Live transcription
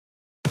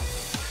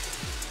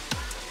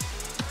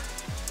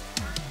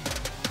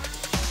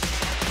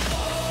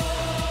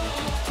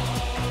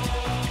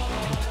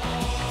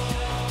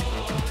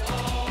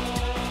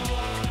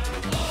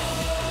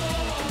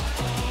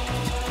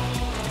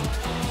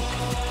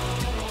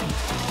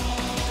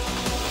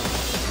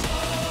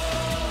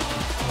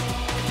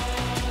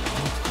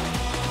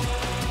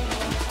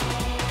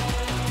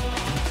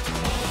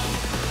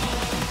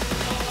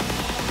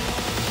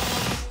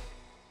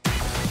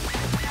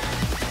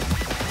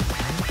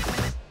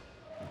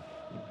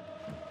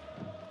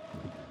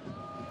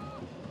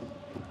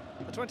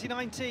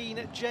2019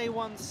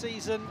 J1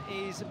 season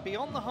is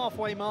beyond the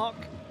halfway mark.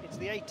 It's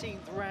the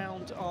 18th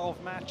round of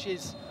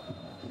matches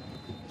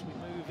as we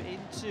move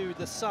into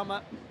the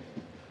summer.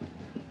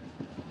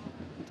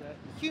 And,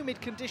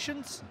 humid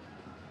conditions,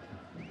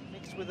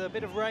 mixed with a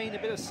bit of rain, a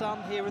bit of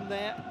sun here and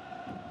there.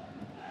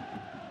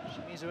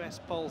 Shimizu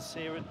S-Pulse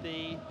here at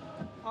the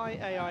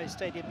IAI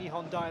Stadium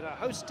Nihondaira,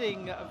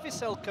 hosting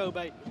Vissel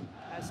Kobe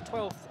as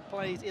 12th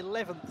plays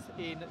 11th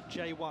in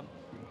J1.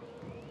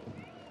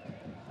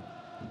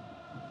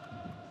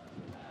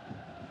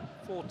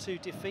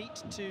 4-2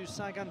 defeat to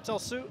Sagan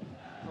Tosu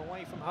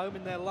away from home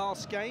in their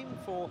last game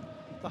for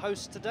the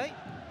hosts today.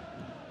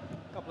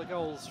 A couple of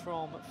goals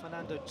from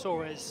Fernando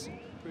Torres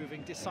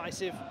proving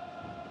decisive.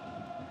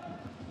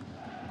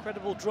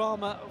 Incredible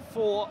drama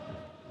for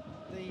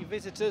the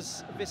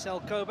visitors,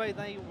 Vissel Kobe.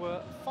 They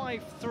were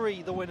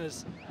 5-3 the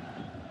winners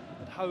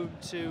at home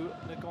to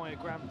Nagoya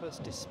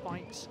Grampus,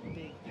 despite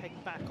being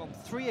pegged back on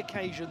 3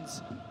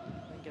 occasions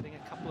and getting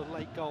a couple of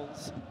late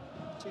goals.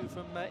 2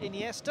 from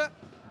Iniesta,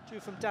 2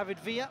 from David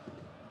Villa,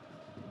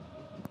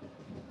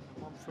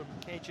 1 from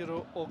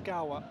Keijiro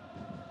Ogawa,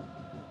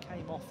 who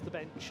came off the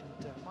bench,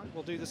 and might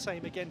well do the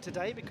same again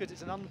today because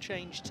it's an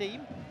unchanged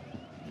team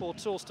for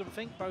Torsten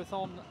Fink, both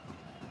on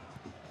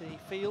the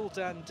field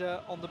and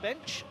on the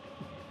bench.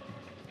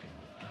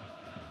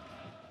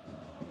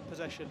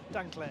 Possession,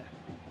 Danclair.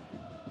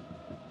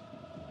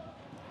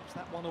 Puts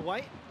that one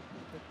away,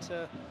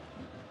 but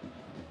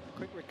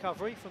quick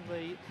recovery from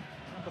the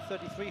number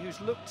 33,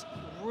 who's looked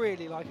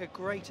really like a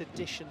great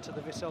addition to the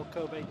Vissel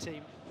Kobe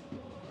team.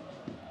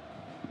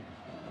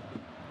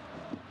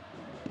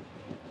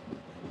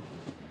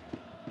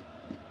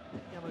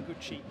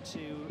 Yamaguchi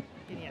to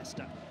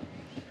Iniesta.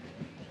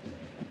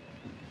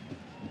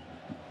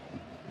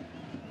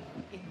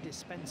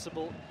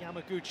 Indispensable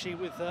Yamaguchi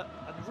with a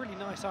really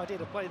nice idea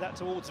to play that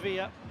towards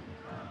Villa.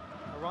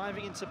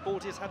 Arriving in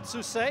support is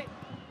Hatsuse.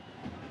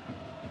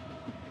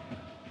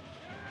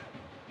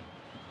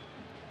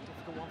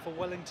 Difficult one for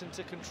Wellington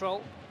to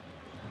control.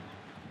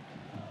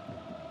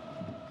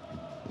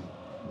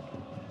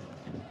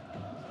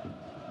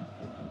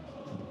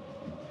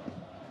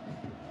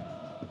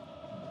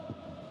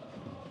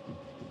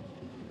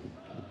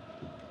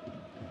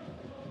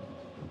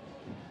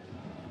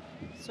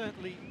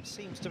 Certainly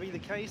seems to be the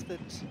case that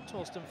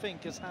Torsten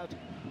Fink has had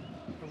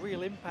a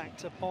real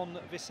impact upon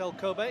Vissel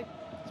Kobe.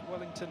 As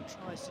Wellington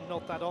tries to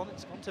nod that on,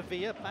 it's gone to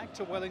Villa, back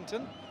to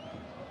Wellington.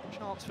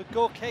 Chance for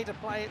Gorke to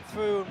play it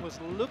through, and was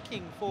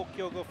looking for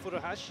Kyogo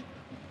Furuhashi.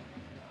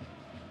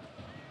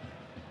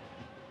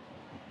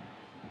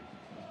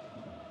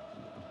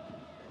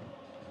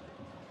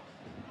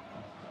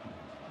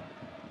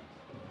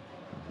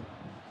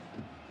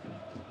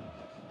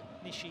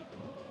 Nishi.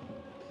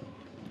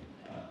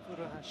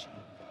 Furuhashi.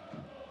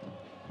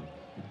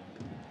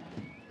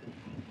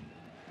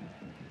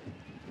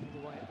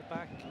 All the way at the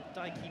back,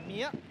 Daiki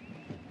Miya.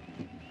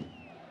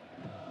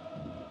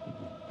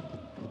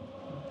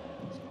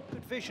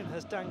 Good vision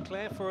has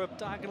Danclair for a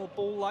diagonal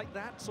ball like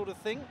that sort of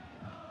thing.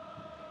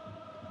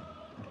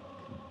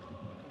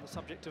 On the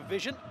subject of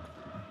vision.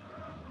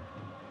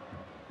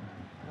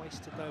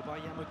 Wasted though by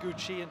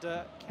Yamaguchi, and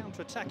a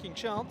counter-attacking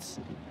chance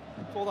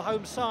for the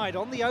home side.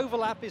 On the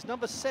overlap is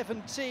number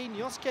 17,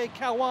 Yosuke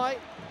Kawai.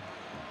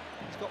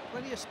 He's got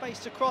plenty of space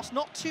to cross,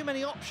 not too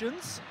many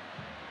options.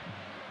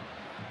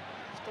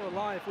 Still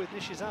alive with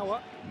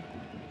Nishizawa.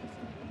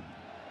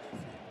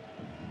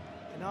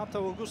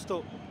 Renato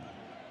Augusto.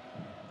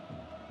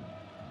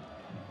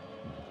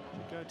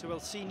 Should go to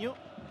Elsinho.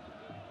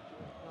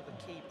 Another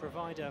key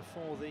provider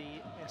for the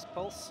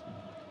S-Pulse.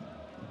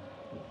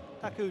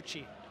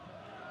 Takuchi.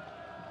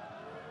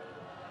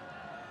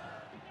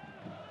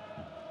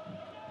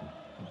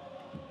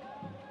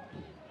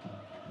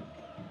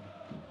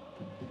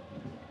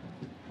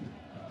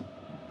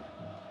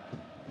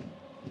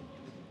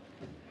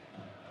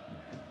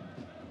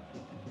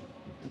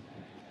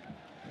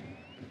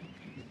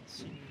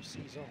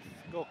 Sees off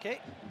Gorke.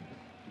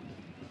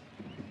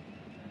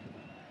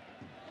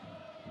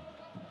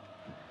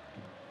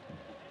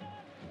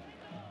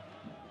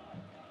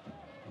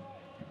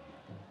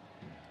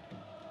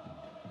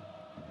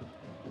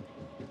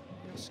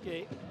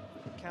 Yosuke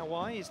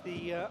Kawai is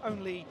the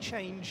only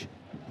change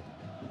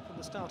from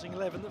the starting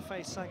 11 that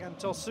faced Sagan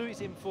Tosu. He's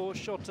in for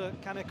Shota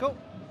Kaneko.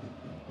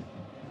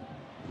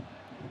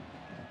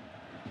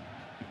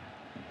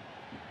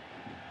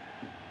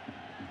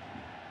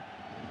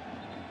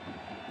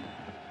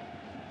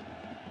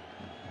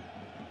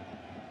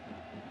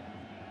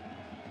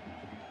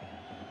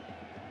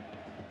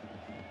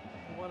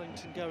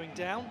 Wellington going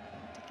down.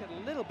 Did get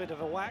a little bit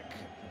of a whack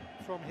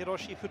from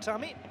Hiroshi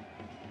Futami.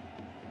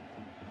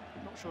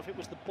 Not sure if it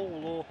was the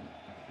ball or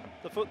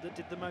the foot that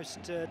did the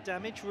most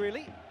damage,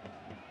 really.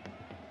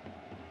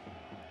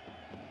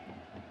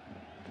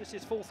 This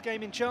is 4th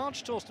game in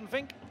charge, Torsten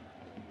Fink.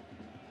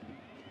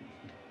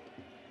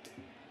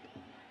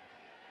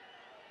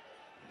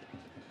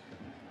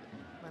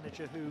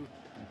 Manager who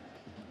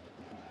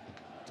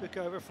took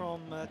over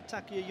from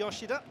Takuya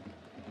Yoshida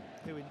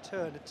who in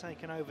turn had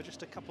taken over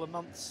just a couple of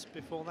months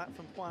before that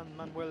from Juan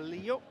Manuel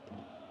Lillo.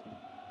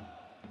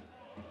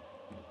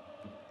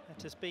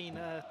 It has been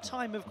a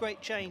time of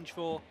great change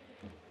for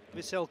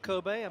Vissel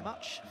Kobe, a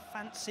much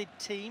fancied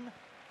team.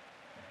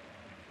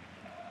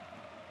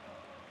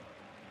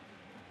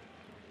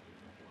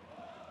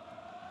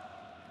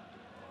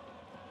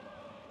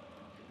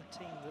 A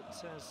team that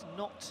has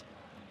not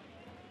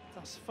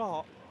thus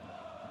far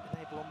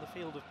been able on the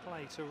field of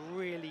play to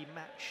really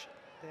match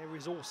their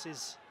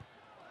resources.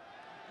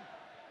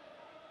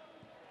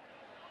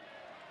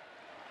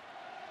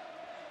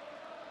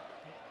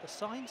 The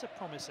signs are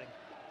promising.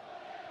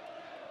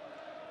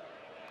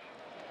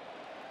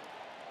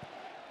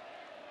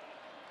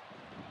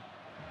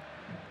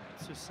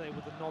 To say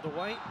with a nod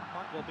away,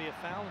 might well be a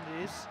foul,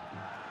 and it is.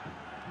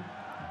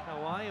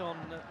 Kawai on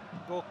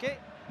Gorke.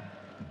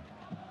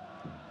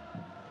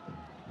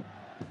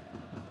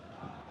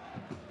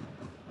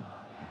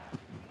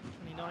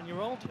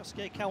 29-year-old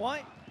Yosuke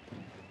Kawai,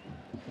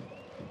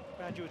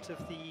 graduate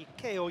of the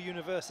Keio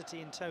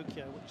University in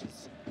Tokyo, which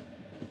is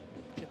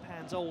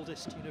Japan's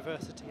oldest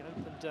university,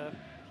 opened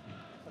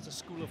as a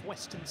school of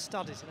Western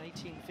studies in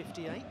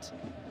 1858.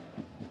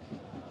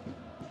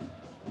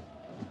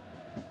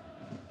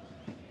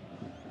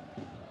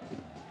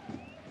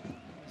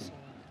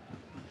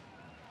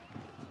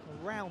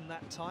 Around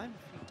that time,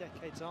 a few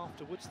decades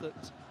afterwards, that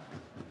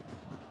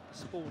the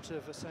sport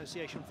of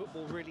association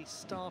football really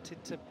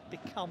started to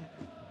become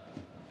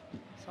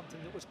something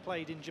that was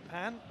played in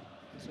Japan.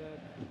 It was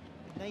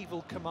a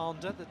naval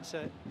commander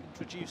that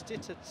introduced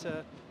it at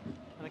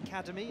an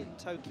academy in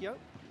Tokyo.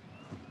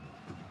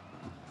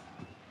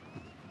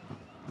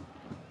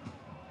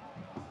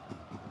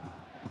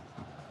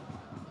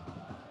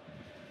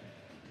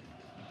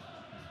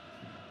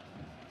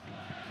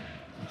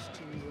 Used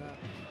to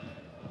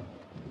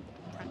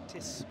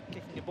practice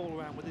kicking a ball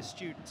around with his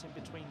students in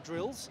between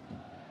drills.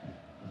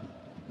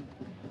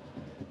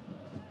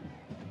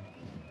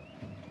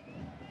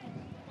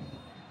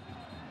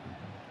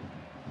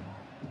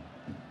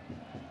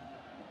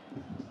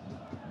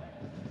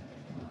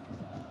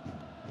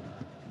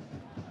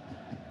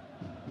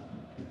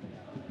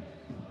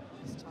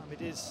 This time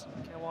it is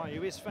Kawai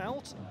who is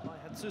fouled by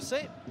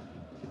Hatsuse.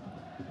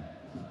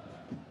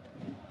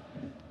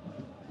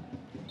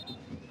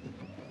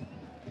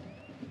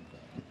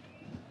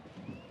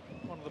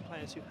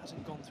 Who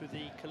hasn't gone through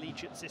the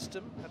collegiate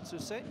system,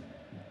 Hatsuse. Went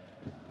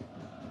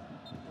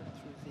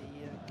through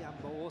the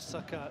Gamba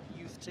Osaka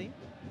youth team.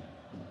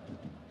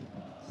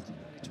 Still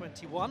only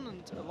 21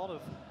 and a lot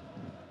of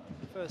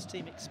first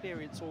team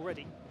experience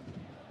already.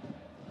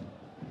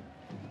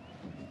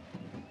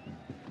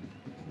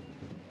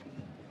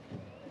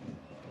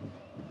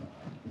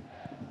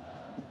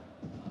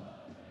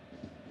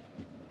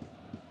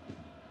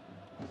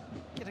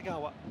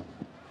 Kitagawa.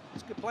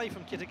 It's good play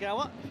from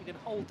Kitagawa. If you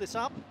can hold this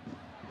up.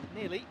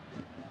 Nearly.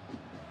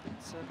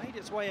 It's made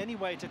its way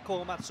anyway to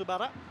Ko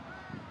Matsubara.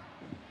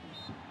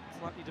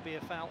 It's likely to be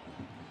a foul.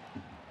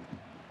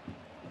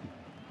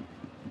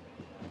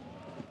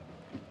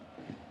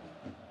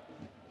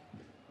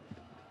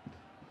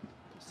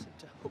 Just seemed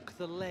to hook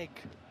the leg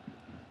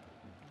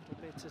a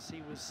little bit as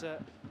he was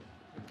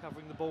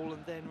recovering the ball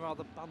and then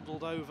rather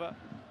bundled over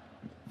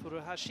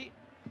Furuhashi.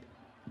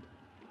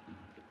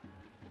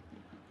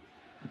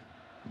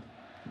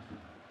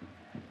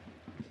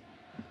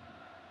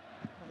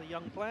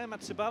 Young player,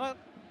 Matsubara,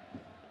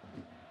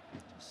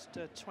 just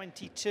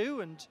 22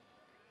 and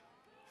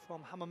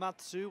from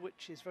Hamamatsu,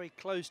 which is very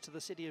close to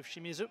the city of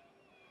Shimizu.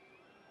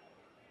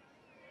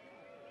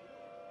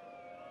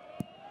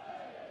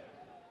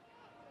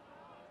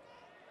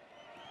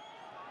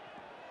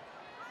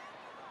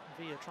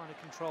 Villa trying to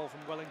control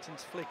from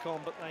Wellington's flick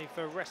on, but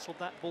they've wrestled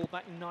that ball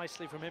back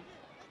nicely from him.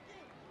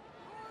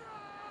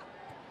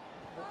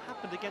 What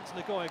happened against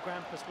Nagoya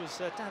Grampus was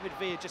David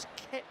Villa just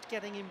kept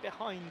getting in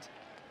behind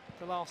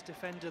the last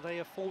defender. They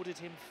afforded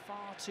him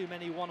far too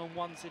many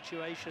one-on-one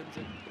situations,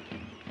 and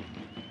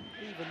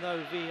even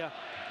though Villa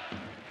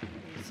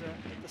is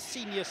at the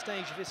senior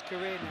stage of his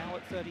career now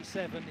at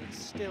 37, he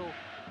still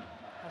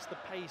has the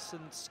pace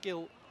and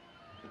skill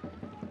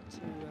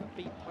to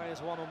beat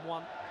players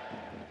one-on-one.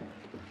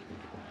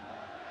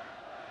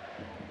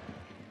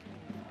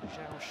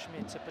 Zhao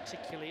Schmidt, a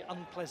particularly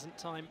unpleasant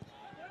time.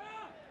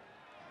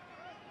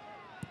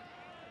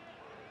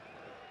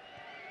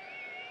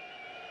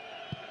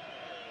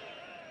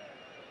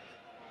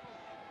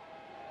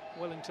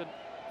 Wellington,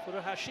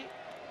 Furuhashi.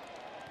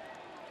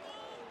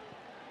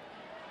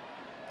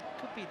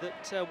 Could be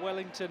that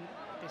Wellington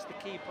is the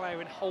key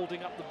player in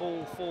holding up the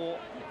ball for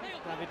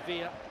David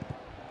Villa.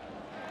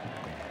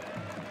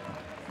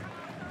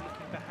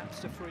 Looking perhaps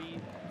to free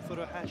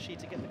Furuhashi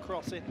to get the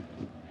cross in.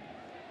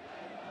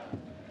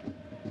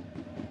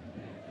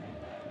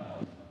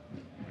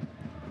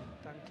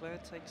 Danclair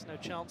takes no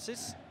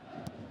chances.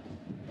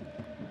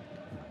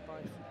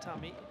 By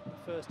Futami.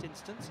 First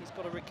instance, he's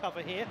got to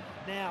recover here.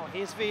 Now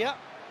here's Villa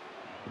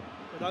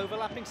with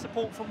overlapping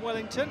support from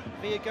Wellington.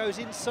 Villa goes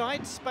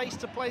inside, space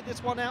to play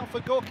this one out for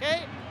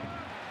Gorke.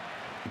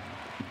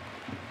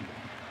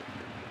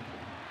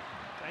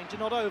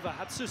 Danger not over,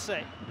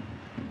 Hatsuse.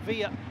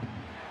 Villa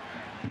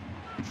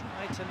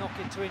tried to knock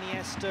it to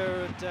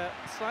Iniesta and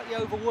slightly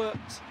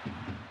overworked.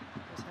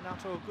 As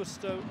Renato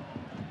Augusto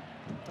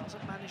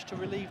doesn't manage to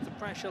relieve the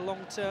pressure long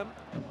term.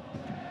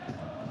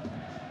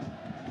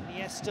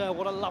 Iniesta,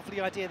 what a lovely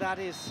idea that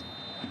is.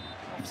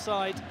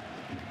 Offside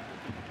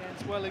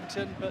against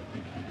Wellington, but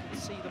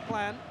see the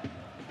plan.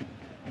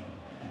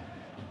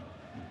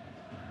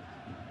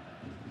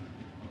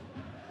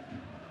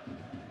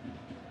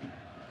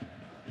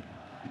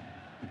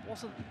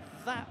 Wasn't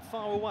that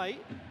far away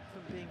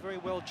from being very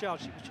well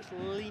judged. He was just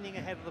leaning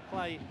ahead of the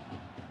play.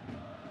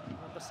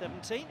 Number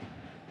 17.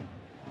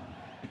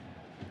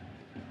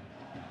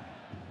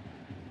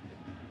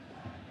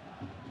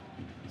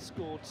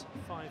 Scored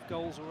 5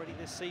 goals already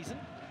this season.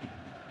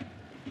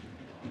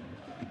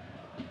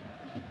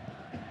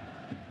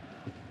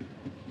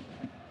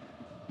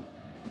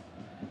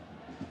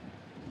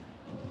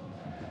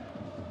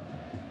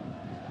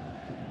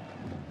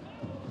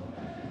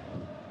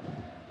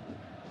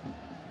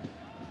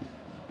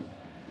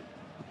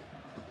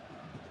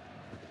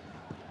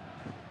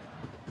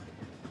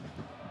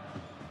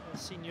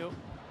 Senior,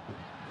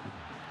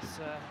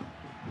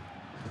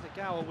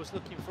 Nagawa was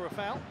looking for a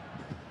foul.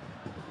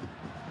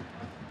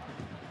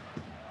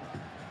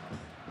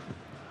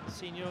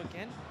 Senior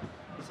again,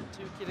 is it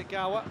to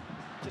Kitagawa?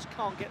 Just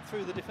can't get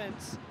through the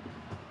defence.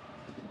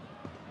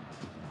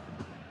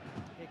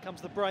 Here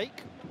comes the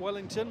break.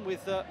 Wellington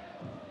with a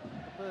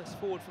burst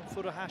forward from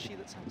Furuhashi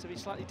that's had to be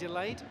slightly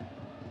delayed.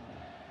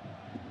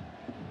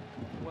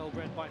 Well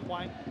read by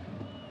Huang.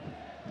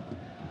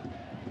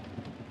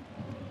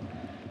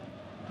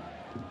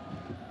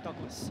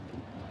 Douglas.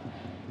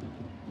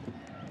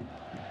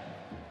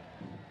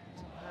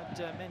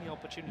 Had many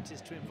opportunities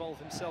to involve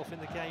himself in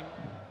the game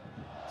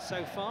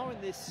so far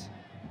in this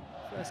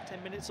first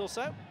 10 minutes or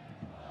so.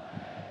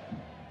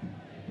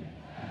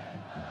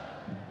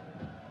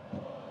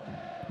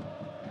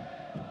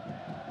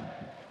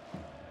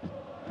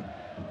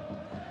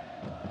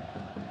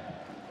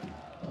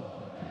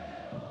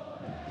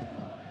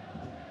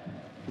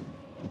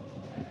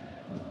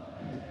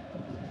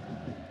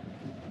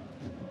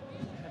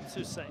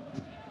 Hatsuse.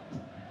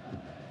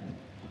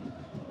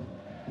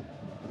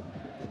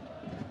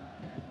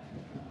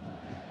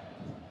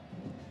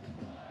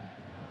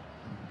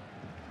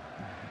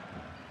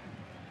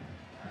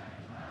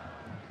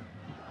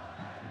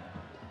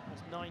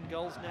 There's 9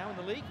 goals now in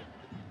the league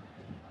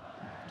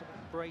after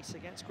that brace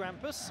against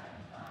Grampus.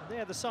 And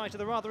there, the site of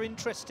the rather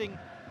interesting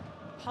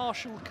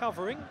partial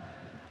covering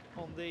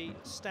on the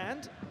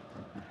stand,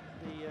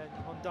 the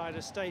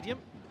Nihondaira Stadium.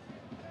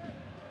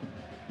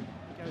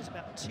 Goes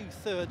about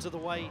 2/3 of the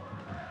way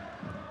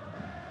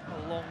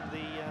along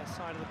the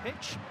side of the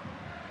pitch.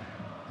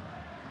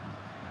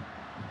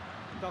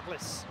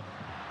 Douglas,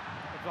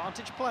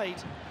 advantage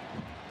played.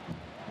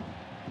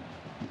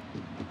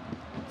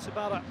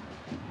 Tsubara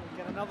will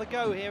get another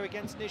go here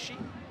against Nishi.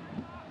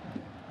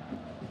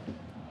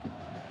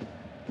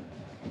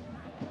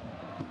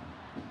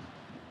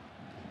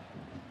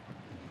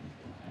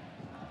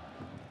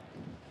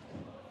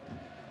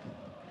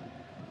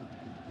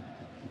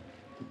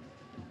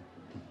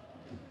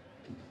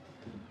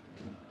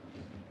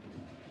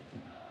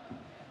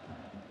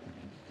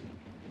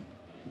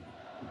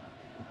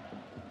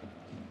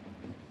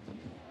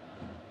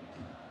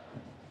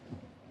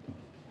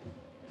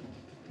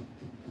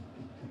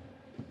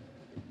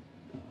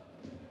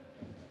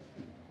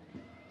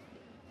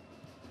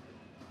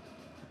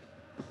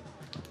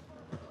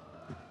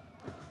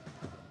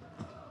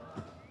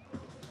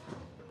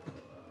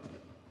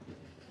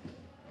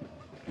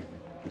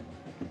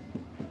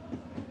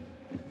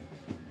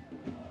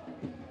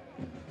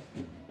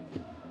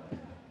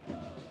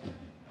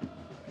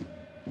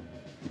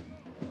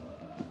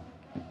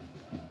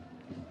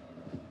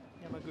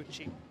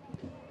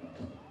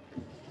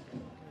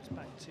 Goes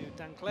back to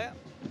Danclair.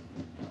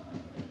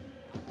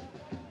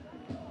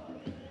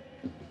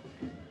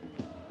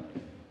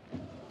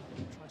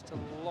 Tries to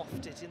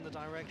loft it in the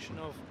direction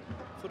of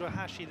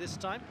Furuhashi this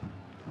time.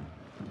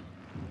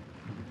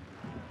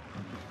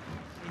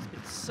 He's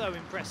been so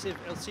impressive,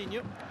 El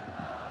Senior.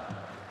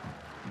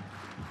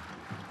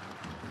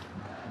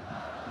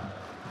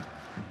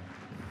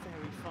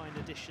 Very fine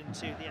addition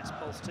to the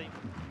S-Pulse team.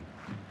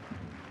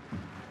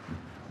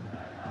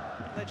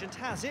 Legend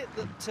has it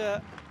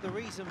that the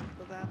reason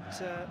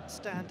that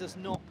stand does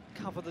not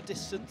cover the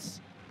distance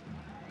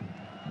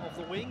of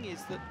the wing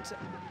is that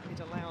it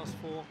allows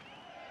for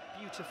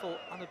beautiful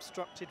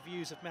unobstructed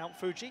views of Mount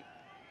Fuji.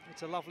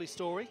 It's a lovely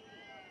story.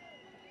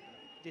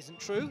 It isn't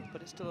true,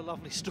 but it's still a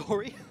lovely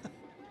story.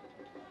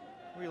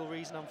 Real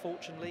reason,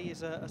 unfortunately,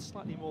 is a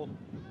slightly more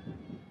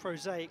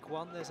prosaic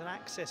one. There's an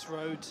access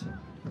road,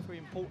 a very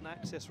important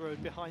access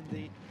road behind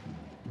the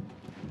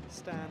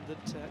stand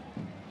that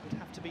would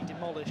have to be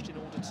demolished in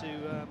order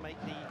to make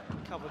the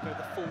cover go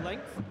the full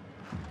length.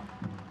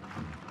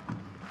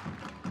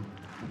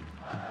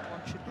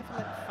 One should never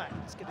let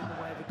facts get in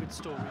the way of a good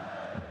story.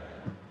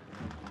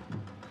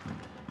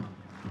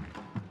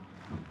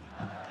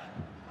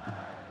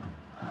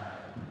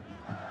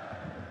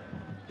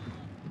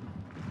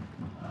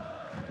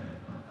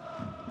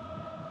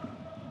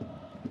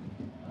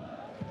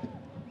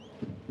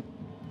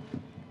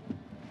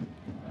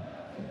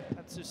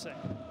 Hatsuse.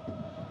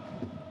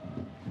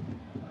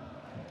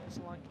 He's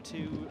like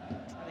to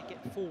try to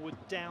get forward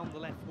down the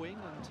left wing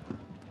and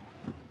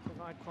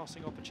provide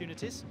crossing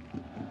opportunities.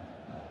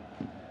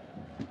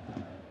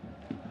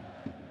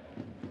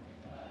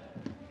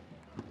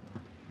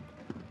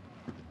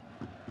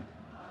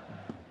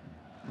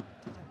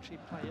 Did actually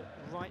play it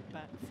right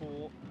back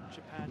for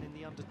Japan in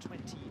the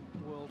Under-20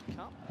 World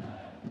Cup.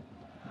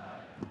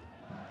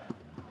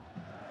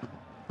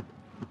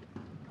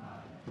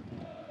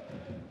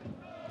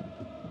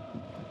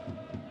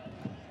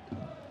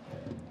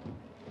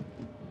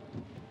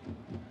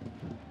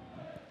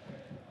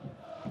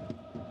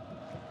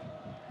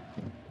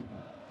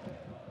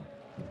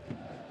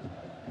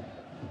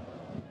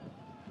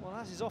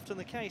 As is often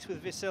the case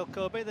with Vissel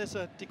Kobe, there's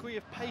a degree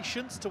of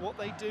patience to what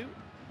they do.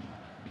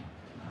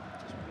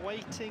 Just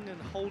waiting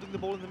and holding the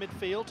ball in the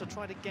midfield to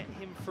try to get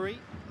him free.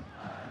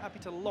 Happy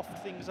to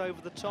loft things over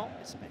the top,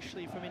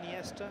 especially from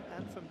Iniesta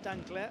and from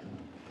Dancler.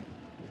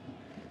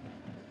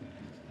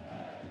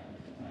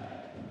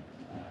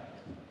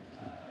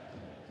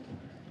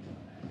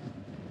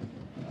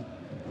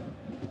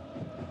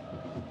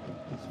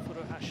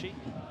 Furuhashi.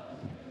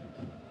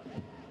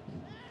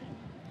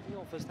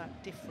 Offers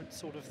that different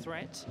sort of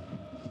threat.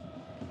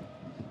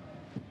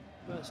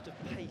 Burst of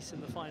pace in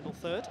the final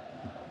third.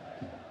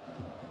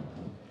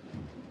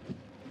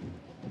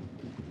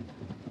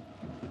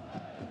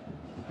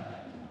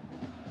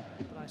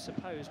 But I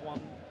suppose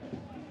one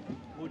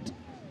would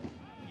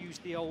use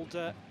the old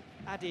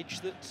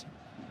adage that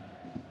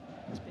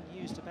has been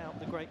used about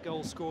the great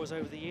goal scorers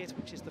over the years,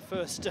 which is the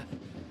first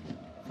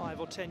 5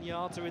 or 10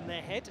 yards are in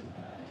their head.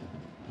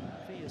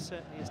 Villa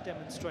certainly has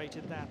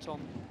demonstrated that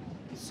on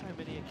so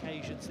many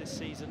occasions this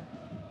season.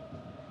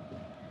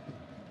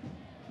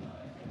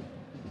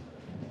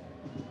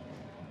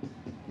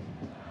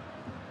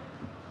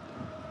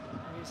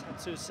 Here's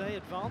Hatsuse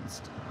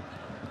advanced.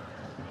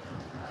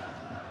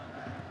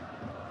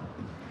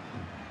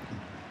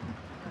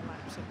 A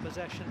lapse of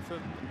possession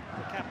from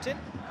the captain.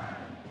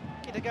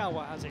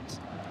 Kitagawa has it.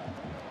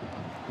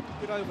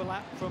 Good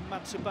overlap from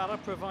Matsubara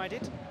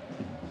provided.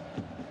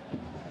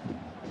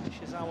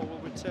 Shizawa will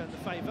return the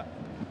favour.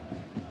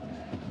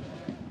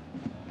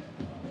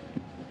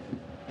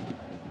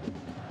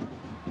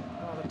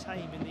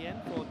 Tame in the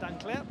end for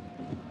Dancler.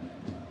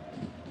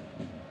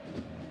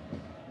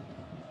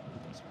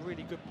 It's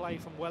really good play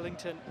from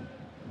Wellington.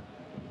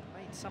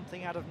 Made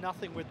something out of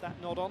nothing with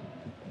that nod on.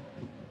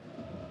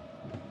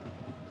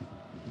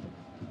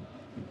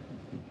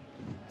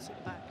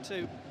 Sit back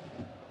too.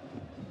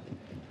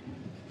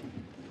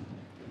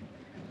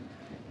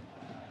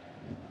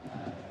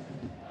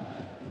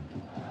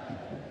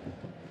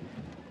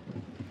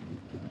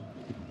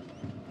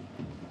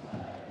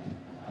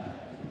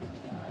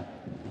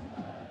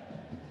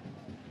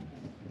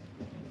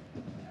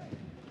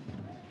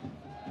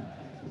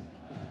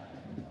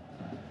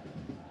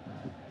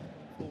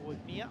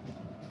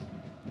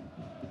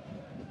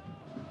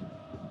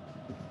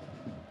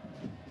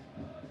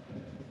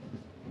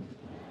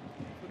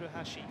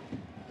 Furuhashi.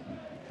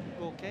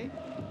 Okay.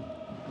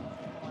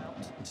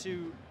 Out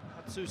to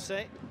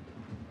Hatsuse.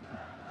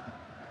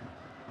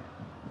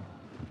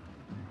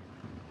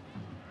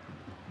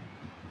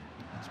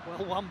 It's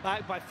well won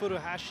back by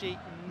Furuhashi.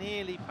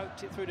 Nearly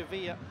poked it through to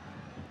Villa.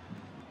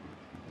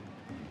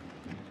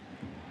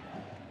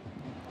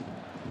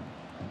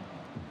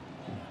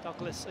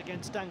 Douglas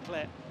against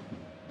Dancler.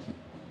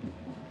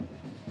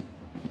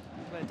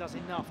 Dancler does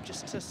enough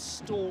just to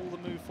stall the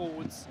move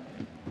forwards.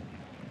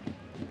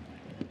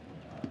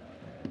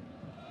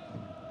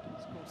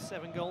 Scored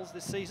 7 goals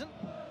this season.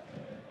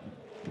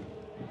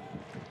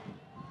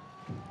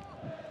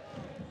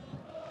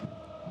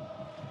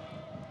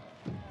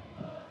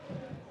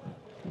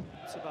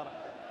 Sabara.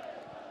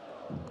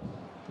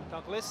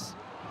 Douglas.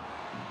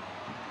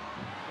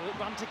 Will it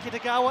run to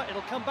Kitagawa?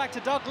 It'll come back to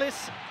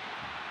Douglas.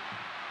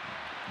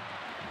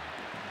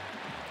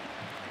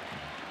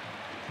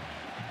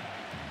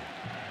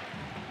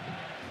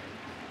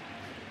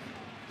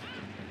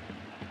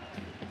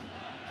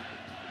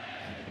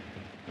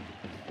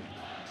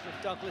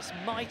 Douglas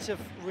might have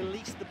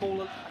released the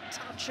ball a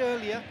touch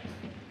earlier,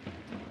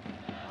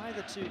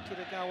 either to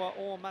Kitagawa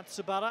or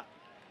Matsubara.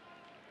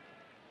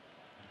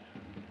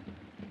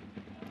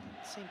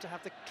 Seemed to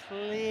have the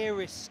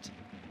clearest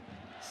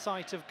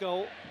sight of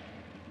goal,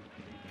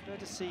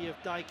 courtesy of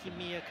Daiki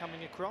Miya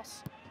coming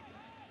across.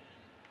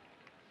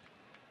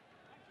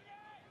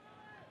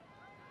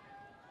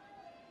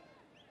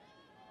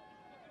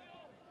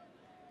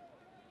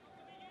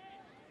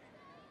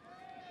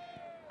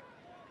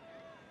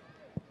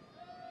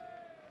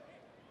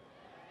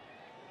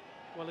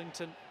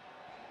 Wellington,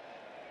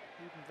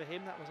 even for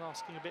him, that was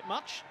asking a bit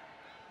much.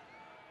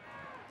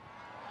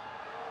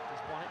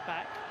 He's won it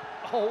back.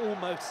 Oh,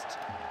 almost.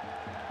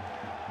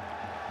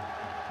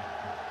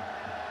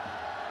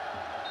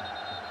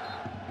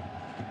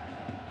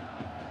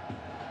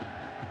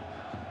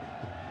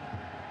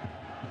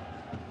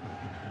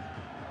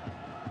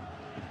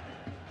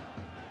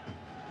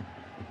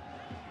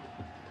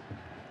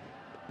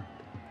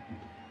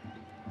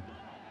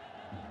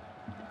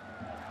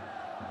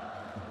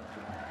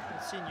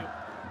 Elsinho.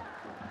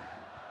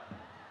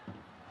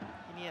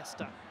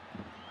 Iniesta.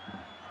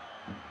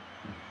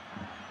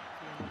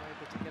 Being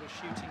able to get a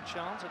shooting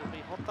chance, it'll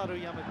be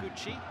Hotaru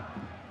Yamaguchi.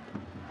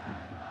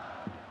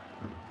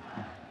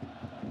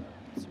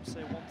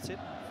 Suse wants it,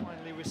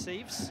 finally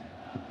receives.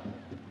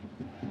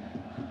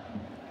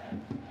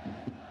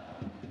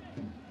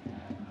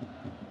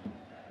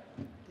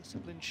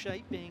 Disciplined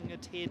shape being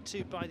adhered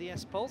to by the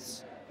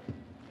S-Pulse.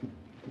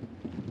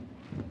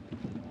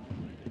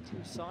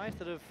 Two sides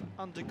that have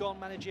undergone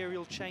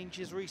managerial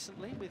changes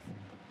recently, with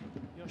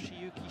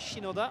Yoshiyuki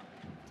Shinoda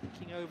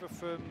taking over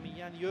from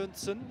Jan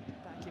Jørgensen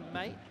back in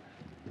May.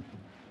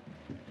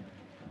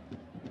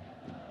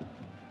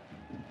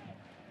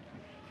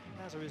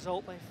 As a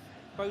result, they've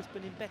both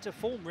been in better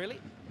form, really.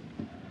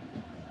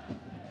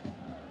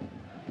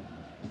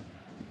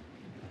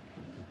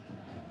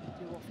 You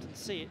do often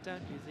see it,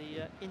 don't you,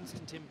 the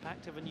instant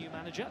impact of a new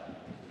manager.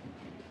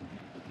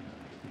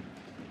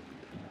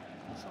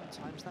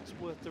 Sometimes that's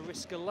worth the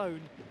risk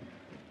alone,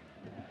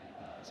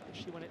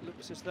 especially when it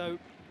looks as though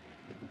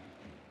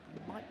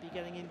you might be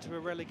getting into a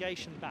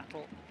relegation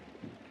battle.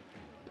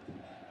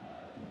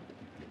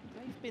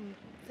 They've been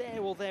there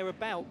or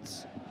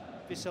thereabouts,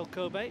 Vissel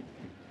Kobe,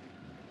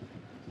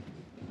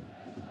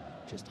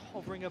 just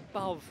hovering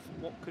above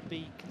what could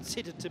be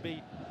considered to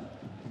be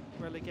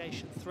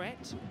relegation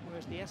threat,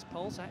 whereas the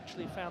S-Pulse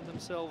actually found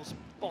themselves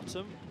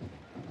bottom,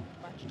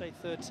 Matchday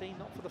 13,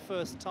 not for the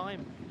first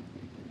time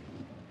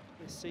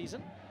this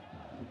season.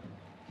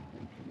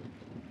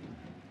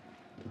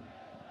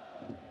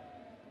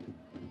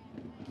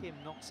 Kim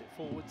knocks it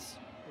forwards.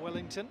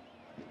 Wellington,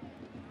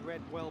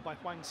 read well by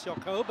Hwang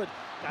Seok-ho, but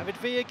David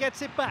Villa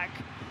gets it back.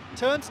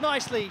 Turns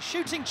nicely,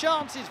 shooting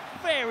chance is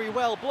very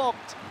well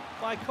blocked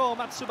by Ko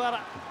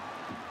Matsubara.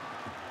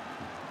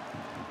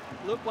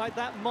 Looked like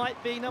that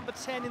might be number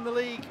 10 in the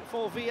league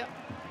for Villa.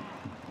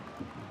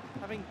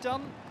 Having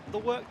done the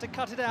work to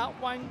cut it out,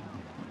 Hwang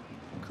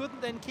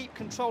couldn't then keep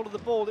control of the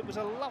ball. It was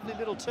a lovely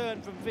little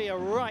turn from Villa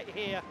right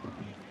here.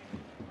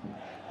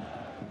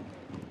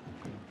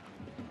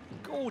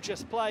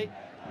 Gorgeous play.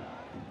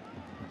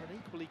 And an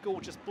equally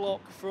gorgeous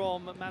block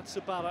from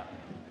Matsubara.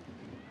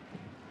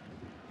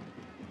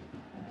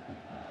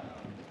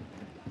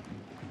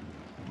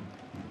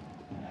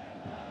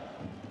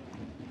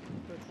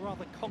 But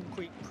rather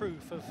concrete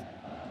proof of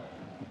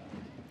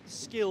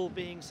skill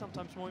being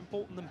sometimes more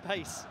important than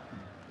pace.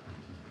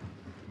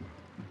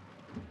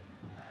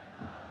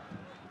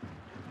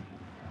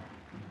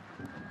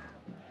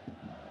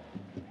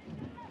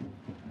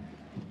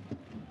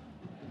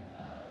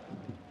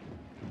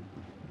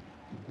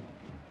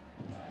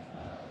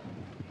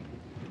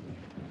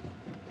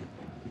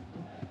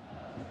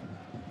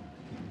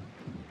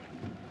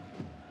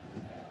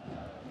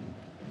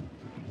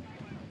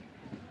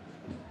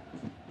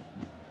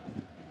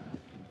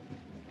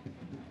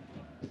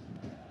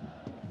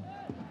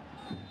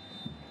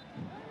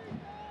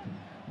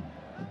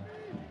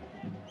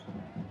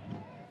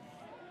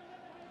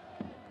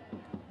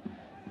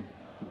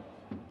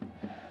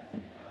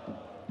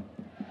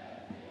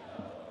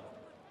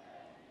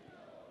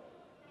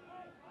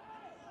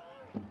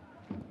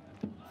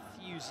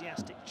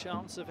 Enthusiastic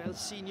chance of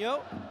Elsinho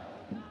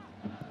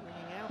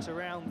ringing out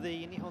around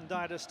the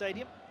Nihondaira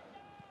Stadium.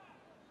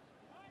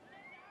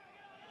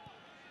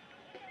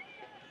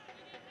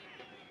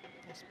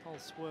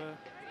 S-Pulse were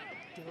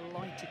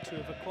delighted to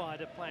have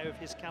acquired a player of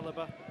his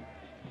calibre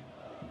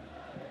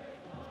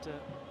after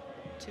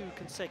 2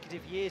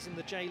 consecutive years in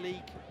the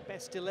J.League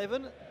Best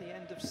 11 at the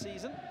end of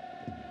season.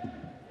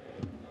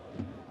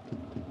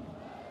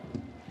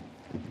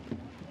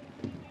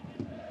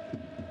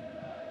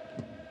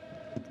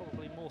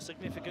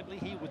 Significantly,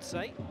 he would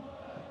say,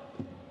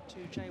 2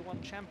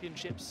 J1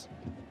 championships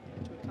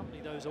to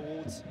accompany those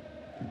awards.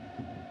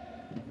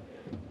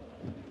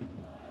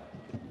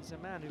 He's a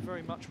man who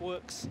very much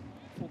works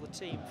for the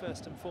team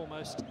first and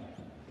foremost.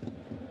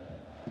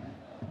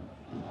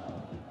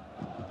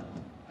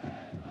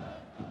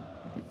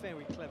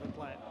 Very clever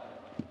player.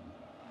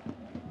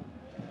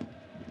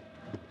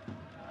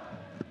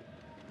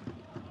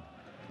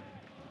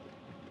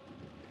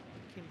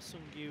 Kim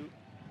Sung-gyu.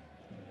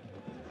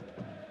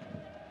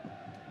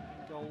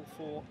 Goal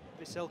for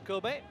Vissel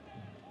Kobe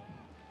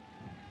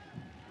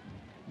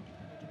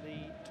in the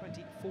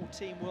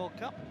 2014 World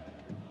Cup.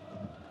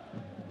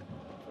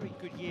 Very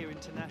good year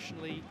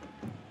internationally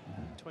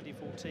in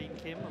 2014,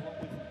 Kim, along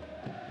with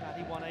that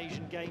he won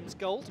Asian Games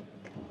gold.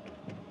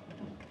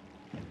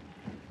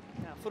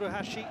 Now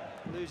Furuhashi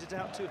loses it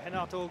out to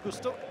Renato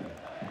Augusto.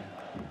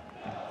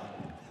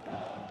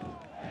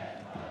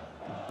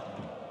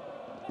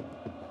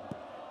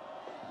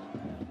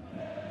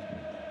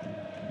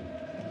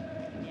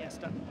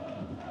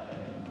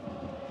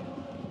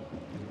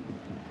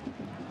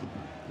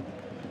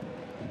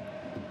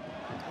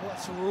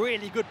 That's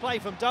really good play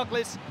from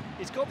Douglas.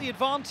 He's got the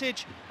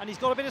advantage and he's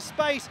got a bit of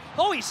space.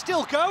 Oh, he's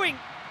still going.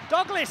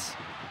 Douglas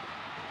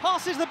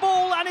passes the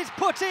ball and it's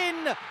put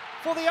in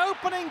for the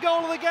opening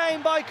goal of the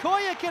game by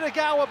Koya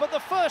Kitagawa, but the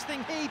first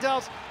thing he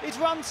does is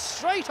run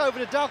straight over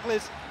to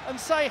Douglas and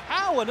say,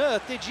 how on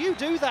earth did you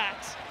do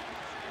that?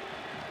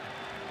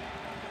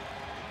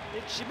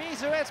 It's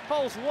Shimizu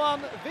S-Pulse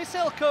 1,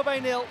 Vissel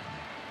Kobe 0.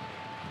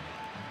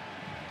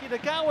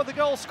 Kitagawa the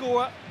goal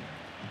scorer,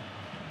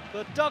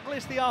 but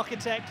Douglas the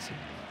architect.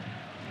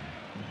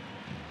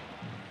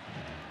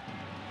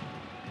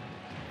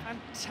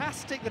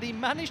 Fantastic that he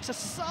managed to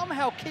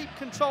somehow keep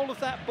control of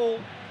that ball.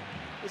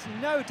 There's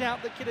no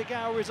doubt that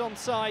Kitagawa is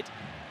onside,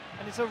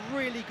 and it's a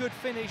really good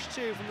finish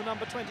too from the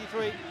number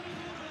 23.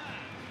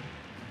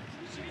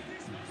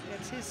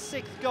 It's his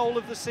 6th goal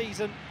of the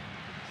season,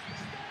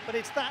 but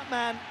it's that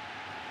man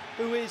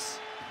who is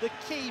the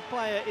key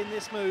player in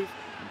this move.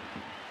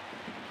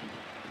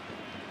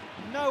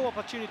 No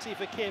opportunity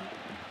for Kim.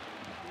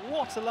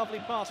 What a lovely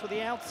pass with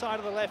the outside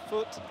of the left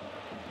foot.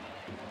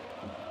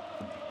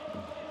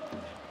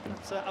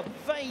 That's a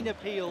vain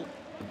appeal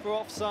for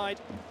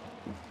offside.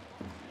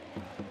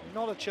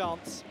 Not a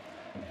chance.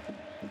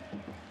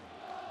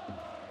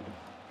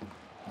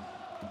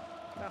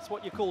 That's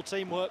what you call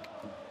teamwork.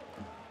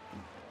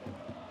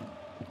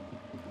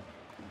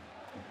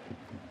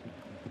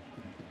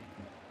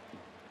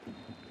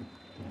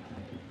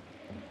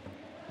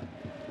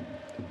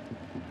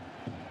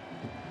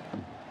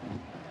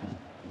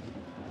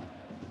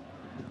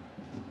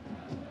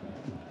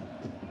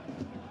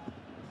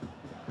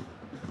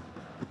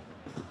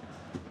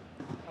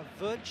 A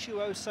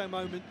virtuoso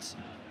moment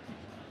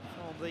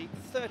from the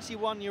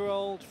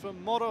 31-year-old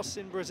from Moros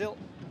in Brazil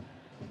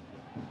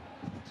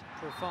to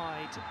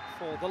provide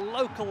for the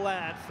local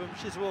lad from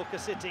Shizuoka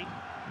City.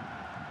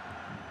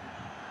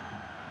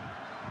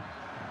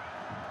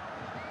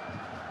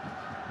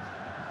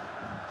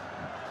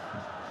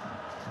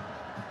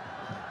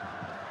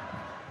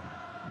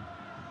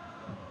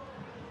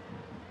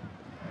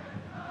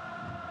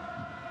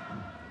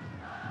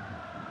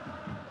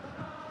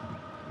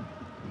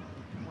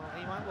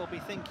 Will be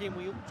thinking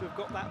we ought to have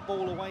got that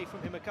ball away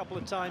from him a couple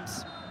of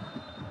times.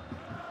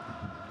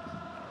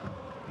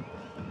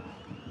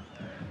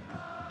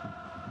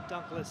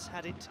 Douglas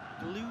had it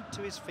glued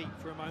to his feet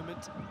for a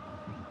moment.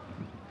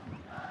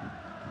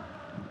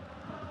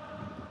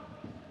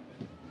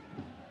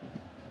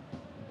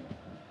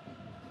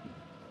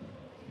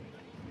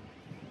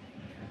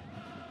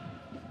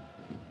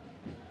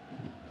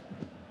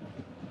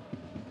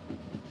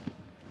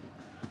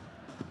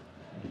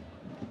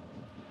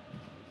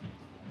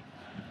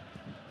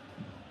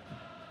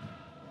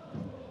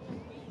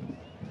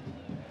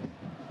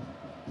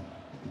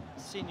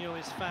 Sinyo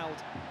is fouled.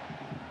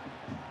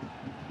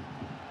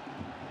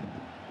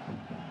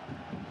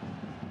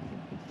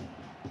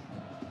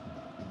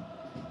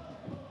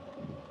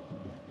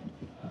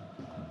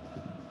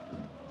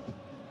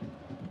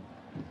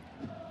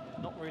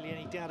 Not really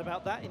any doubt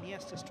about that.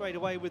 Iniesta straight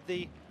away with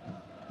the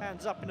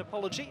hands up in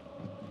apology.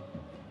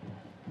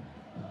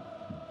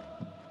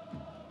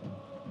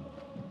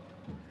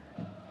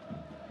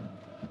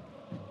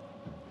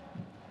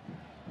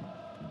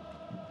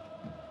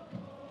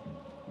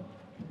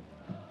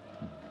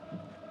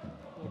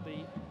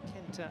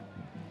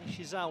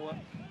 Nishizawa,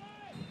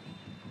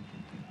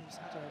 who's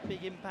had a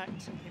big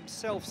impact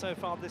himself so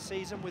far this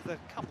season with a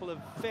couple of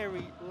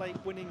very late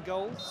winning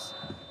goals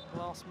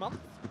last month.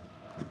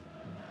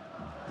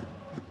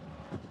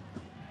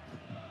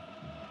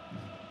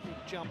 Big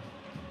jump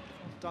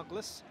from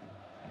Douglas.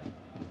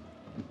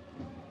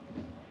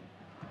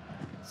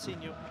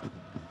 Sinyo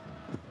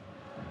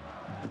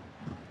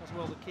as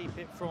well to keep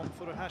it from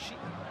Furuhashi.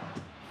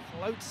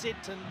 Floats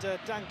it, and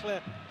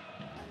Dankler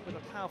with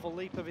a powerful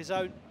leap of his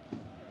own.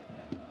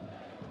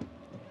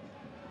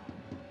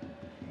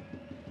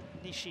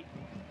 Nishi.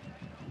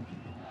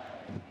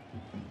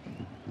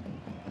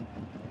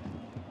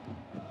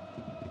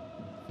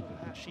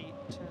 Furuhashi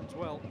turns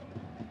well.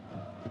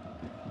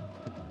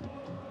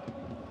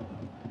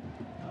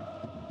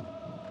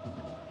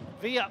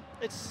 Villa,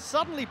 it's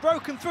suddenly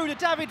broken through to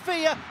David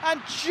Villa,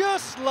 and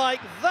just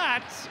like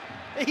that,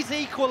 he's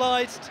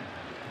equalised.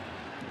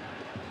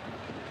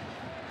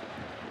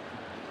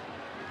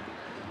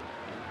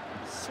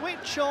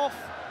 Switch off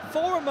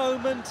for a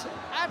moment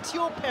at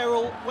your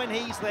peril when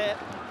he's there.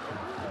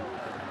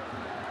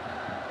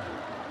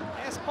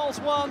 S-Pulse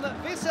 1,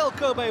 Vissel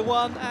Kobe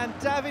 1, and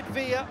David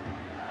Villa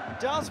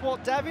does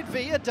what David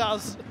Villa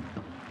does.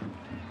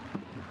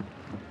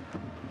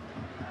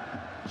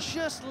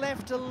 Just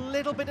left a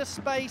little bit of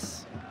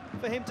space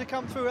for him to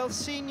come through. El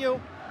Sinyo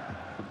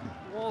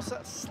was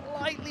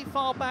slightly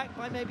far back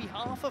by maybe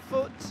half a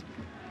foot.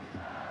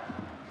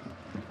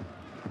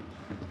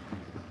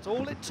 It's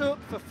all it took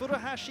for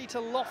Furuhashi to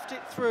loft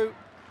it through.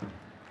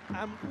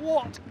 And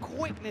what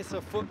quickness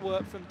of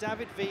footwork from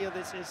David Villa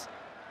this is.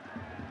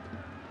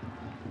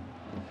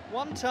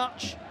 One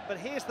touch, but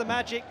here's the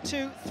magic,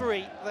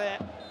 2-3 there.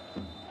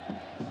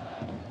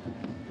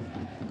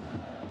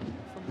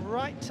 From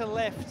right to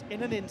left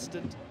in an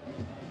instant.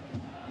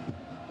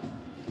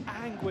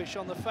 Anguish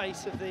on the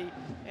face of the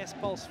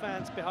S-Pulse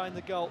fans behind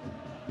the goal.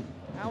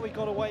 How he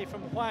got away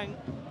from Hwang,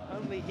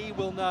 Only he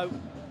will know.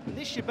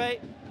 Nishibe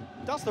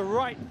does the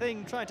right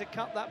thing, trying to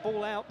cut that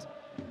ball out.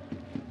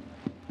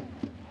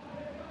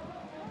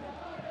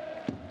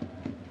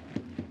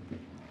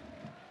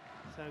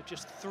 So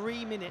just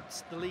 3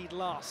 minutes the lead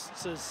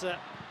lasts as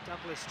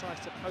Douglas tries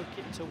to poke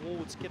it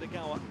towards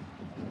Kitagawa.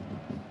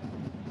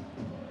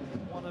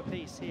 One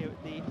apiece here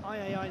at the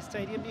IAI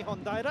Stadium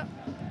Nihondaira.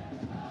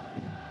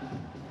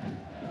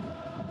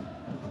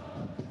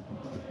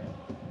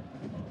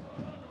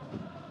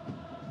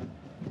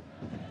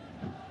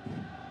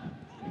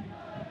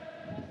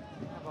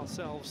 Have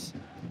ourselves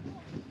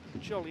a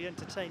jolly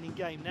entertaining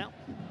game now.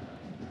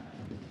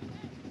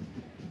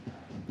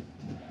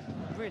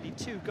 Really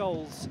 2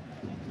 goals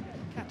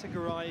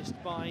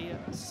categorised by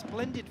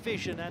splendid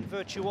vision and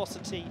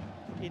virtuosity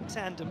in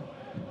tandem.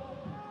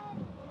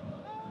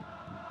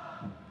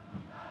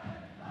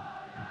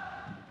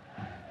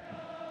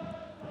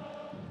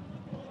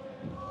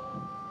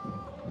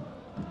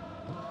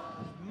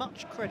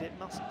 Much credit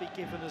must be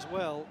given as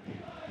well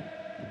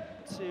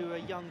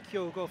to young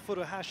Kyogo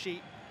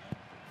Furuhashi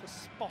for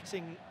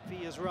spotting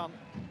Villa's run.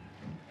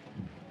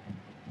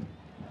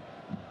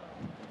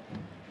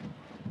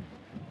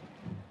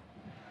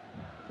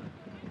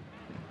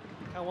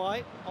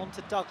 Kawai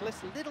onto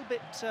Douglas, a little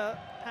bit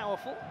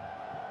powerful.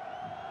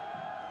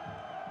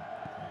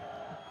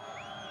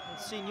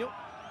 Senior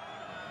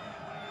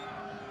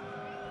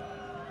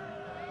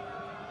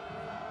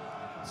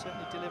can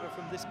certainly deliver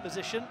from this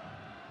position.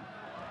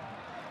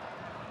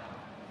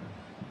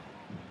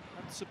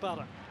 And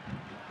Tsubara.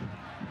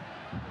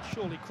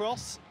 Surely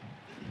cross.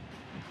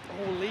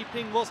 Oh,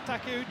 leaping was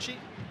Takeuchi.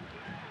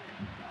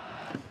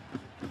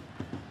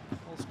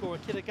 Goal scorer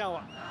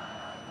Kitagawa.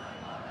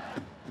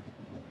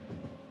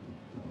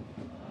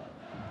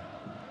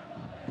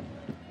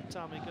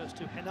 Time goes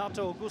to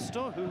Renato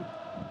Augusto, who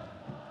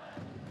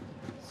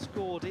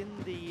scored in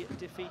the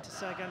defeat to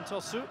Sagan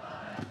Tosu.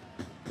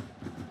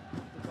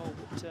 The goal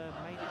that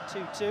made it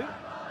 2-2.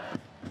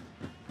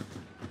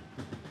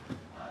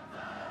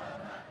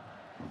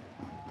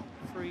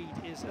 Freed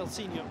is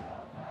Elsinho.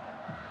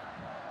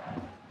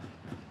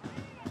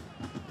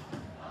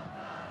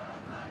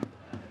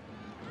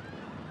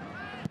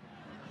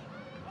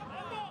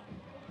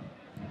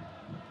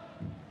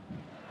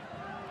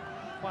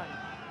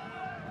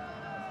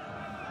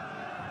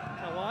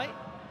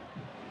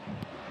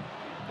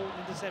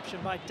 Important interception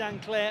by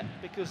Danclair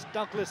because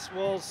Douglas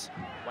was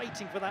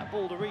waiting for that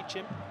ball to reach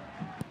him.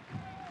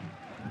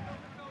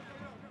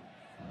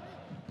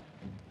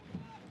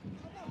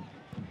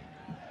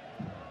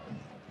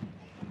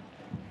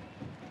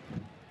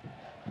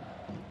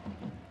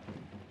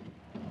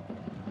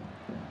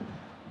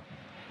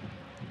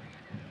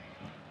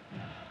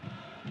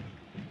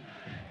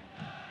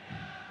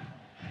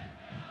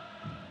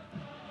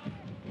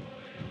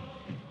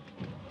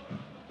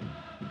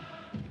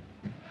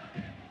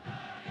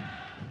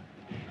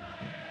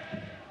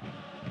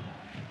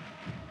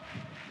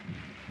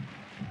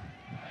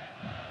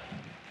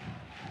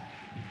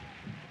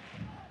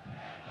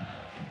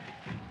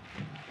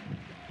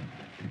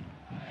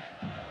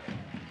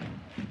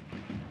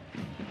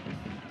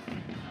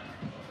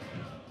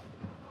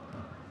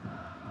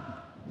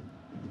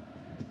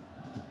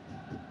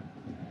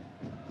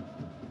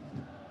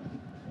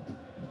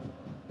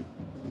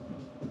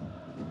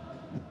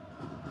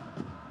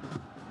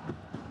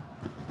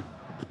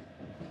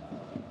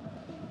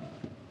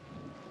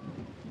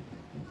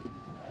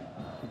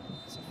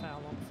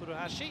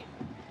 Furuhashi.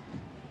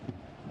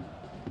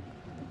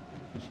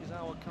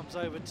 Shizawa comes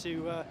over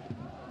to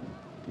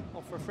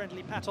offer a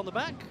friendly pat on the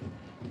back.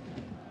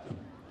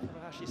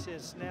 Furuhashi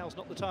says now's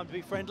not the time to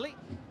be friendly.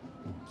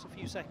 It's a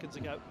few seconds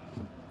ago.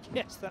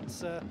 Yes,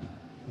 that's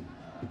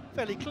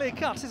fairly clear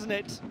cut, isn't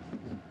it?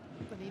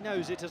 And he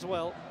knows it as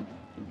well.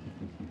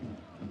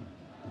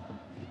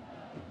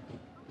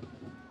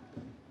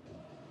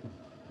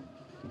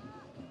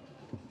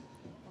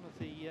 One of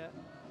the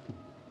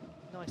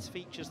nice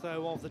features,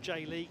 though, of the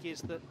J-League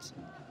is that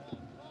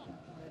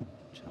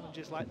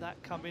challenges like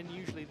that come in.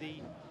 Usually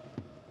the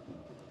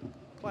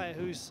player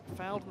who's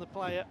fouled and the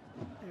player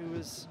who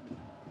has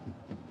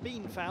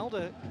been fouled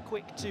are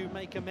quick to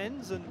make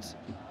amends and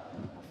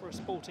offer a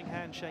sporting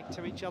handshake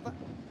to each other.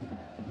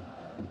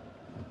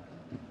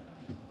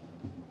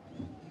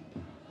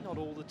 Not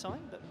all the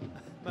time, but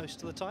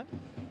most of the time.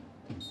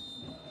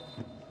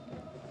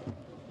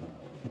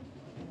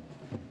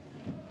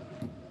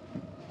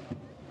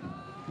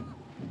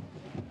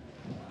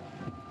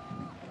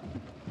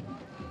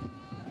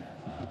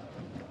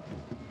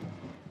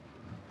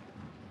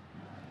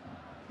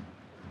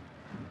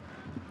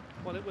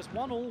 Well, it was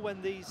 1-1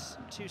 when these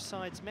two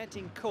sides met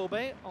in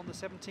Kobe on the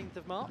 17th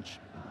of March.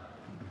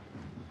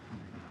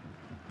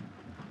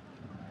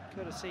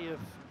 Courtesy of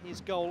his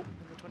goal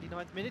in the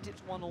 29th minute,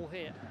 it's 1-1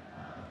 here.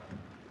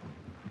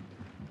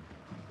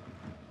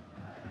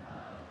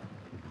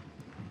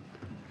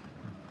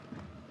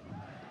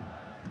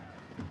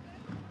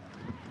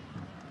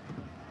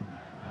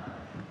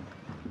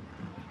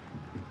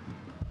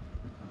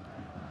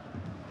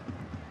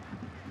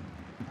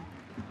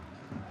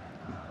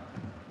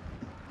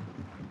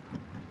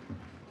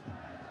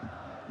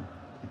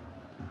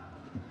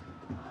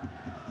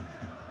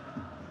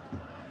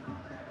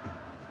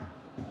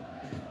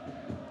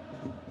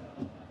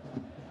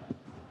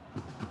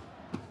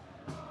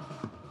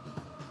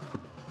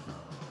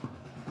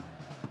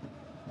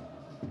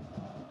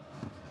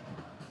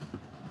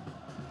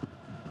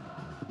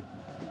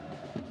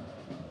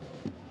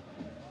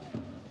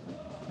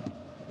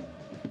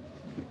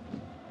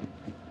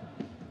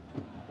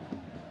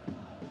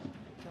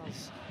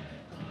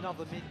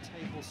 another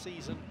mid-table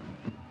season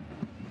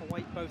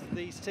await both of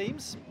these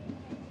teams.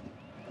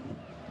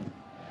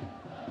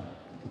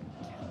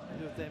 Can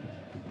either of them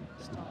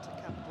start to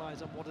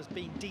capitalise on what has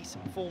been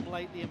decent form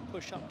lately and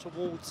push up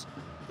towards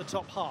the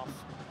top half?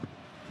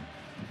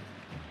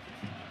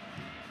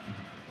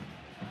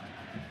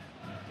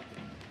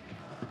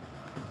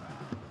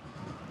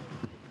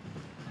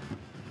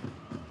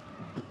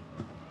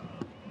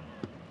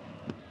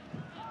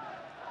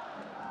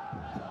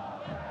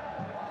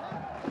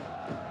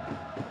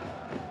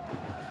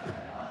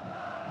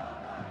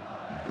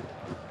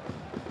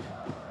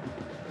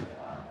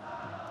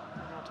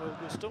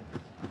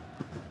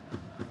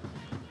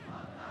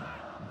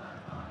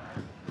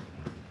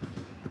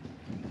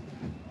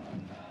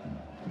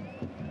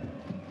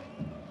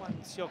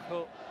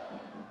 Syokho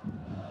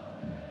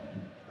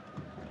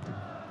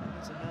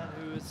is a man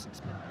who has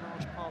spent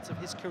large parts of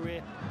his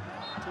career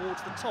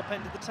towards the top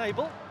end of the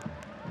table.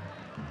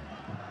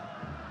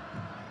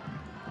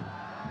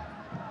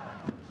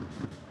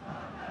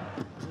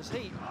 As is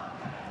he.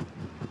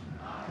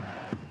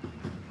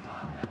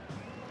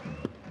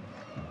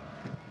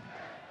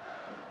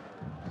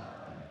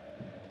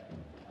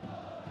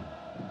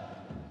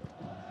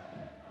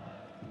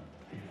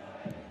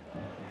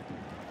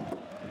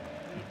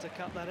 To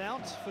cut that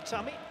out for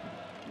Tami.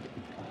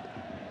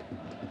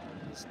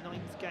 His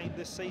 9th game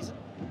this season.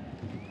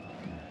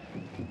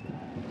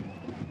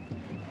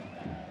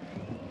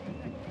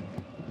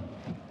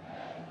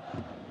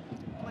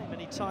 Didn't play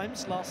many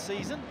times last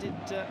season, did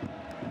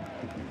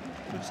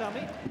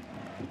Futami.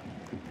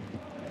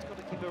 He's got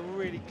to keep a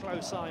really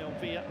close eye on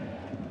Villa.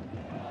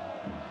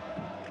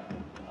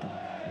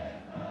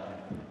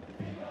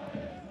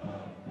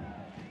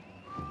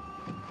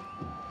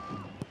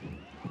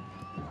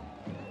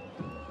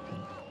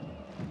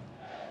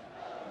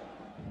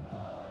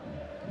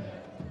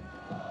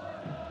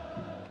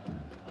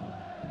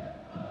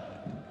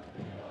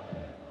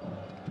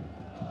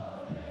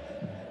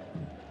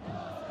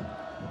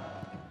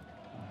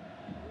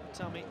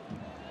 Tami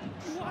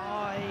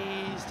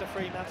tries to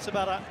free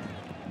Matsubara.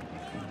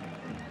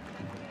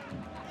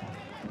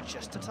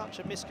 Just a touch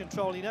of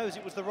miscontrol. He knows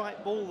it was the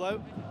right ball,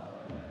 though.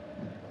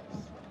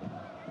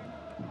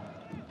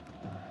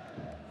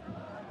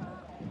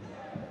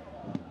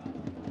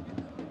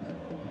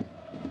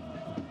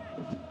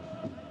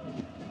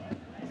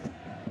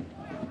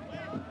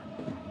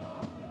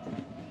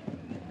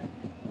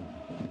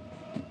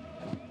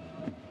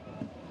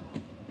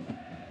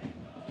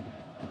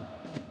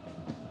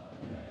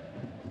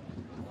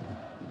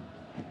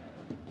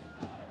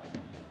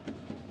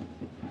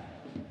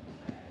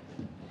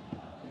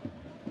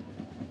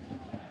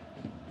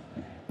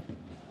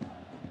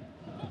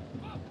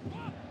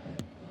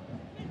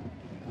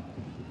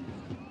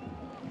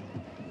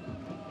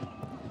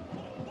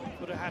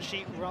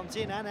 Hashi runs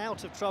in and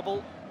out of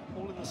trouble,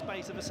 all in the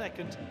space of a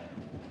second.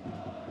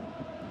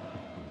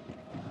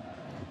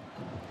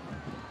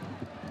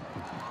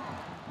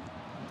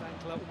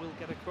 Dankler will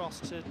get across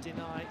to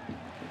deny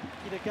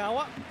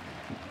Hidagawa.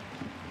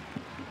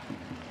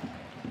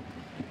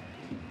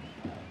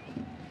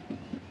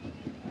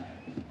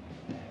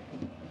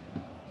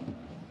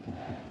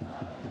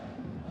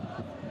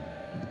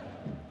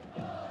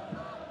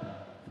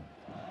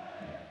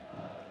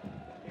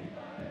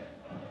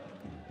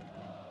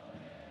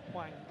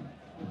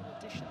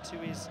 To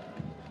his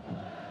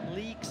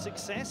league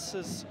success,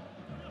 has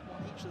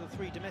won each of the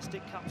 3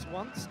 domestic cups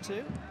once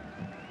too.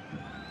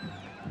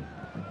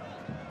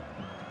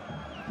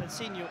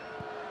 Pensinho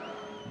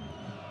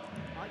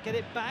might get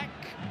it back.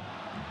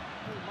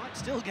 He might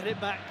still get it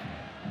back.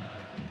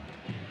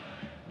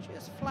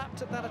 Just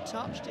flapped at that a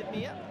touch, did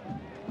Mia.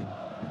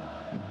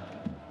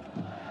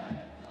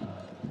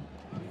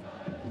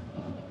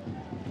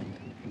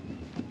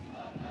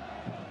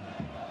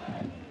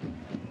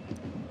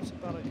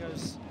 Sabara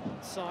goes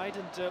side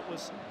and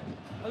was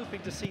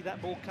hoping to see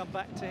that ball come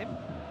back to him.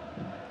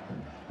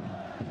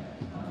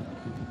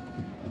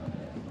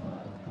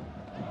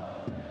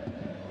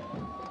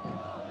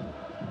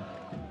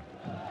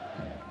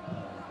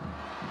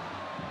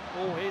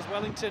 Oh, here's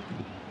Wellington.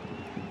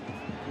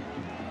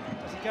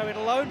 Does he go it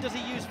alone? Does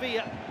he use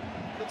Villa?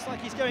 Looks like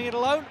he's going it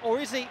alone, or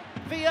is he?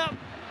 Villa!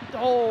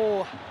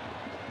 Oh!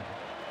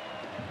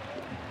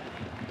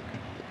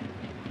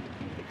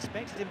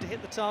 Expected him to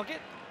hit the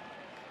target.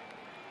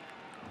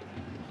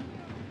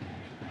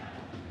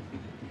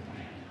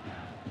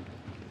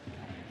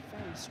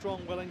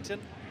 Strong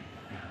Wellington.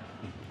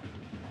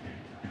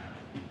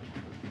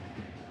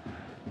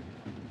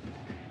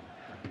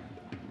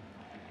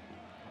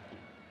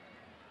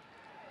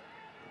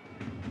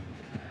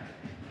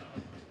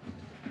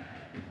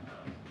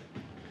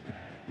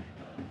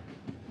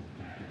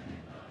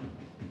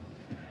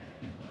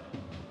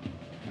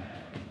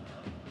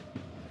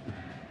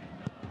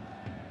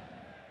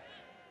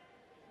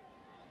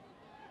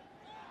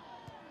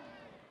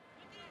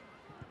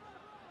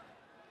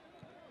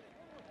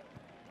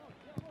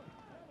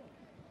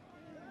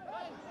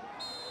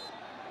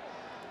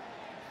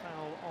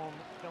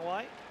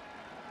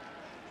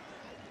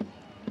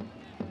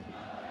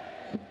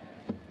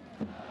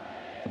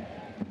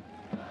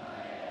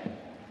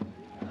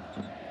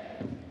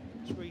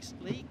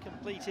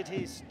 completed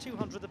his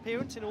 200th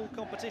appearance in all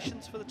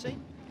competitions for the team.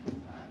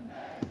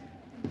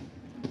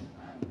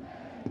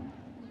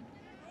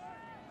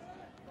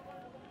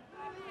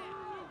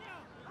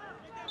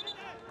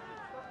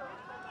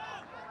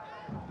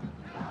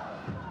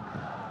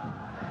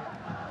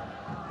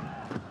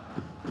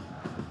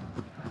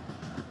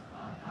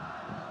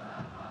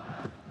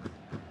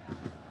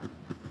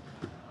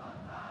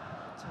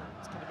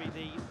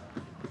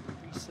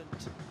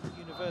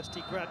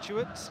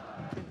 Graduate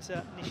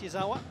into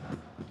Nishizawa.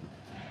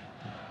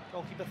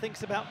 Goalkeeper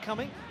thinks about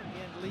coming, in the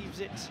end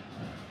leaves it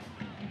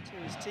to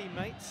his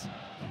teammates.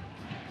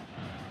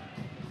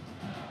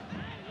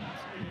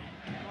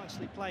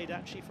 Nicely played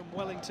actually from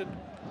Wellington.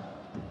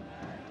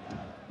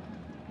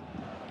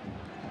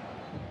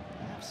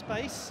 Have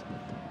space.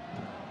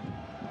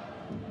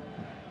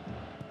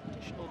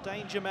 Additional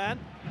danger man.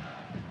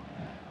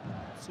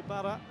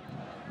 Tsubara.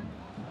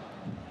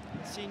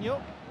 Senior.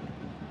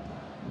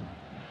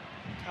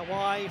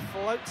 Kawai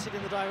floats it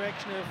in the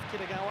direction of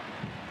Kitagawa.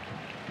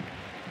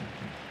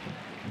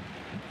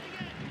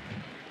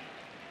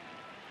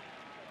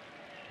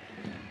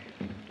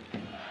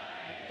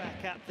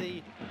 Back at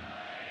the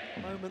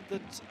moment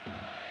that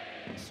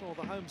saw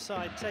the home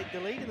side take the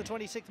lead in the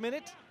 26th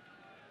minute.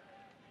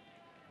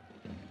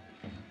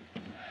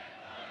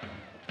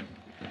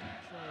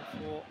 Try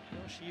for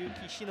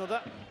Yoshiyuki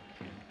Shinoda.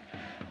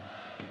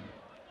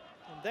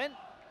 And then,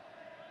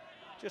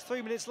 just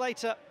 3 minutes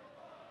later,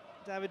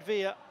 David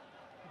Villa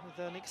with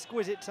an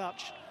exquisite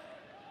touch.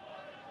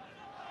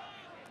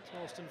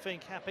 Torsten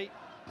Fink happy.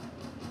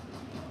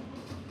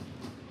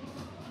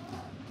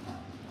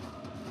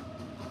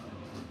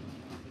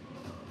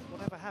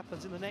 Whatever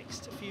happens in the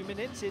next few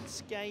minutes,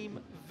 it's game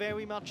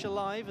very much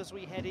alive as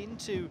we head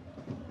into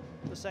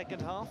the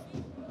second half.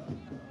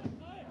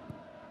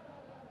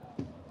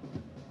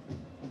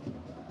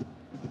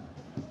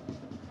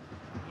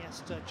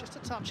 Yes, just a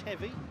touch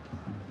heavy.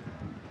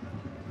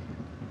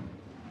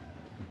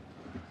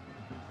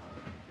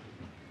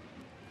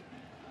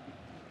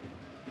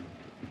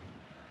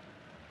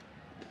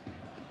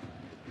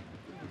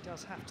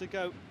 Does have to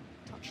go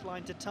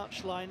touchline to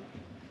touchline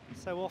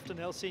so often,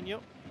 El Senior.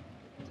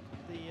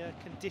 The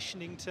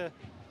conditioning to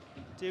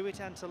do it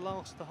and to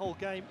last the whole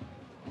game.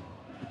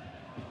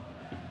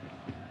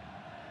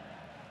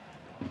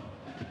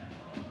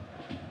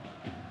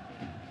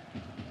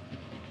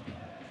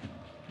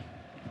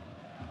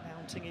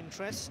 Mounting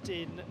interest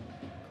in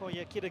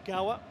Koya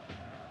Kitagawa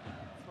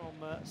from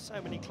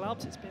so many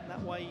clubs. It's been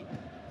that way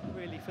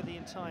really for the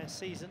entire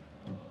season.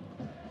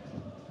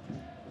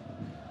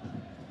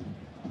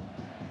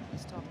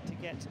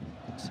 Get to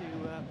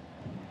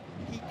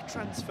peak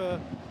transfer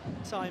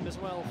time as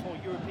well for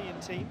European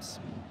teams.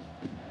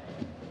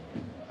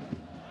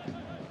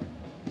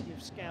 Plenty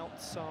of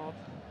scouts are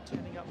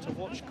turning up to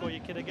watch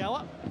Koya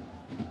Kitagawa.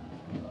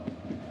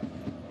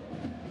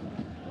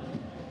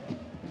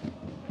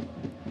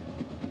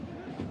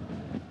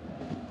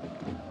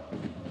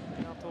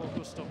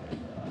 Augusto.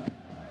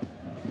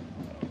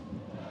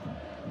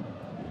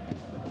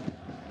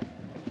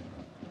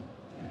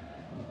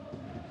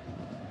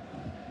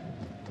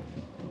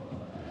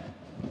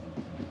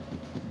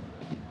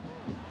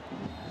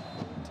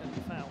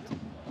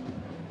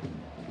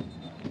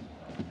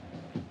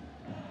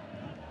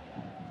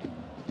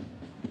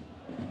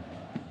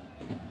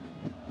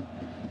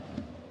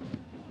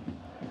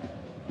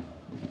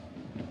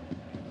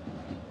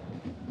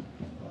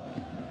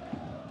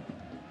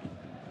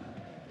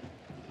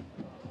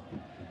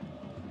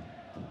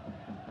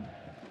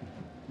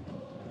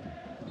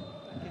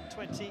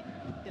 In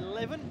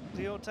 2011,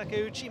 Ryo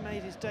Takeuchi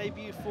made his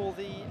debut for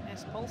the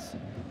S-Pulse.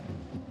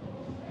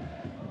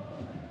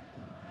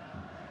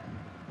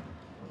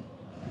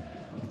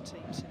 The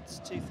team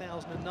since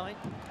 2009.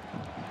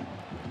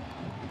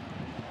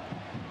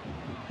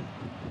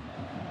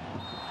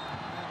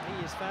 And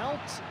he is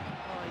fouled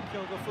by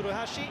Kyogo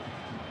Furuhashi.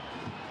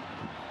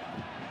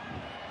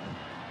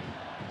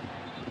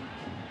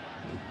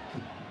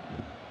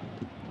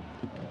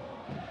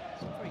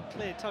 It's a very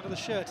clear tug of the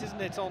shirt,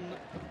 isn't it, on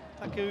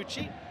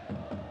Takeuchi.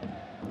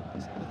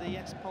 Some of the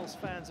S-Pulse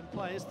fans and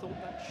players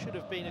thought that should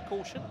have been a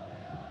caution.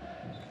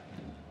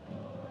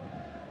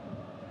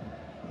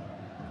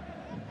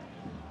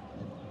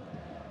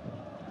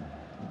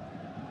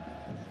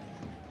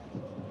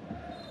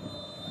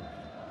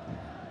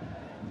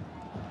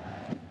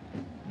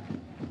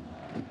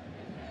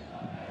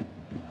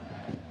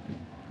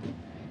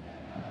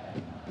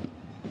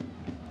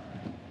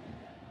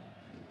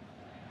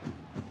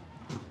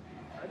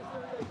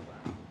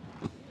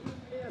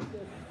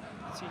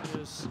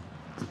 Seniors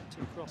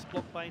to cross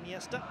block by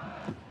Iniesta.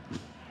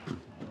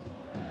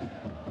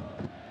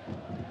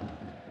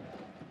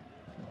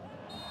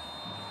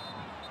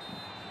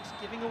 Just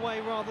giving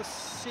away rather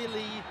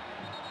silly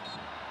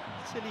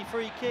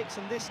free kicks,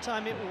 and this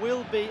time it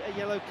will be a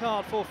yellow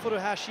card for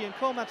Furuhashi, and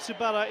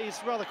Komatsubara is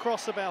rather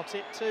cross about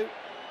it too.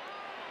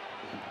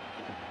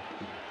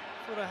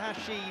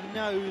 Furuhashi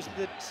knows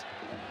that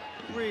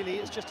really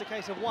it's just a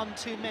case of one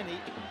too many.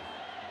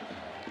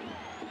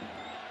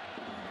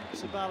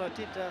 Matsubara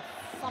did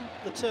thump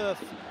the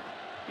turf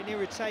in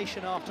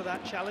irritation after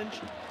that challenge.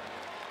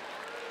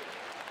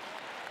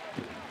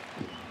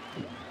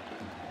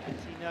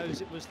 He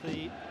knows it was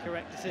the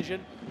correct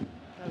decision,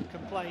 no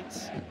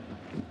complaints.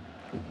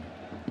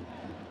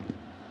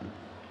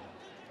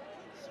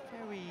 It's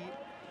very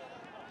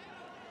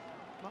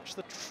much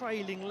the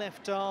trailing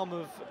left arm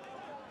of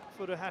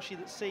Furuhashi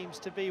that seems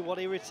to be what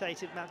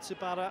irritated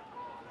Matsubara.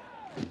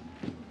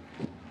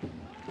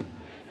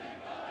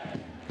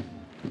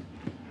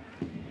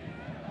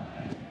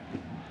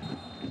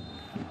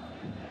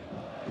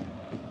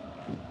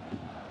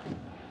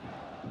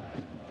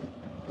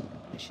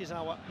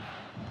 Nishizawa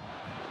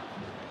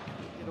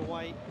get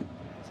away,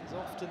 as is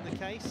often the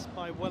case,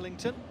 by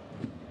Wellington.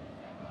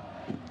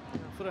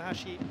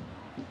 Furuhashi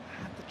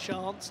had the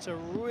chance to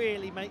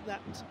really make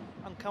that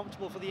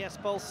uncomfortable for the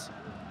S-Pulse.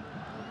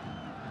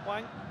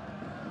 Hwang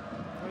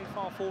very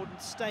far forward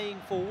and staying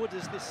forward,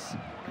 as this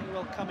may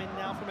well come in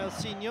now from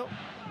Elsinho.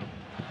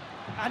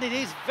 And it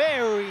is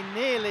very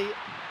nearly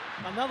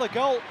another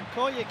goal.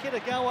 Koya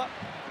Kitagawa,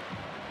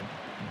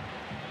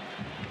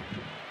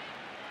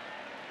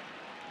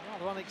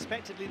 rather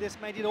unexpectedly, this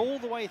made it all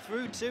the way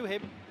through to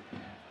him.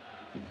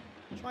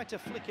 Tried to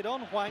flick it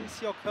on Hwang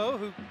Seok-ho,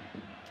 who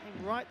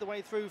came right the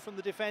way through from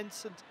the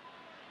defence, and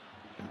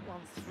that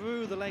one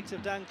through the legs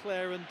of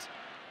Danclair, and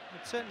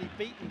had certainly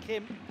beaten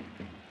Kim.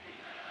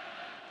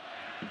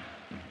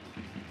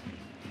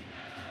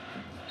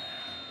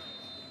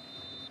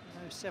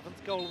 No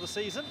 7th goal of the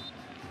season.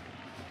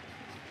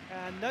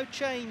 And no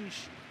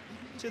change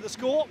to the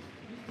score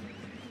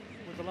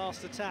with the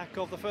last attack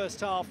of the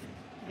first half.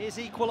 Here's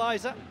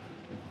equaliser.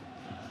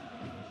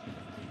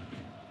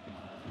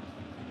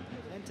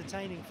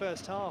 Entertaining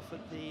first half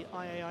at the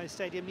IAI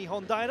Stadium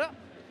Nihondaira.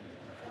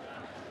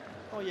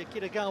 Koya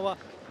Kitagawa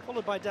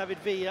followed by David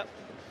Villa.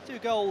 2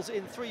 goals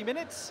in 3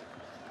 minutes.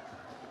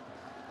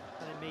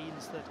 And it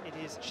means that it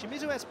is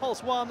Shimizu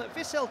S-Pulse 1,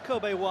 Vissel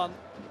Kobe 1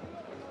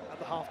 at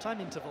the half-time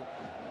interval.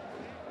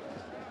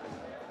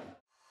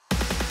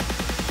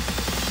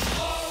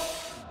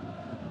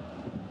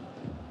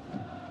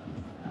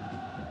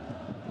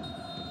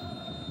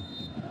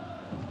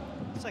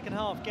 Second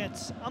half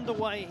gets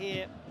underway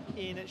here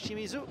in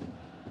Shimizu.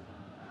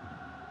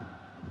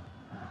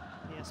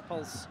 The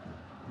S-Pulse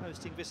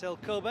hosting Vissel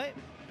Kobe.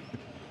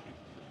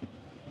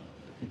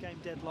 The game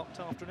deadlocked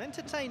after an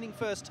entertaining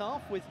first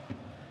half with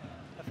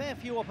a fair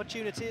few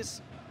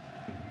opportunities,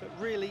 but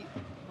really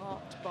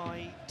marked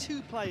by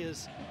 2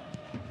 players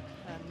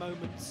and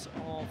moments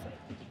of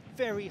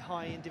very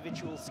high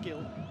individual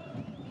skill.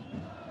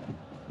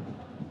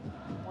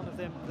 One of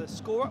them the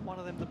scorer, one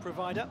of them the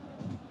provider.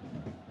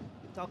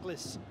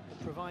 Douglas,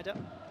 the provider,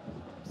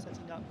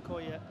 setting up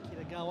Koya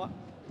Kitagawa.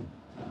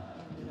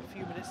 And then a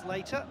few minutes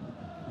later,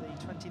 the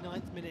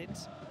 29th minute,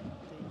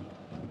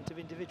 the moment of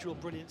individual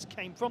brilliance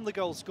came from the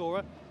goal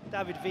scorer,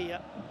 David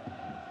Villa,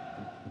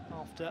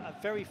 after a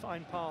very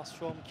fine pass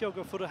from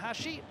Kyogo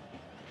Furuhashi,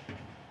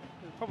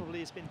 who probably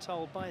has been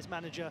told by his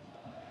manager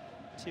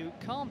to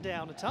calm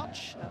down a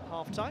touch at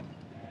half-time.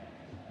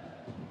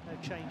 No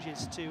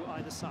changes to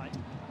either side.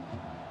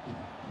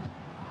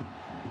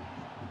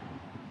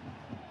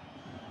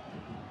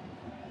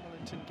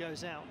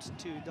 Goes out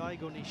to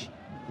Daigo Nishi.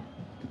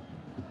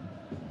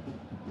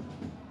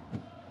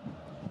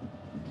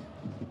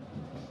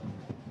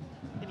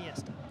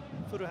 Iniesta,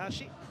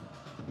 Furuhashi,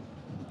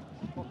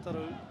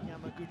 Hotaru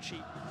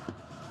Yamaguchi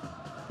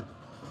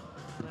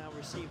now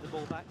receive the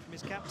ball back from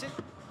his captain.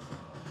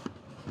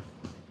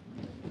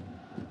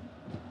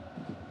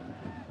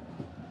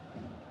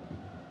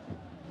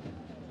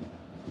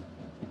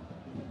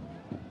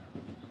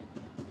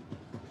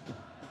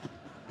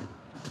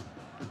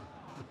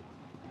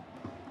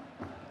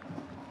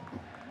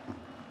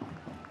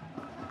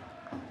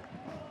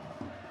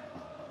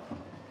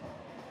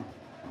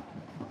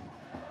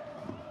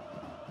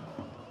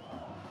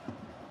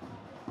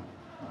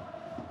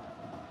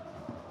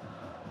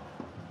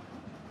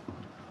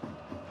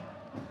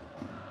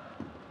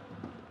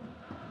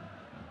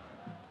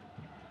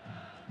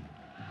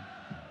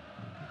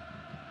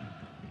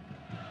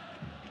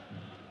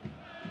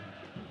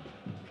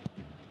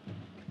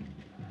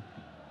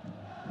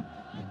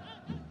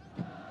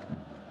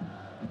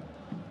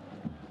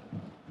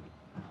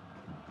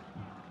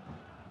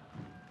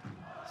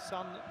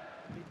 Sun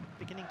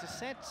beginning to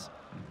set,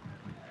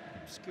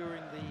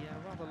 obscuring the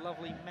rather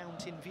lovely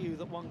mountain view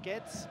that one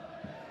gets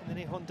in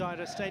the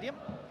Nihondaira Stadium.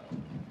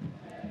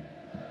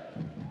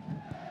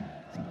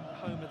 It's been the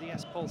home of the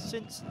S-Pulse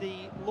since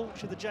the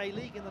launch of the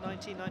J.League in the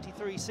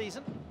 1993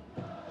 season.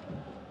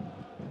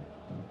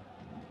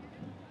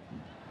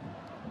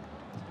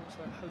 It's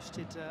also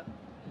hosted a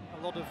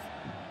lot of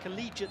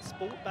collegiate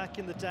sport back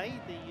in the day.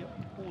 The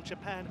All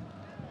Japan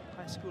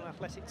High School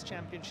Athletics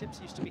Championships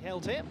used to be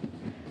held here.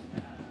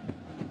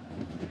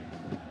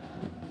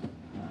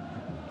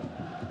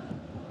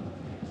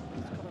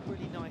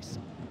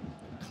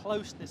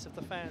 Closeness of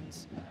the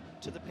fans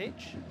to the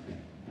pitch.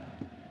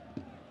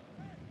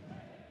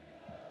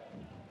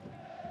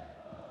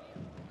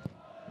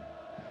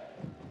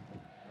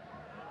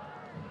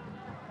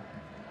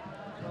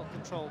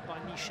 controlled by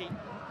Nishi.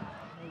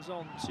 Moves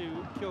on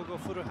to Kyogo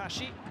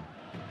Furuhashi.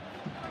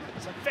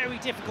 It's a very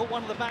difficult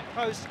one at the back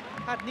post.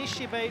 Had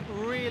Nishibe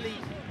really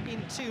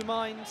in two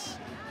minds.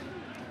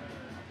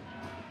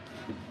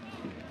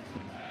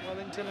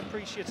 Wellington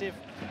appreciative.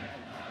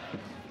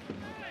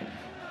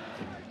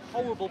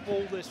 Horrible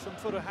ball this from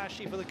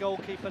Furuhashi for the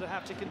goalkeeper to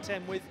have to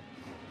contend with.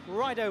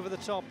 Right over the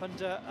top,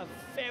 and a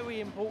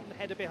very important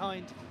header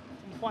behind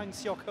from Hwang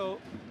Seok-ho.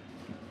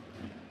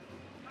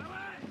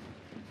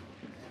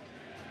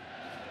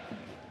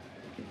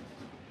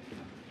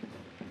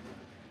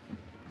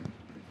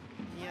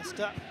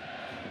 Iniesta,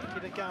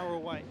 Kitagawa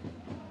away.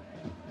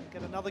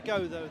 Get another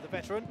go though, the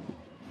veteran.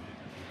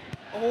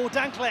 Oh,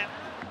 Dankler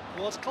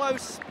was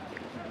close.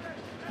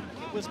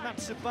 It was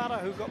Matsubara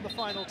who got the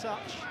final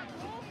touch.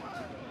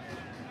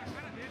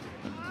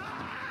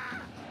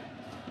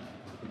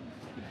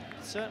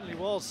 It certainly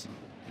was.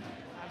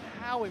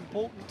 And how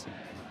important.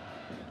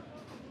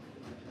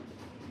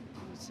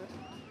 He's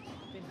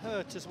been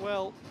hurt as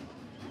well.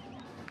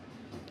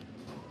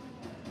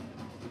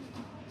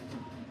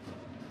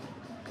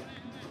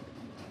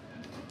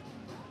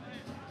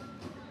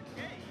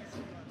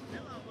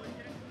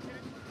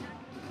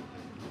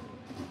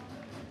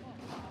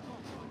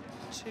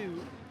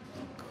 Two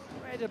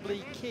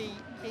incredibly key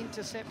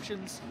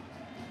interceptions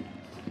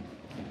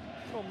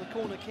from the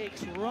corner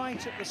kicks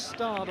right at the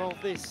start of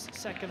this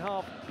second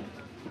half.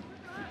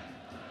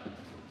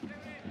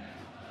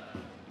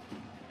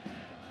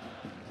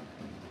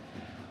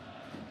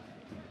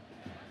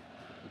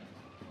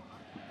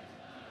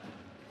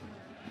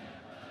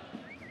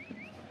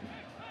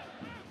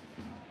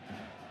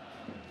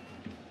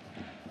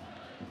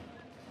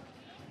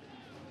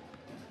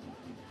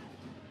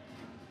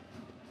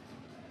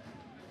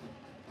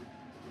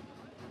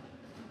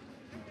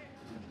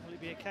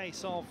 Be a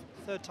case of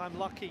third time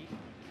lucky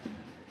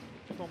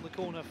from the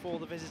corner for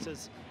the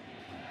visitors.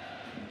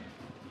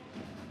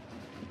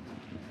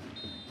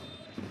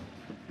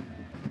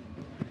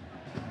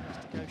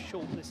 Has to go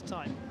short this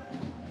time.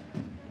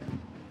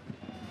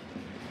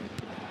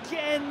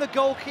 Again, the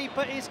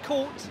goalkeeper is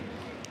caught,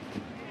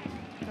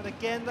 and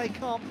again they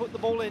can't put the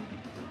ball in.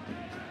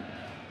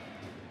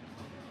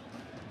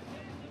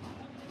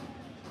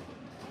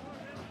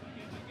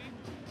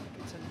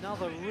 It's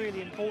another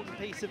really important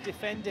piece of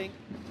defending.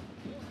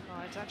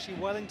 It's actually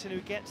Wellington who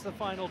gets the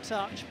final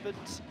touch, but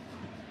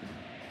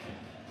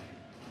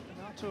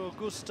Renato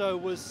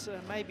Augusto was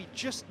maybe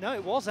just, no,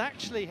 it was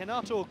actually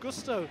Renato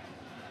Augusto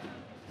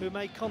who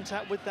made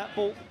contact with that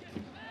ball.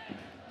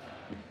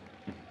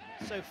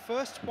 So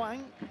first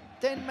Hwang,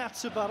 then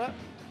Matsubara,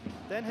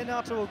 then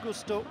Renato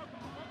Augusto.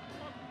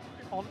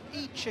 On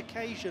each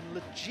occasion,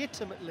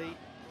 legitimately,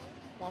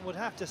 one would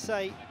have to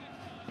say,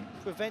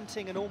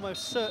 preventing an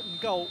almost certain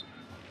goal.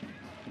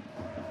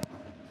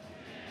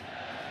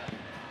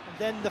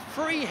 Then the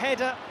free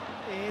header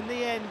in the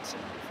end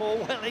for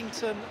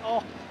Wellington.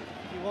 Oh,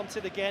 he wants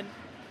it again.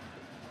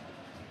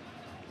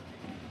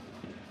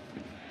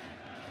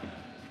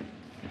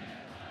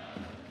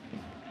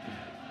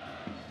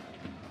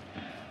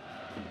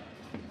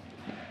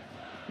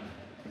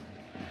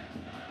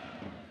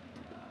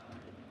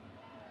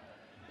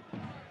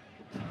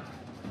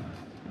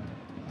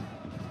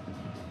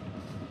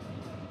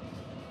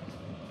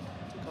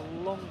 Took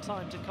a long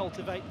time to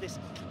cultivate this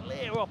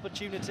clear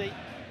opportunity.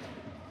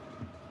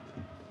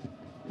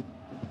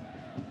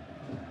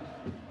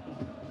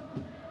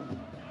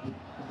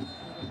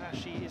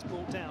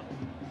 Down.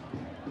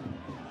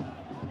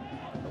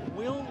 But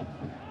will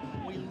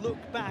we look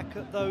back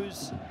at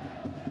those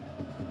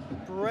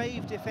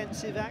brave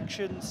defensive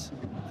actions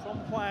from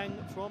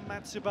Hwang, from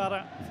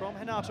Matsubara, from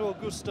Renato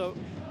Augusto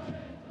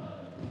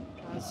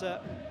as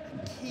a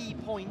key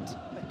point,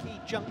 a key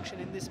junction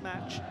in this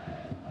match?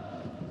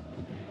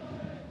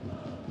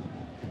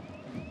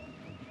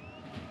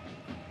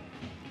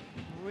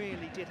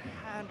 Really did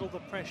handle the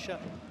pressure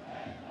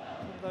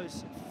from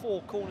those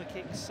four corner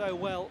kicks so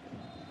well.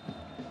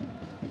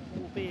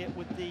 Albeit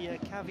with the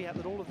caveat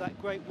that all of that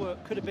great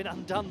work could have been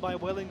undone by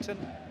Wellington.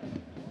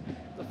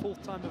 The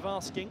fourth time of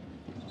asking.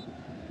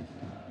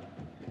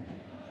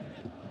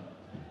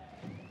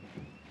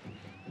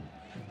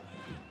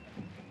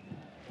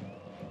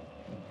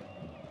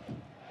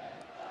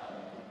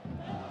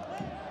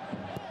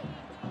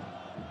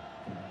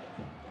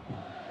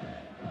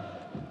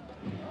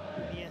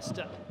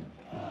 Iniesta,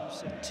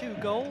 who's 2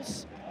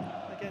 goals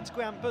against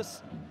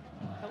Grampus,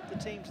 helped the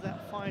team to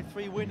that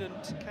 5-3 win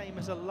and came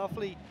as a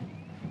lovely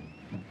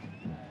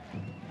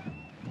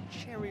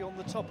cherry on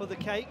the top of the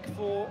cake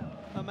for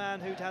a man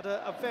who'd had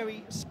a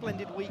very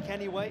splendid week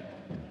anyway.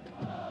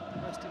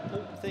 The most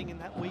important thing in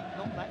that week,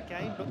 not that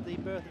game, but the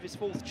birth of his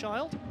 4th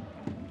child.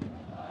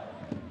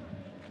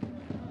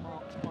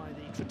 Marked by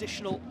the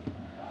traditional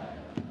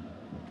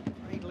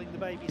cradling the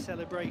baby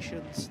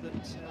celebrations that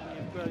we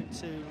have grown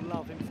to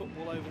love in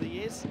football over the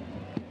years.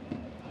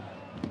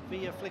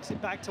 Villa flicks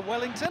it back to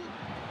Wellington.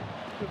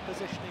 Good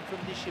positioning from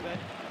Nishibe.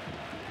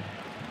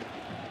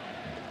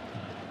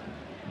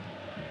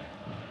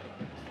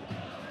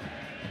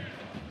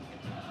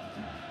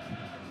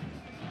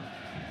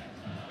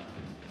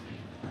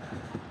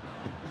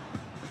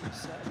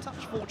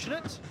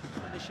 fortunate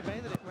for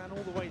Nishime that it ran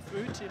all the way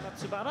through to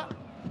Matsubara.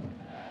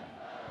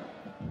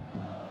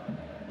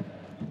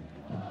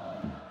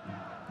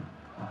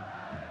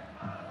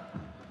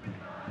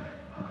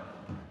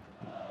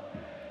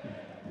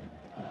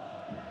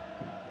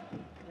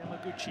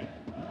 Yamaguchi,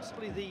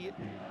 possibly the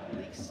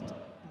least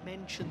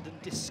mentioned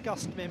and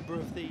discussed member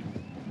of the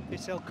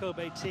Vissel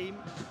Kobe team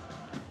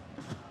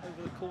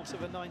over the course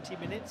of a 90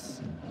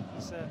 minutes.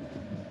 He's a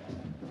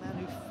man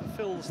who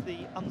fulfills the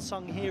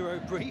unsung hero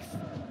brief.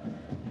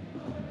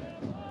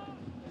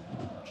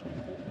 Such an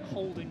important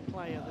holding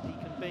player that he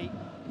can be.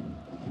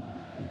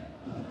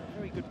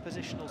 Very good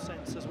positional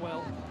sense as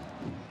well.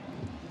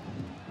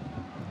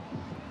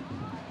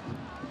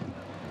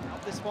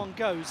 Out this one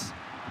goes.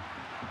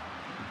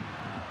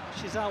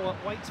 Shizawa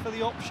waits for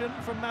the option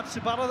from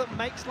Matsubara that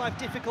makes life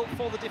difficult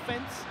for the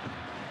defence.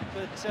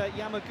 But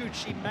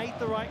Yamaguchi made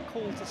the right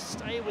call to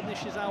stay with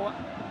Nishizawa.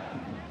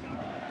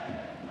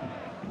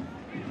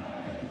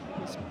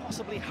 He was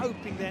possibly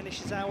hoping there,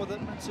 Nishizawa, that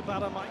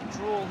Matsubara might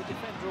draw the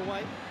defender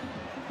away.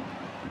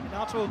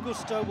 Renato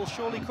Augusto will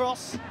surely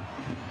cross.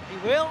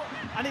 He will,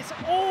 and it's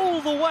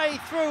all the way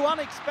through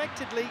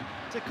unexpectedly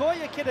to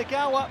Koya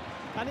Kitagawa,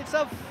 and it's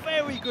a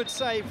very good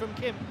save from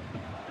Kim.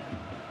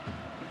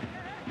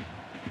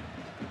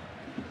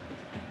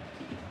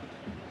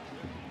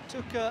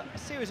 Took a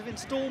series of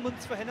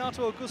instalments for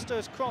Renato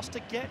Augusto's cross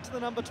to get to the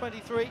number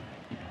 23.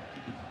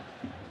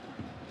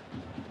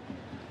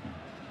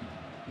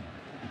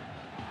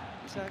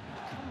 It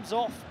comes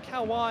off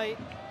Kawai.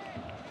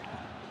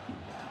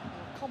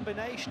 A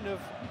combination of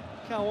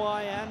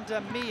Kawai and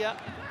Miya.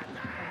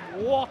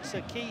 And what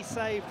a key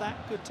save that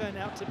could turn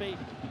out to be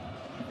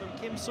from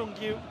Kim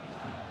Sung-gyu.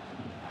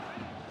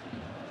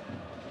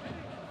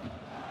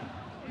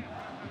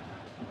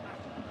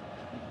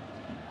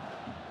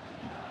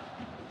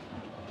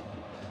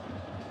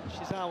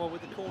 Shizawa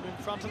with the corner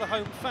in front of the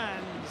home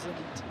fans,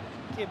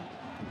 and Kim,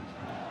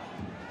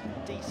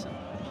 decent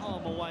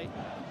palm away.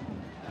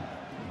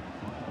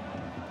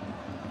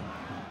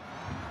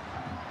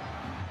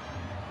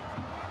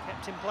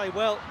 Kept in play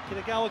well.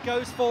 Kitagawa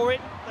goes for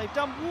it. They've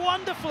done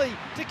wonderfully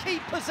to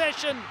keep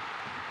possession.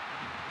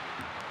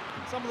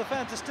 Some of the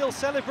fans are still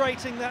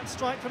celebrating that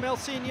strike from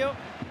Elsinho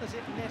as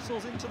it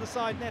nestles into the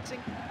side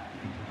netting.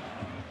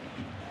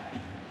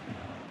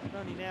 I've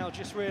only now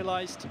just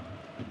realised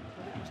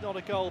not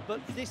a goal,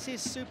 but this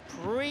is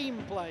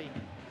supreme play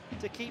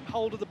to keep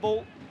hold of the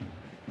ball.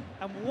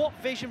 And what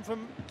vision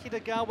from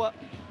Kitagawa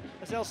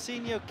as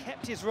Elsinho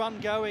kept his run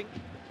going.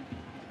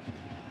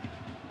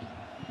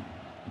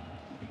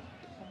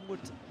 One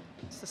would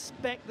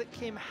suspect that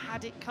Kim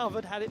had it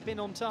covered had it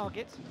been on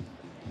target.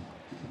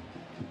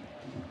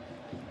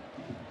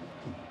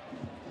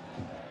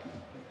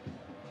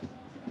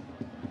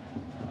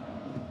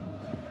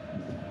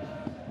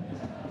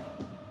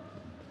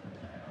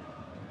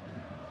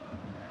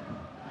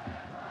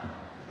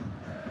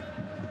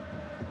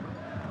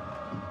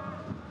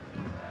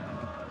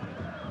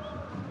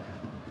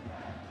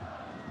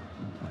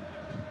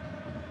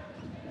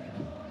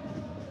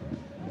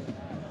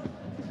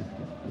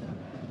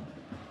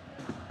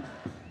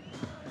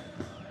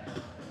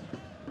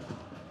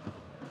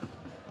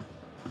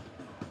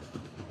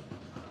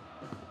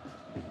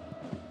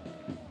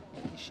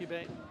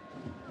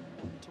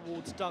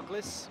 Towards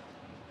Douglas.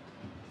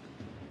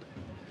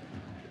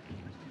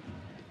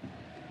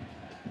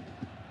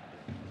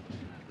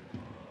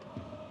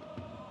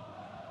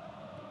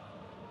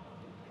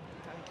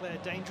 Danclair,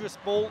 dangerous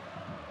ball.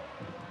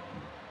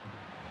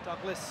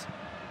 Douglas,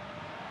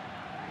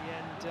 in the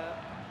end,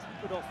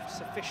 put off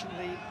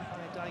sufficiently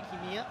by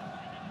Daiki Miya.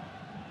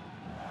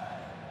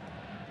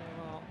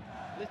 There are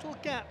little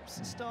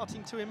gaps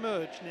starting to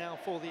emerge now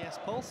for the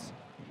S-Pulse.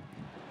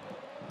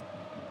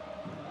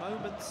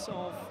 Moments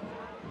of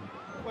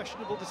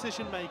questionable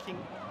decision-making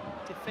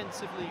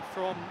defensively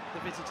from the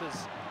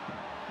visitors.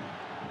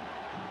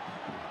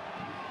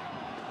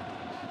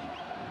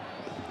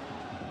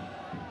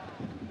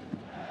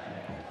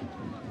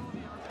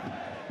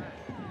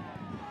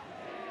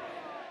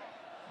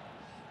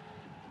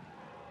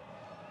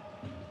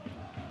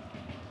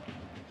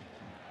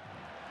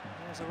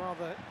 There's a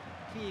rather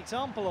key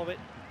example of it.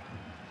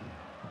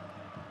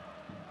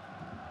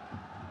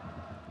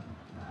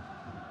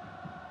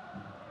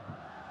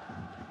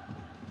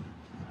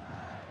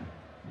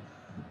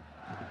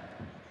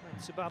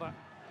 Matsubara,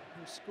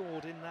 who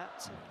scored in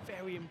that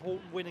very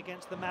important win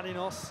against the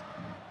Marinos.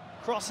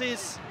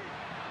 Crosses.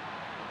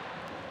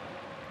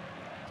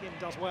 Kim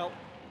does well.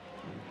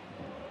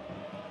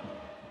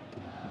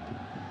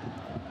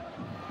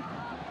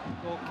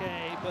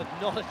 Okay, but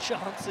not a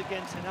chance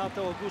against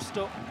Renato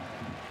Augusto.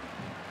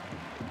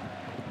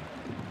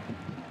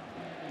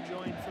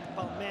 Joined from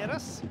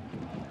Palmeiras.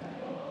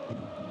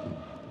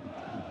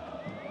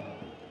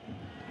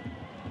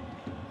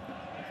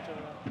 After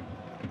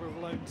a number of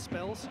loan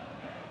spells.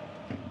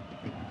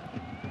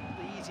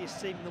 The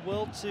easiest team in the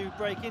world to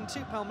break into,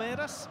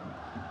 Palmeiras.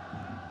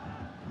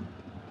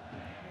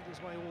 Made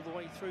his way all the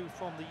way through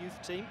from the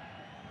youth team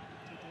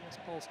to the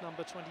S-Pulse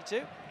number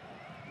 22.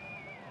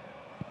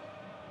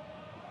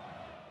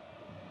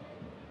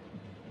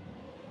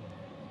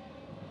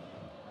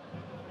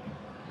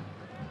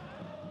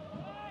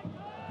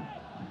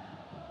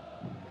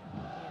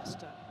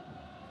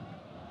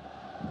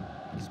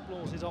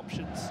 explores his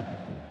options.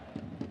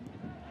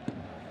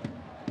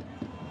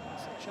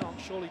 There's a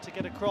chance surely to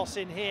get a cross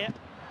in here.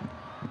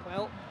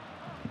 Well,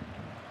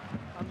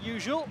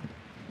 unusual.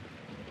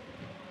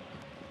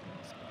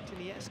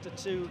 Iniesta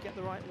to get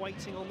the right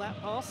weighting on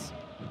that pass.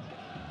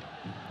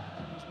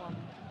 He's won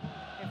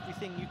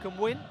everything you can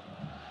win.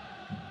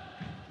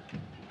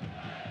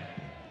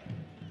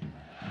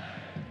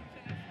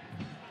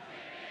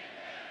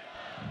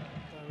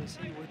 Though as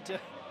he would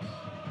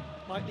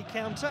likely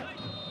counter,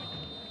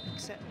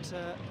 except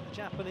the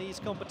Japanese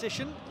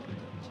competition,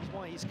 which is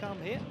why he's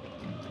come here.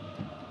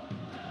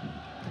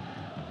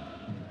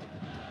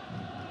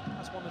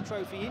 Has won a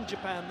trophy in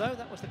Japan though,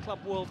 that was the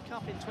Club World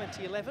Cup in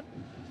 2011.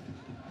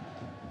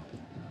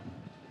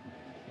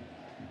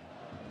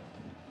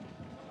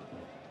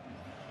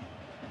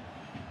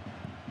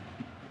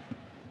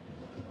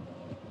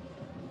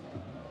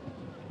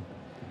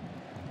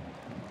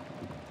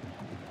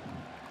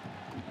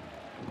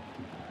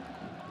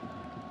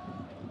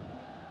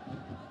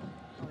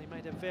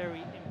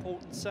 Very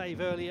important save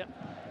earlier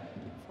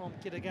from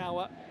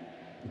Kitagawa.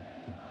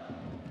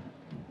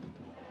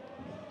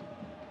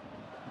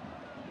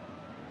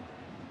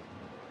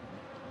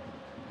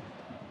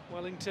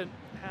 Wellington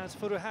has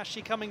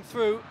Furuhashi coming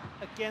through.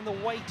 Again, the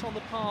weight on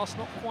the pass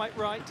not quite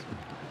right.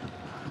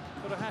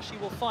 Furuhashi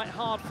will fight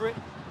hard for it.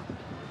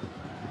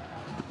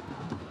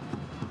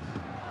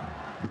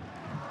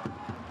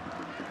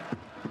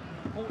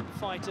 Important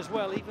fight as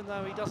well, even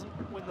though he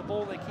doesn't win the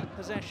ball, they keep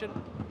possession.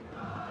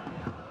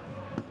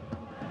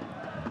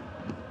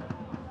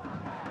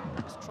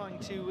 Trying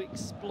to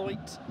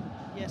exploit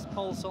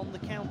S-Pulse on the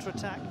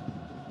counter-attack.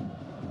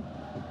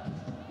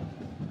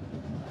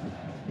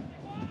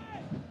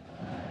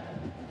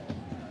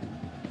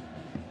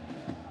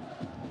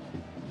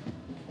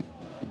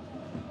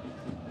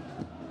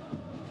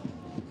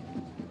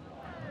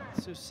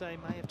 Suse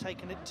may have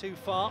taken it too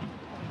far. He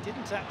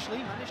didn't actually,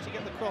 managed to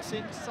get the cross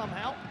in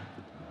somehow.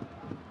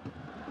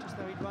 Just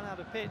though he'd run out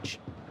of pitch.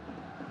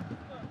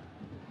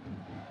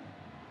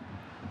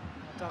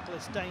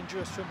 Douglas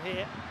dangerous from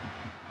here.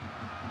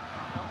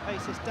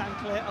 Outpaces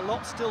Danclair, a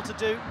lot still to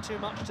do, too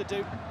much to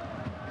do.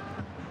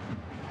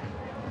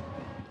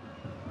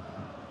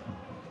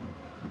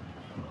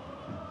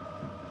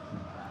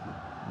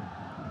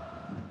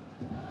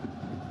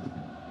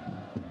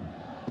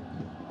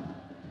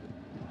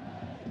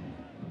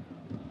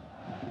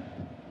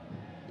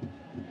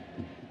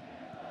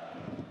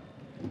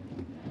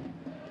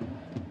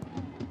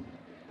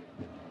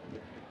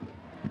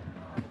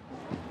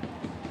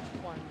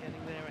 One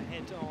getting there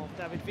ahead of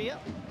David Villa.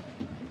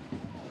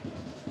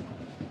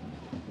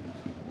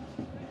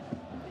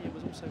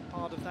 Also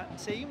part of that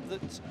team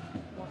that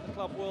won the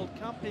Club World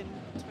Cup in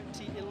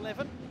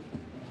 2011.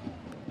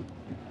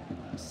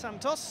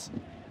 Santos.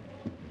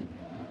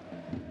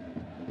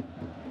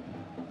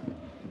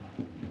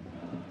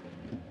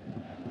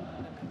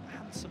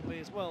 Handsomely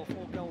as well,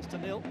 4 goals to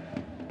 0.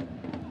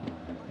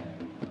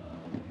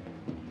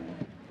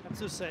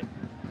 Suse. Okay,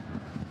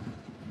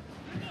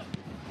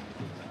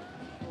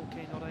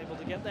 not able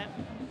to get there.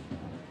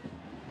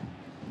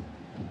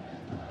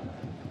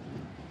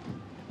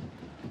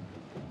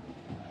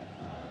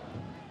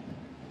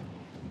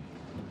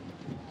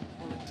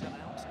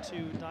 To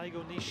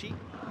Daigo Nishi.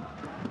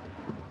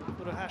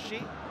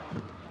 Furuhashi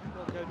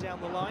will go down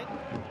the line.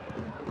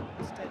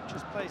 Instead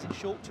just plays it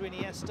short to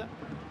Iniesta.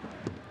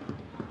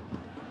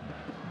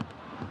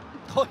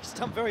 Oh, he's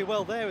done very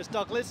well there as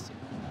Douglas.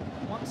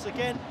 Once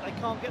again, they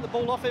can't get the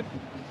ball off him.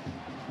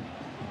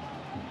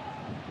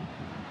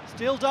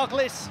 Still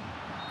Douglas,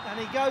 and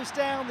he goes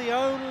down. The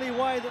only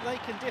way that they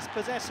can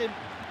dispossess him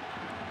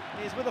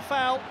is with a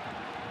foul.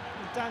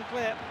 And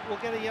Danclair will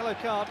get a yellow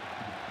card.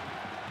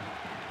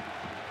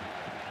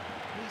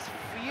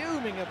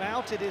 Fuming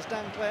about it is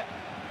Danclair.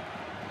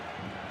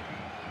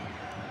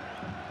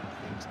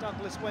 Thinks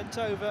Douglas went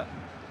over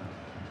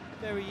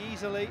very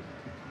easily.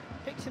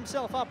 Picked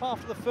himself up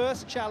after the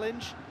first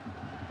challenge.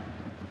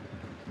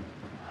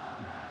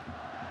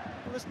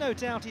 Well, there's no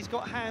doubt he's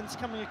got hands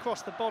coming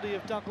across the body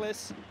of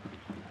Douglas.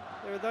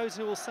 There are those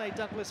who will say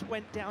Douglas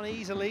went down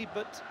easily,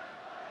 but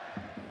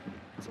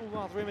it's all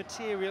rather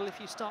immaterial if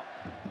you start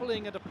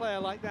pulling at a player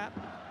like that.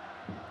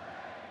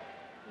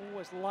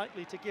 Always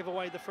likely to give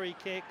away the free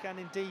kick and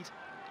indeed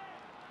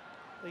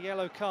the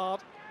yellow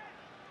card.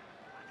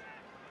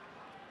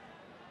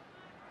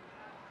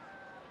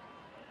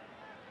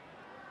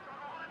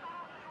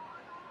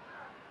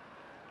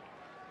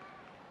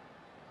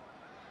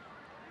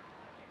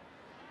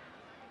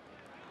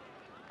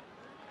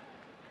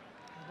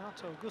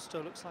 Renato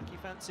Augusto looks like he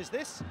fancies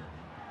this.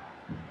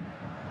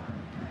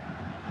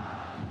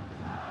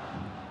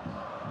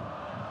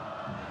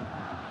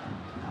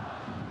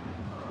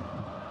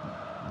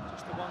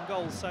 One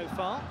goal so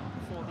far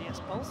for the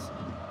S-Pulse.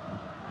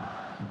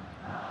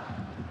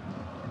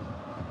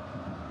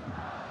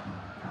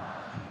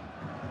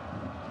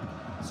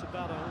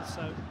 Subado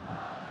also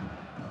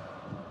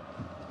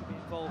to be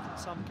involved in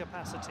some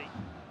capacity.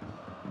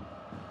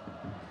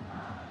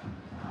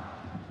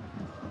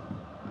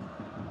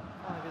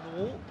 Five in the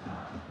ball.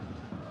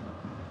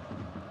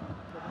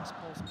 For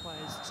S-Pulse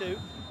players too.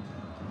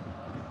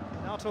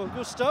 Renato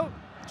Augusto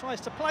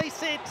tries to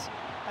place it,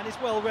 and it's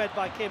well read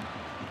by Kim.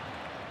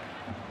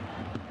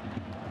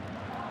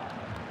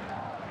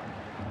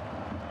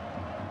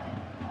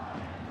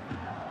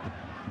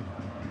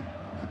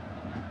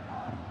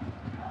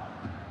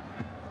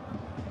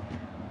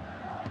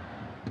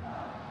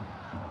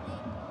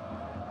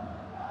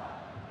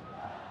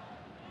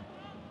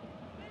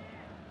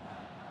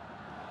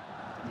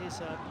 It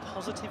is a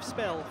positive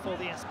spell for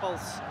the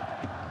S-Pulse.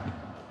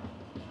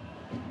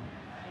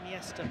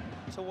 Iniesta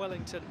to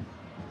Wellington.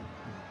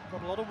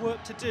 Got a lot of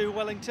work to do,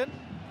 Wellington.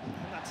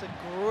 And that's a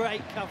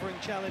great covering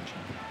challenge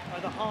by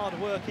the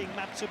hard-working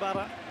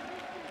Matsubara.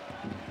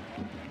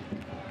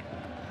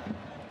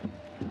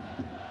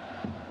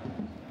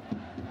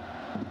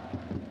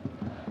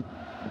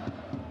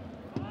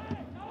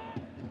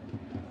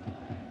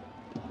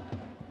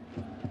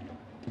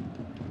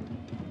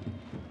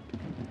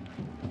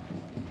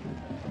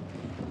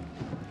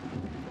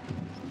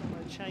 No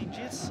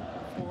changes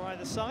for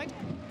either side.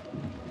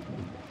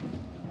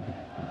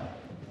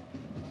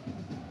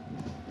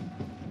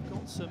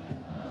 Some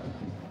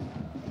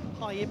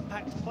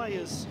high-impact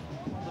players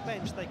on the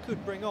bench they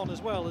could bring on,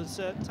 as well as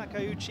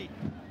Takeuchi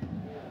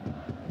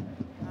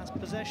has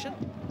possession.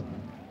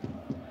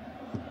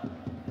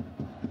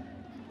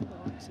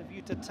 The likes of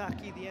Yuta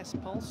Taki, the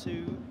S-Pulse,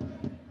 who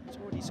has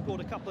already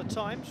scored a couple of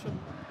times from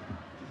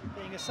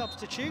being a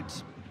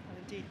substitute, and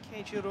indeed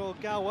Keijiro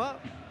Gawa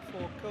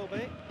for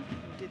Kobe,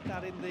 who did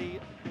that in the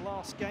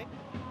last game.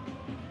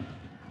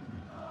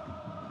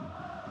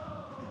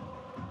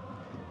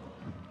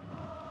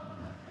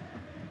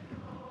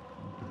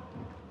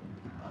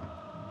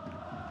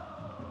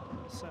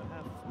 Also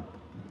have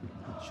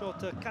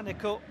Shota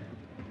Kaneko.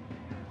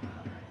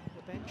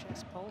 The bench,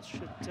 S-Pulse,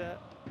 should they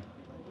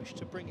wish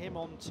to bring him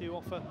on to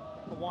offer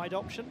a wide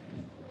option.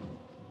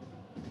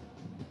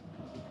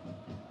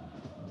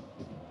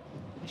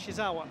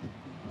 Nishizawa.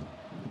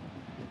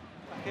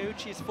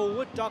 Takeuchi is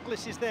forward,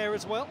 Douglas is there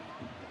as well.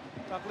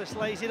 Douglas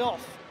lays it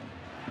off.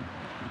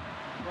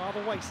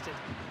 Rather wasted.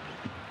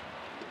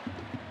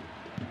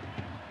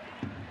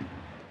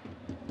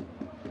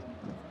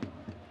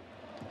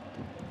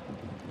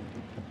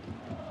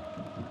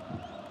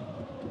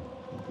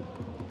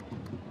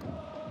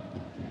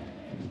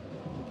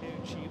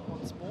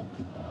 Once more,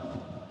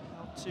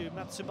 out to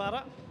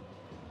Matsubara.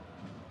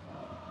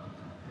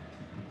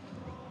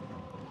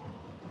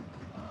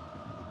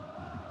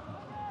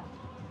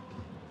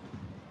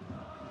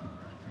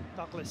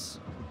 Douglas is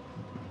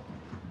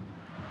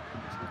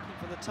looking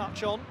for the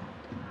touch on.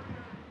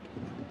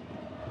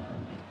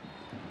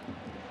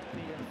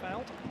 Being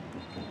fouled.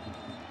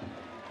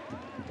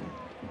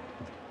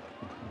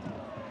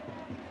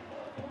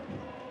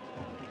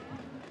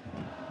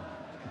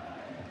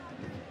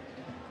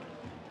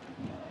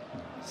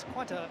 It's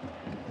quite a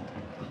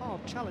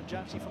hard challenge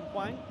actually from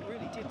Huang.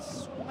 Really did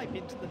swipe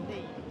into the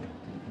knee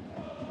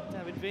of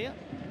David Villa.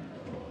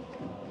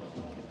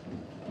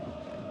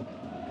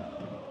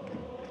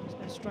 He's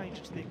no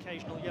stranger to the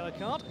occasional yellow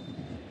card.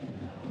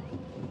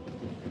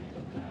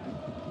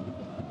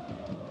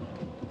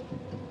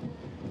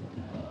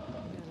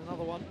 Here's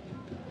another one.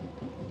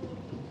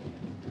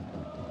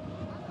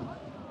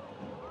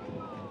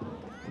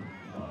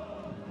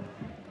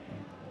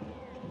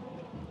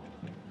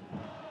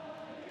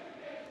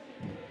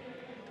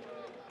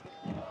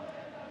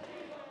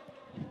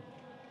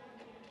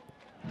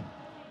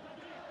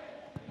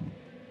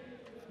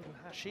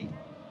 Trying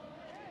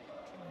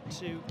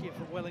to give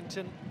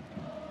Wellington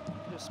a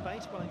bit of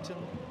space. Wellington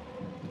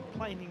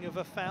complaining of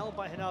a foul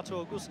by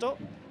Renato Augusto.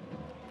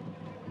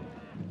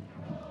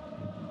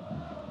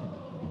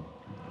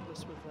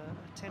 This with an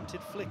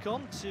attempted flick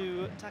on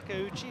to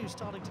Takeuchi, who's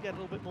starting to get a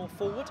little bit more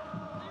forward.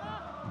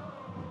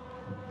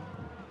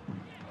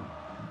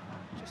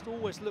 Just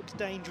always looks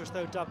dangerous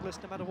though, Douglas,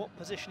 no matter what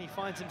position he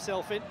finds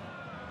himself in.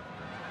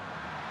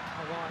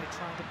 Kawai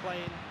trying to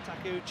play in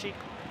Takeuchi.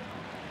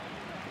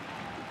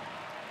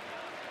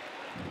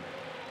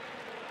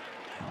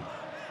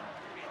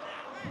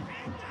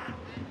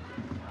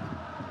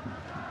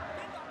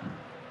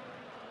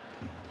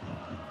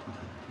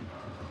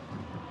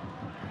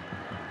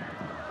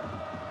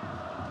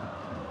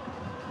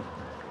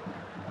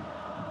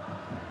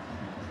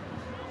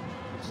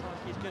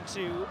 He's going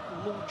to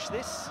launch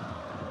this.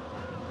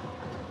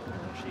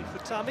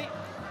 Futami.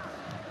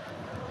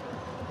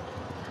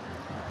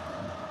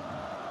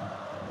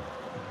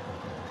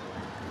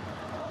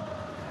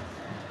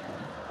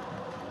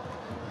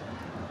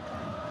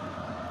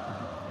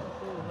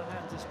 The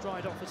hand as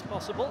dried off as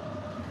possible.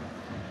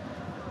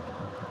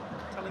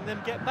 Telling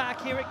them get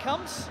back, here it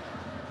comes.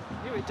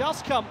 Here it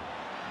does come.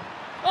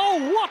 Oh,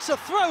 what a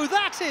throw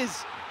that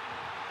is!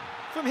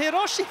 From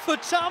Hiroshi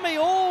Futami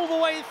all the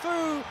way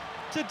through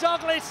to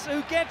Douglas,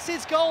 who gets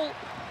his goal.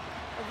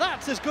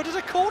 That's as good as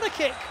a corner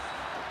kick.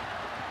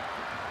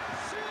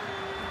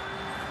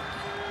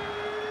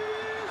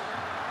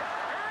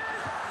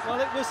 Well,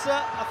 it was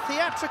a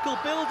theatrical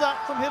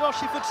build-up from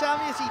Hiroshi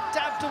Futami as he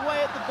dabbed away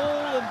at the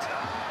ball and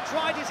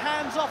dried his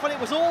hands off, and it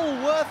was all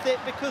worth it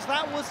because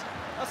that was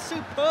a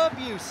superb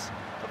use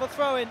of a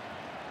throw-in.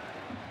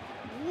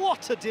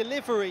 What a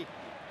delivery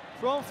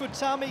from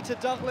Futami to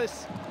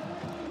Douglas.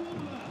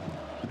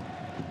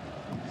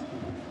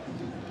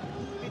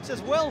 It's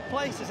as well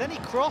placed as any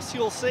cross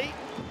you'll see.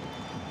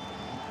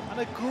 And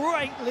a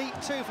great leap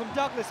too from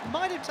Douglas.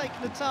 Might have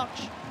taken a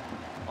touch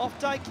off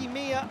Daiki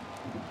Miya.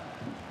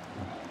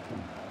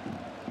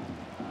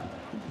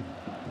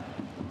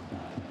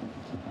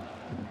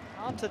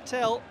 Hard to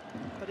tell,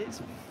 but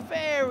it's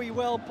very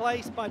well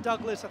placed by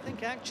Douglas. I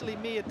think actually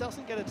Miya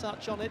doesn't get a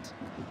touch on it.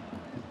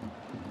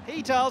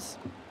 He does.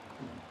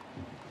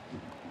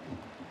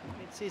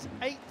 It's his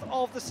 8th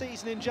of the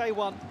season in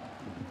J1.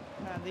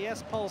 And the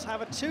S-Pulse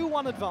have a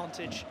 2-1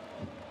 advantage.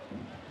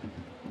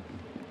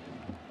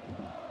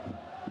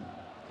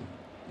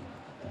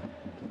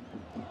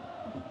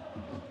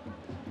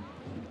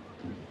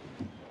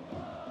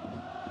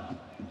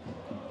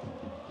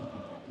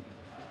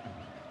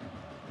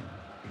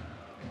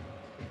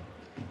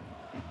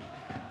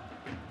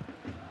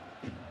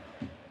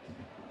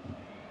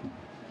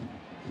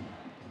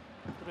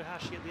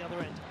 Furuhashi at the other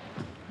end.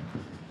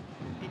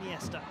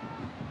 Iniesta.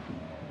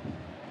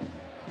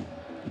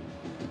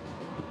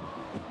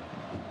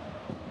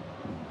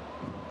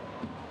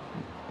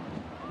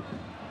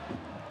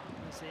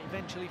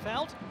 Eventually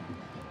fouled.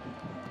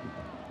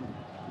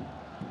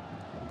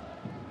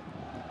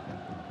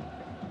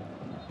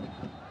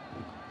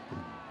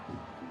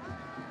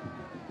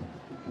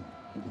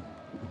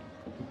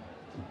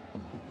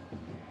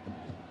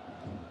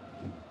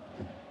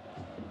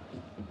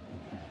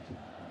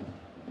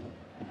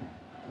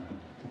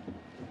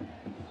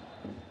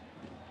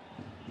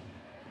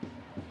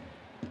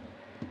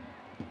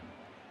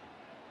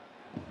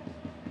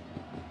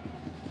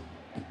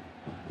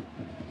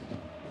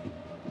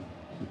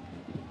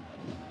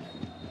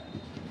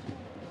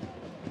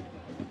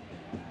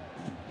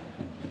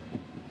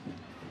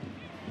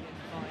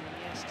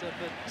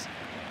 But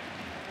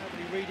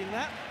nobody reading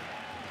that.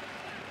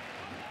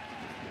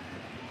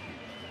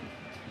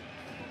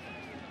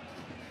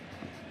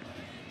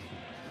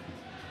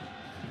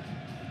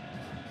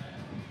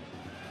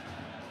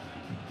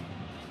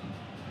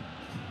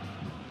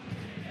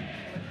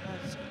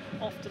 It has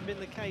often been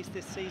the case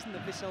this season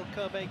that Vissel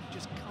Kobe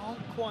just can't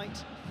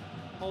quite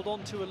hold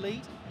on to a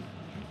lead.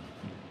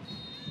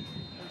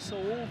 We saw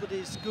all that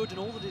is good and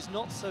all that is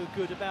not so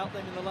good about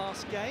them in the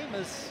last game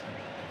as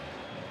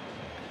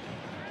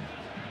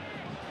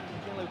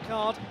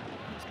card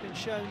has been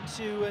shown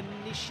to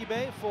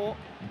Nishibe for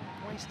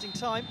wasting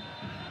time.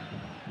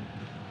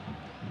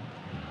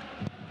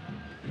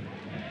 In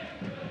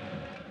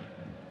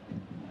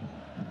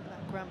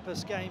that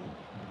Grampus game,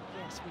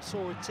 yes, we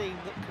saw a team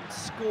that can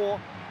score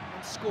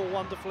and score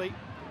wonderfully.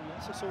 We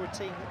also saw a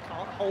team that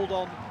can't hold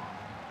on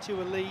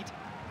to a lead.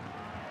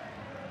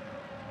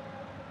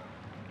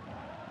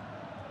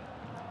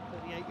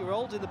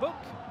 38-year-old in the book.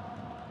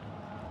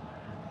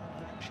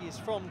 She is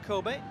from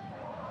Kobe.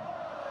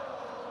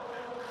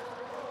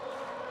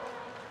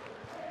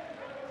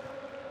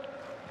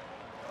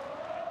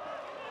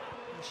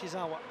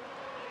 Shizawa.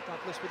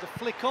 Douglas with a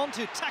flick on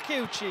to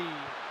Takeuchi.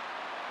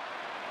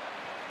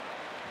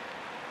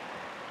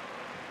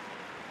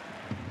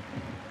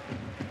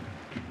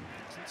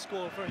 Doesn't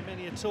score very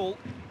many at all.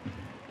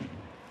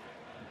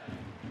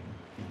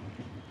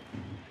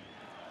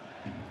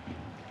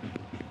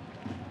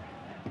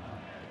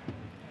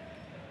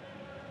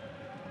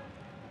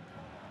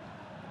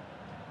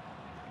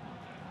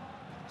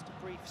 Just a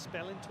brief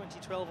spell in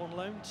 2012 on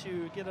loan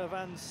to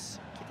Ginovan's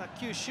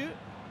Kitakyushu.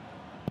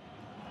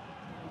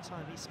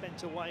 Time he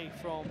spent away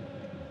from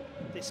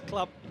this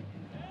club.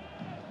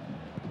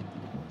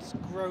 He's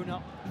grown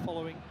up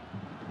following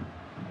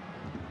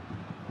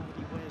what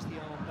he wears the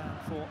armband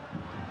for.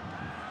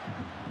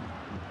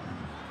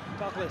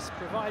 Douglas,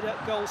 provider,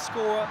 goal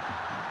scorer,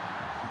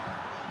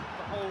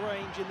 the whole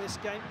range in this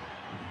game.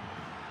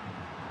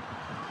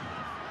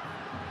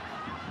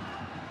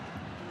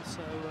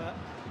 Also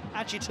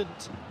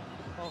adjutant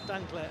of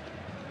Danclair.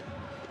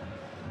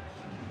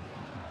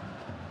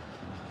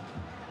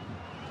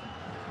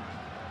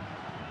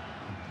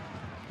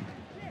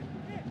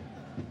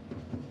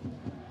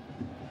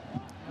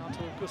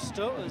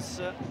 Gusto as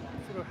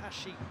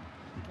Furuhashi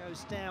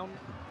goes down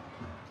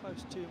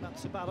close to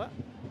Matsubara.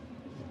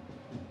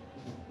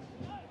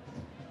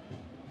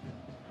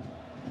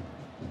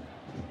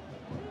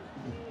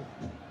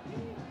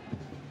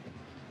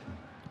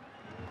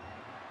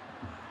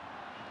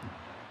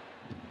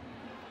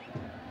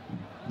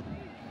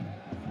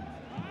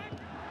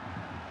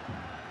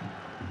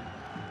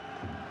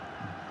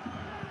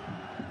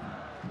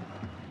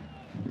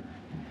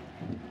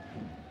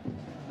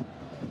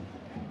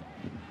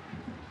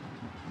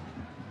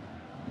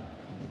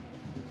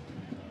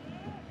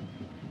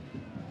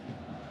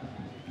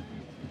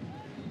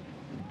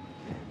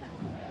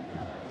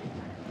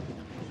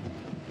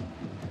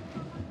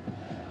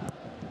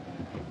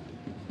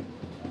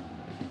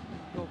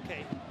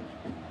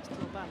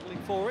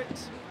 for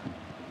it.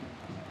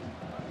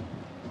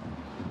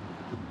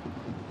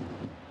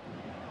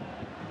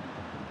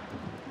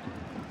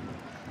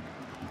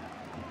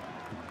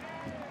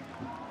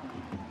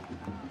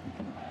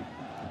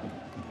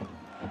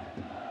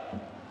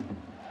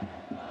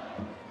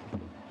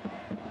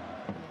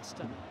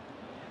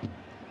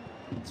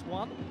 It's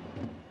one.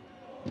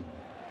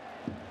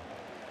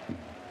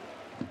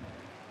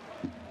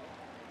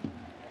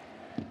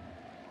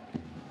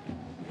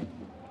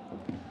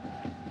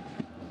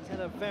 He's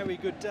had a very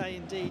good day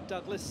indeed,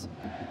 Douglas.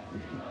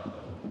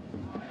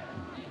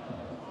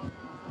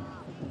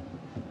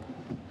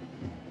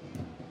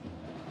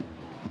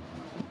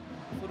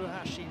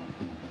 Furuhashi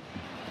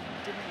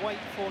didn't wait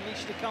for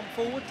Nishi to come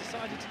forward,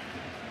 decided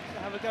to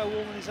have a go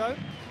all on his own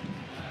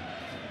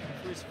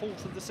for his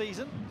 4th of the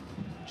season,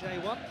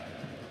 J1.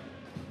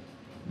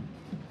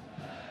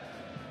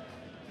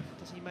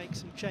 Does he make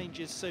some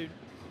changes soon?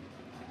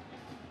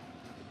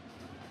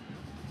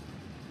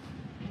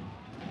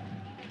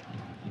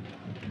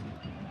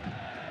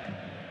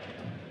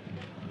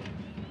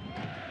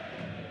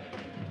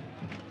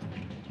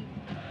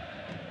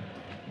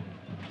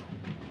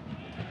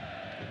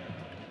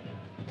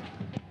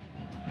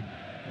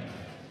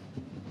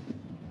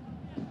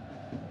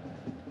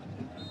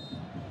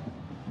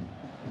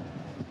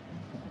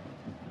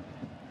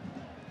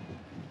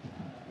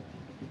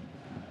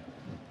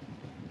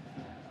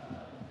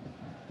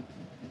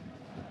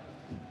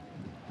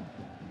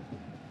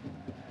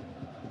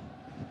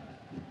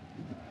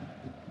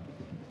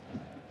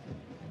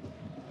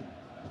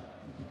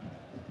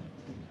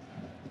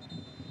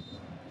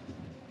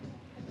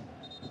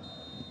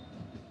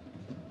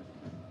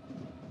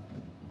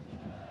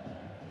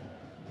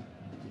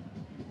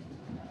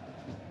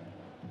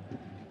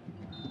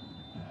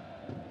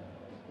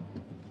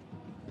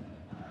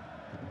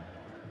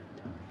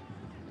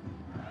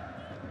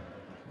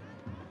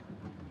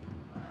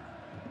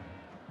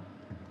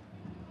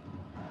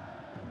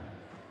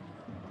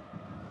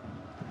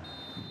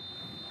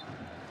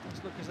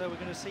 Look as though we're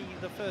going to see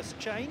the first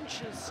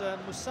change as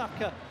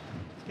Musaka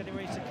is getting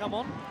ready to come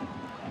on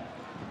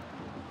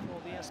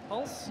for the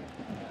S-Pulse.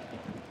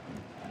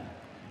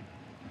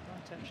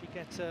 Might actually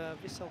get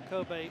Vissel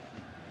Kobe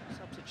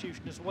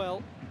substitution as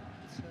well.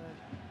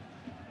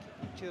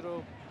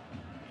 Kiichiro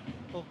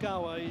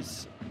Ogawa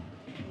is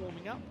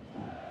warming up.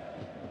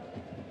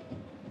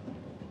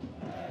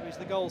 Here is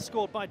the goal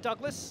scored by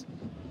Douglas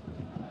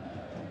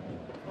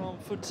from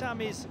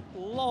Futami's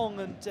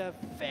long and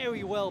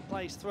very well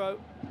placed throw.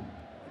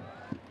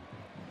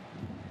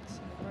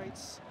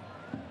 With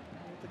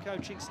the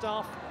coaching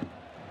staff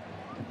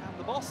and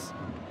the boss.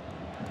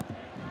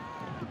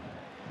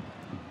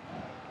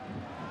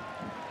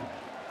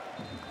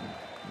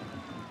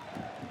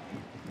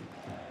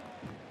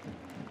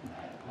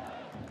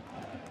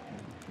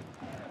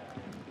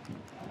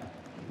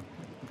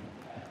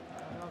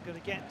 We're now going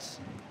to get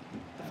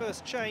the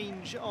first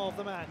change of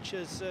the match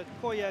as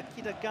Koya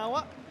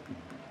Kitagawa,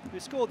 who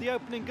scored the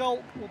opening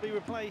goal, will be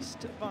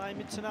replaced by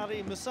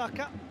Mitsunari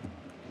Musaka.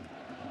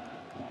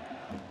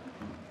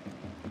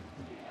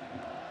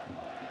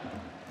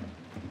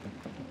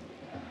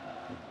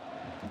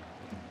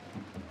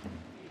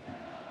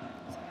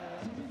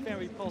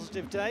 Very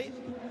positive day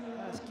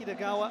as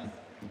Kitagawa getting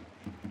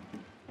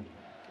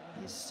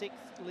his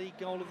 6th league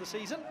goal of the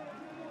season.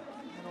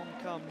 And on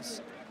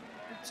comes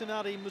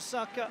Mitsunari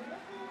Musaka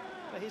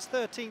for his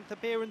 13th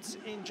appearance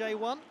in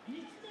J1.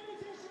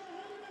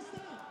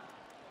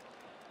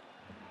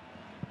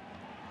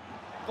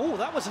 Oh,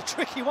 that was a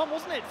tricky one,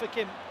 wasn't it, for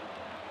Kim?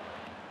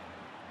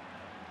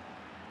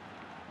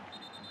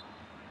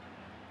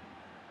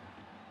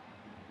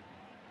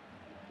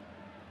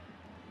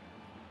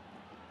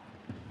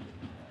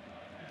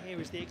 Here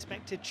is the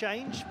expected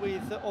change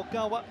with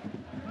Ogawa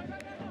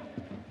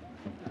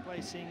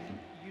replacing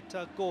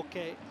Yuta Goke.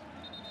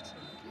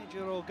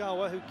 Keijiro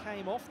Ogawa, who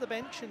came off the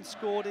bench and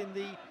scored in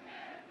the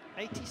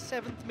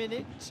 87th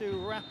minute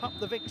to wrap up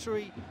the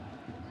victory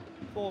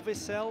for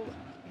Vissel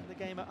in the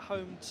game at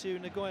home to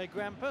Nagoya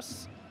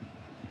Grampus.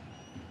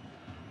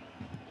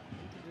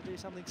 Looking to do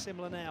something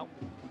similar now.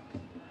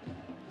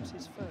 It's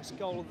his first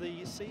goal of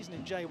the season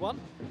in J1.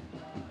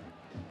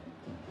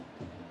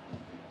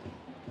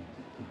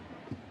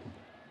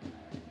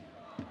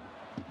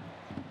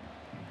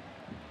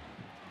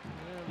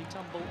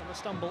 Tumble and a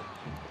stumble.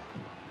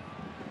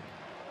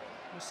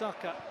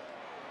 Musaka.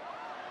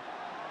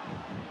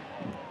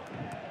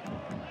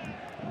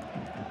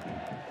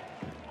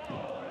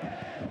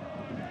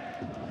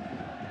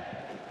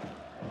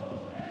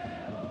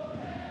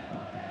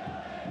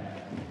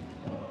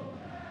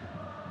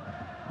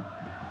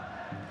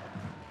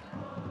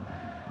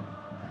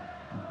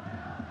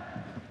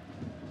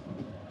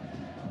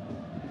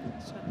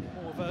 Certainly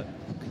more of a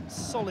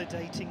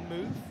consolidating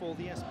move for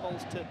the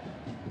S-Pulse to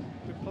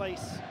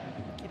replace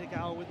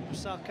Kitagawa with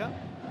Musaka.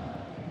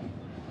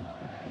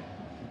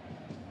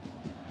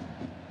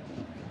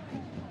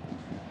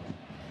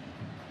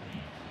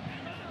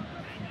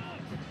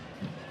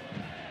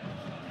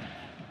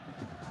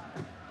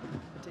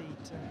 Indeed,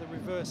 the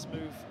reverse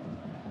move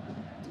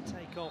to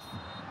take off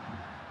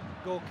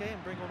Gorke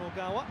and bring on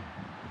Ogawa.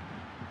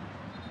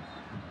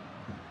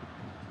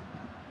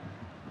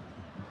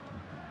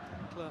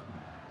 Dankler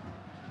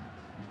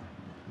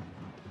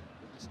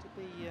looks to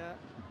be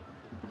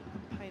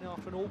in pain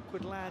after an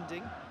awkward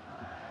landing.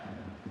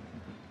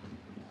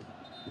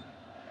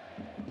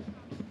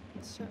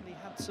 Certainly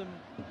had some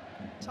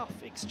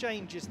tough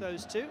exchanges,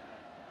 those two.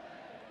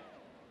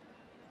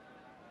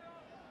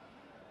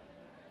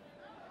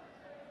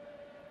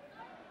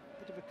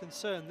 Bit of a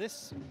concern,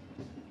 this.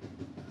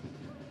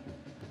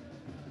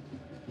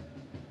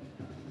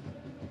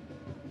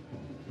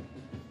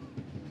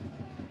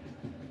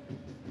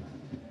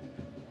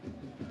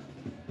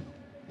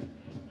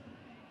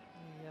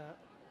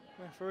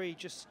 The referee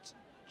just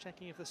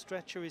checking if the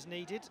stretcher is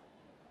needed.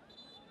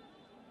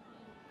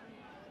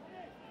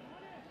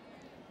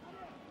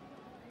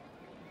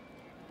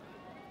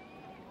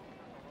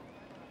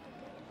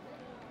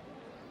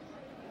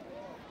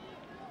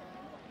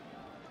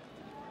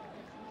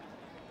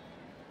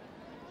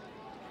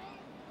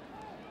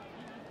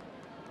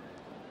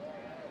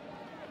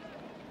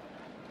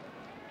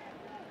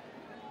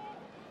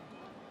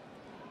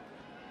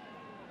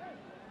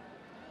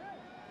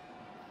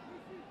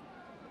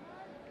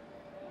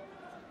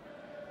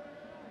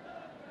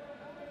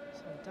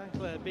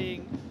 Dankler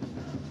being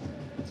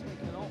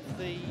taken off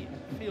the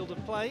field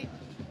of play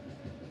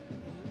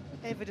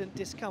in evident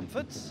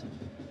discomfort.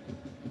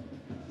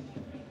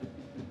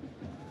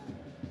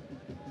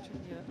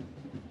 Junya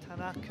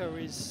Tanaka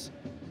is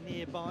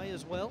nearby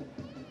as well.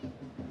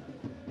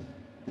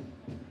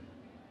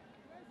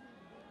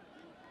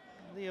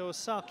 Leo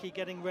Osaki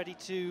getting ready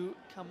to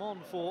come on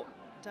for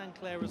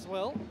Dankler as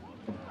well.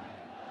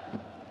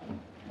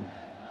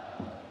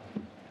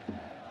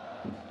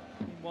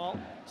 Meanwhile,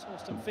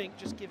 Torsten Fink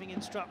just giving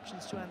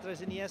instructions to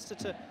Andres Iniesta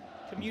to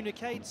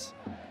communicate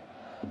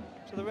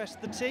to the rest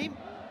of the team.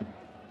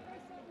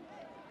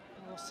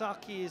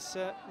 Osaki is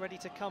ready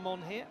to come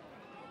on here,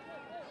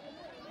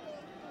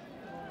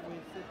 along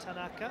with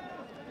Tanaka.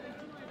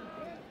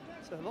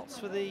 So lots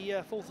for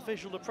the fourth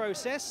official to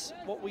process.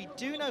 What we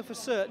do know for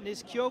certain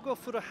is Kyogo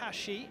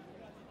Furuhashi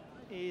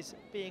is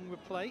being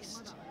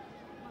replaced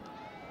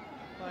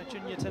by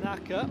Junya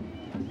Tanaka.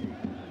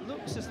 It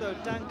looks as though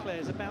Dankler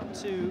is about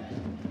to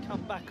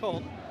come back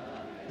on.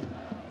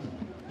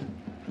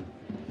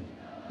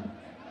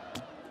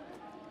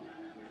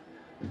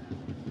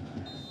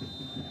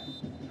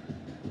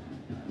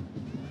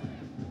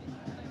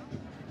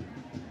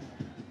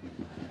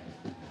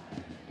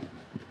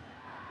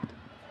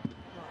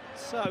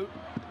 So,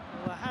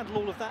 we'll handle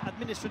all of that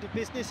administrative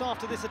business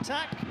after this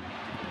attack.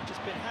 It's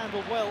just been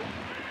handled well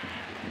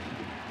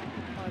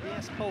by the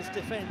S-Pulse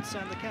defence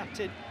and the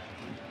captain,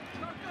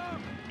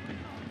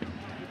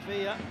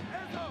 Villa.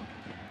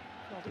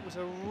 Felt it was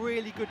a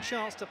really good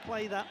chance to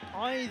play that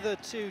either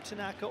to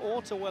Tanaka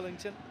or to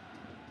Wellington.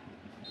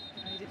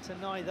 Made it to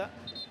neither.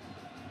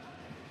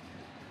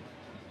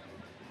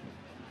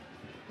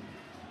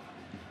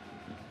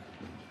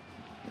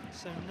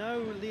 So no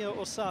Leo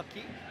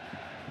Osaki.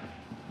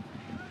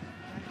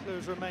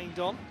 Has remained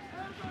on.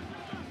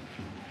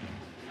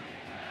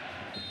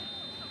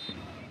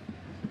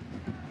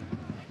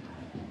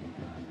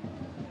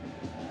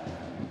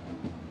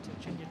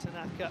 Junya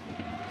Tanaka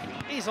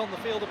is on the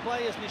field of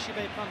play as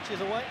Nishime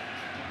punches away.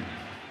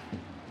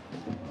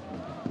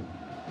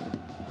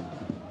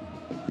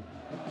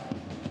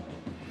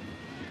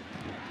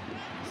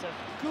 It's a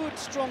good,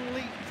 strong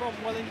leap from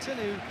Wellington,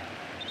 who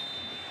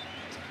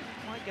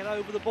might get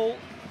over the ball.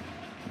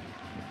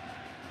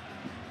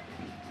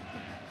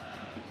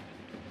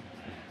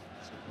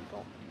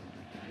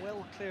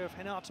 Well clear of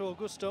Renato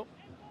Augusto.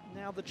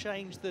 Now the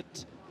change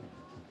that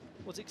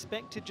was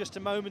expected just a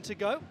moment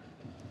ago.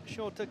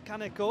 Shota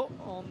Kaneko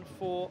on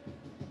for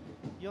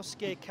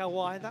Yosuke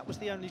Kawai. That was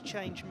the only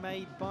change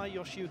made by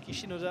Yoshiyuki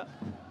Shinoda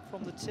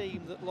from the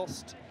team that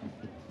lost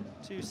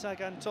to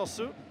Sagan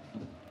Tosu.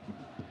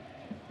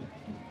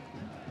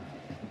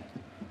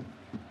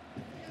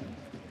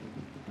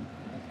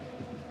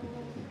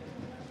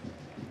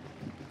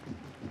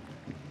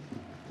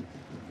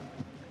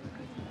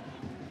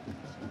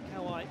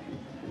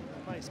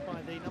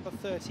 By the number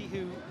 30,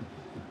 who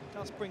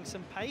does bring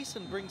some pace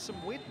and bring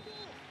some width.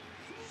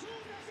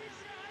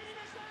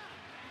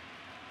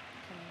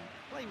 Can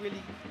play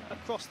really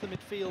across the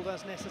midfield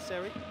as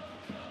necessary.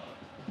 And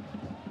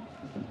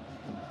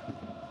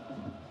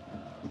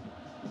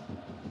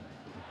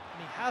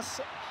he has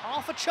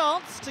half a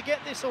chance to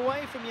get this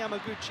away from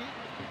Yamaguchi.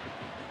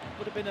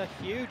 Would have been a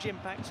huge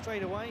impact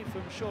straight away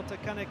from Shota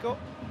Kaneko.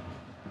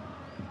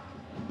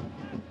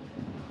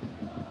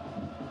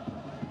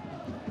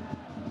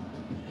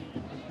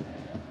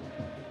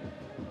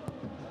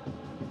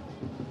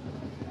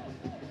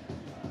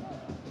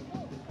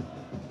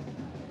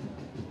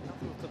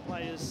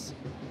 Players,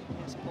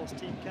 S-Pulse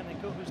team,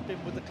 Kaneko, who's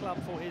been with the club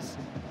for his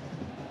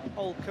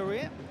whole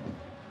career.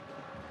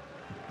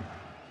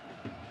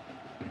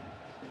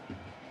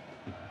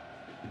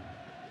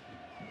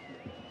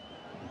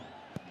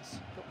 He's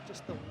got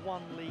just the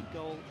one league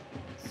goal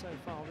so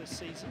far this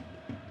season.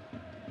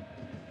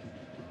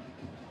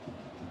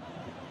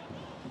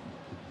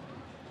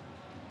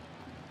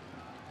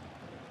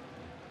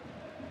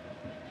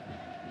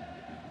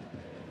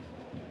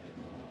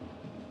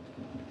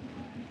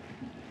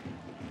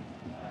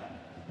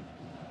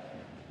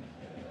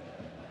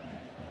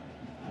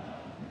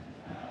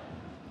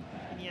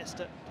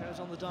 Iniesta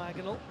goes on the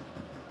diagonal.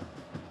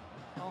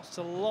 Asked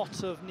a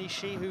lot of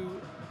Nishi,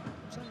 who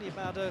was only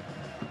about a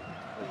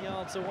couple of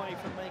yards away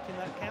from making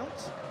that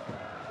count.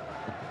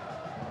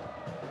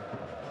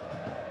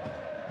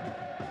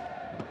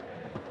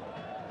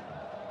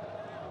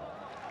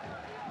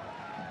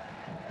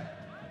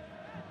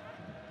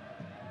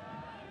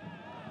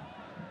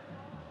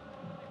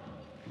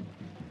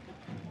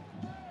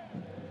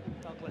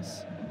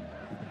 Douglas.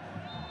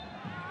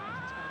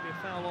 It's going to be a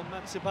foul on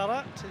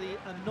Matsubara, to the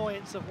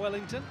annoyance of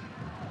Wellington.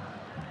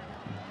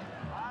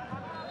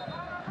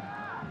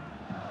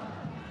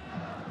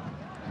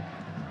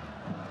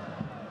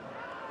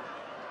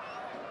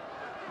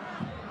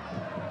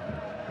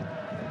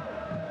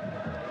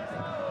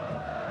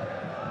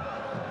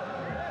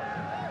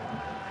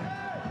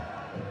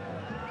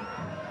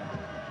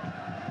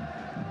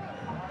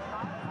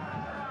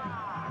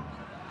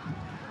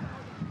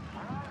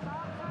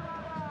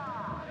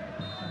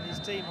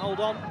 Team hold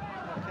on.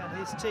 Can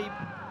his team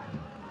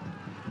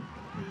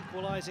the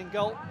equalising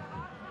goal?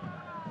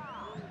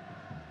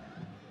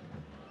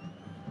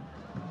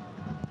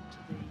 To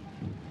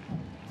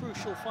the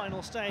crucial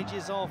final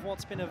stages of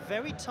what's been a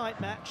very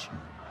tight match.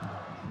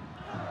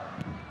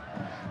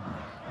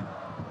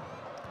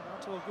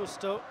 Out to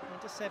Augusto,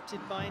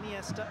 intercepted by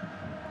Iniesta.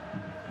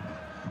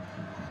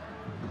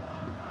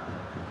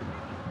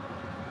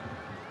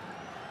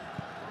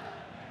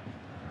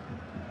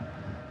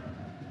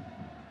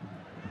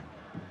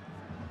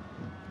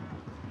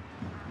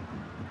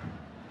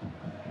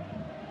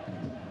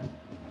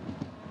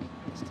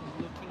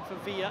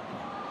 Villa.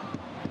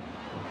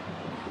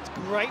 It's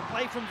great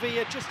play from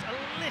Villa, just a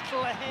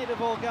little ahead of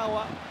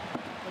Ogawa,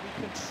 but he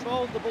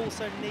controlled the ball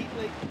so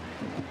neatly.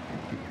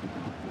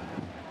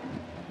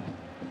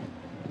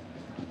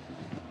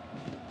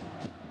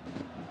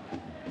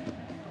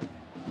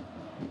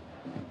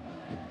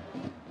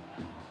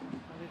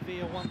 And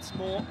Villa once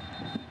more.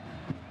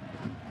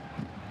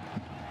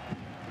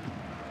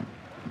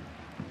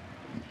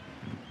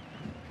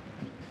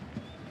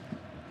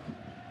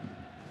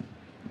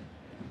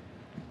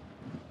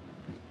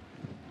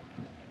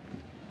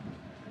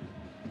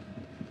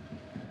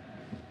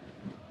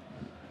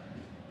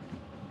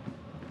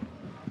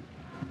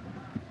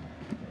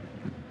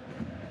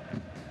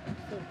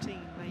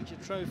 Major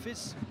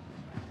trophies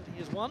that he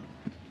has won.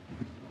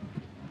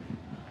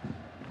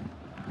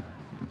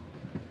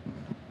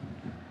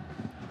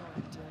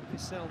 Joined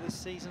Vissel this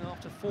season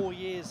after 4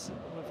 years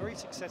and were very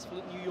successful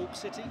at New York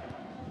City.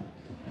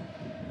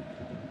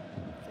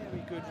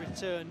 Very good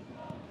return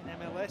in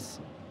MLS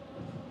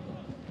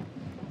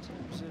in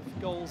terms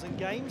of goals and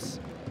games.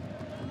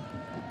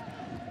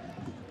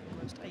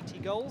 Almost 80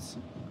 goals.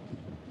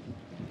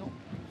 Not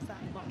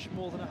that much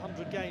more than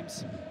 100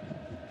 games.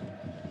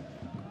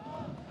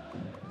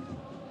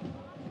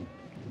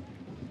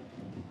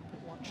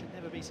 Should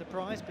never be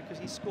surprised because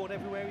he's scored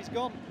everywhere he's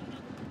gone.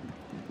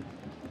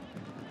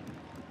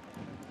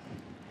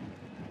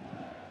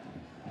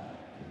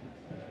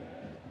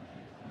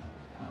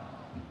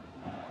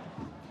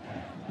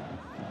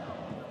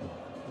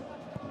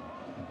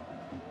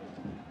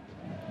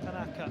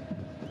 Tanaka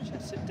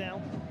chests it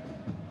down.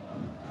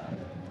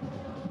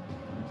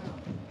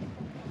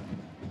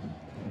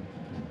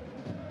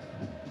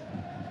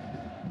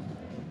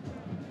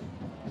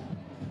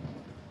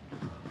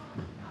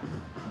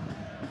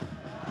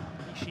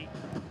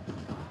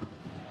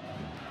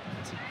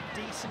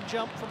 Decent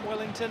jump from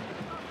Wellington.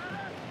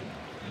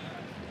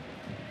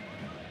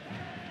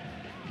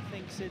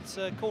 Thinks it's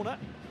a corner.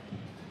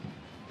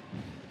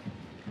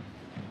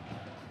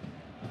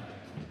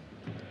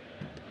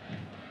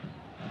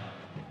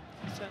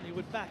 Certainly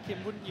would back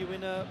him, wouldn't you,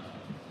 in a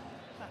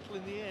battle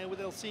in the air with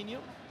El Senior?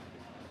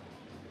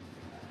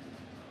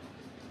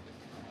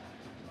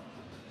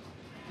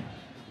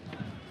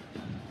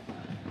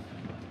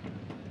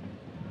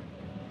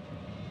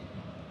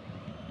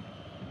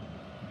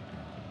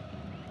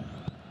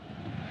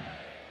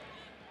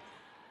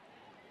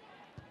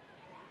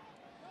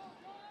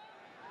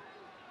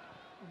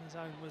 His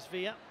own was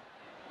Villa.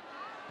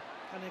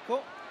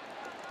 Kaneko.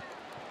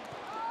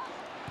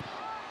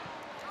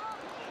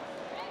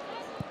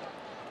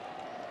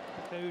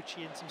 Takeuchi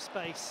in some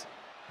space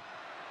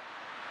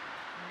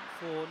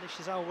for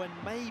Nishizawa when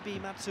maybe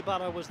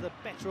Matsubara was the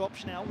better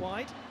option out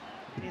wide.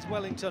 Here's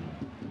Wellington.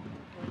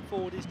 Going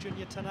forward is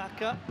Junior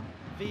Tanaka.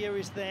 Villa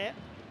is there.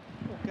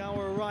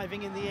 Ogawa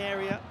arriving in the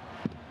area.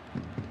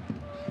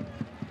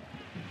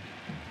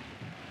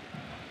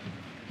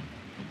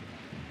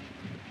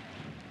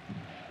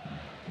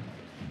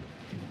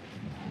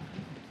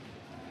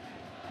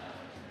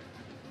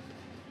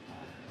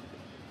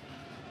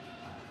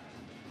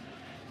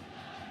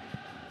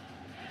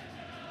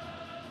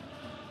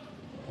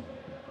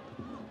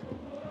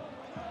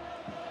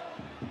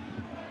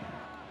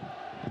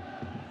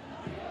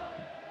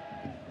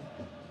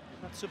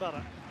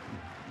 Matsubara.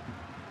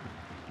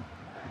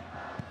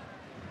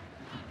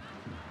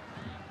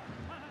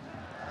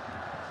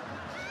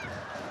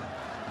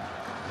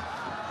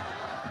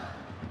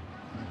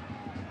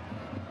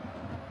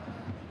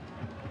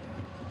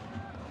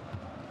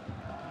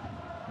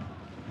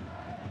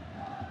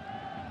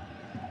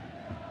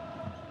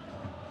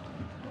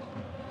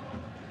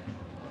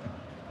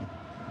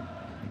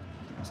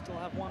 Still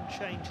have one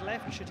change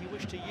left, should he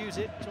wish to use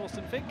it,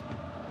 Torsten Fink.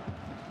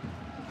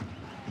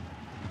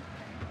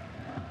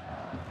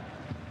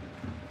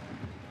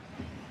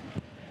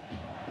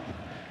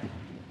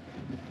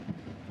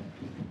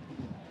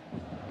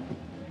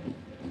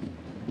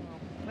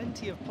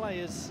 Plenty of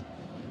players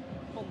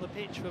on the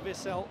pitch for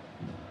Vissel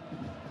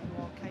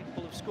who are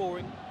capable of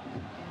scoring an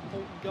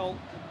important goal.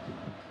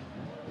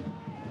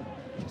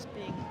 Just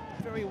being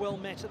very well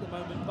met at the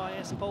moment by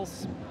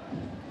S-Pulse.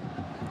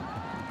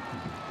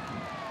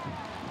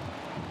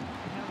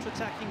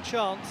 Counter-attacking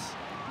chance.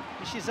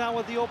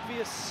 Nishizawa the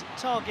obvious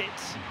target.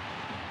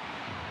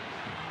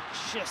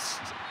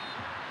 Just,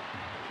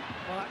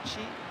 well,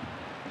 actually,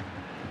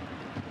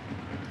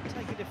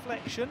 take a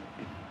deflection.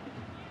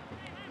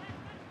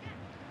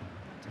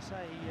 To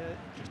say,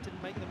 just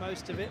didn't make the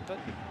most of it, but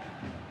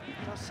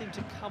it does seem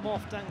to come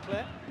off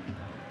Dancler.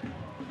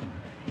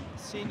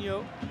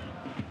 Senior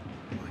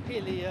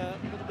really a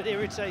little bit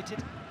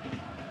irritated.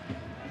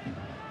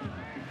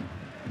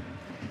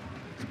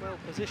 It's well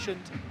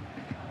positioned.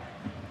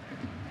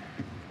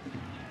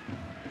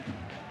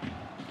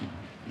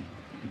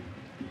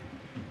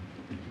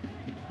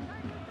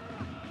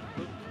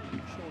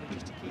 Surely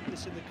just to keep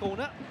this in the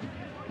corner.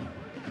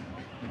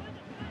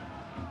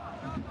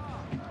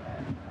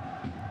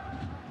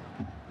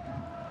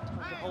 Time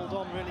to hold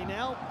on really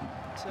now.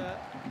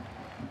 But,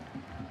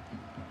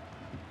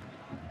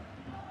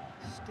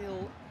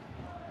 still,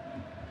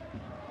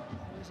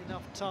 there is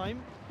enough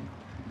time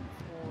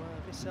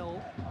for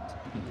Vissel to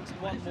at least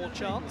one more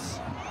chance.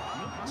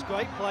 That's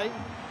great play.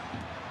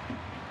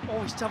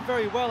 Oh, he's done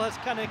very well as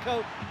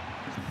Kaneko,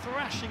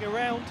 thrashing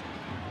around.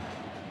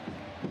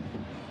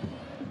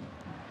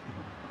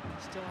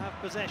 Still have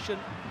possession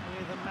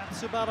with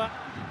Matsubara.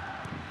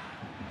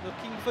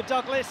 Looking for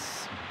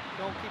Douglas.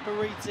 Goalkeeper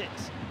reads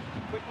it.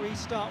 Quick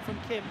restart from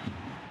Kim.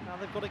 Now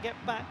they've got to get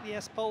back the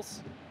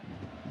S-Pulse.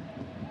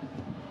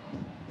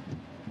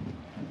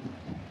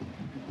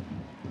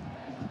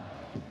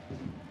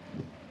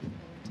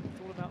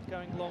 Thought about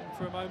going long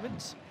for a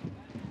moment.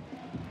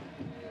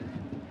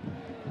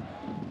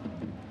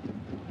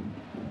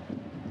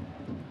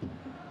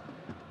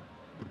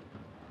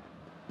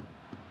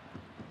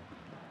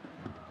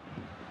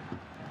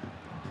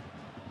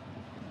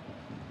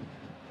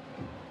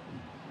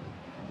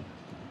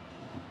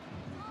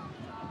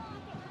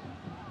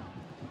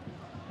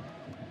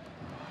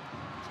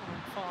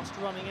 Fast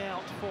running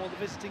out for the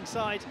visiting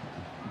side.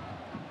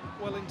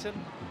 Wellington.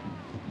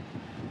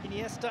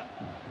 Iniesta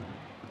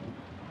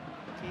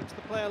keeps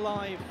the play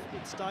alive.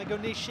 It's Daigo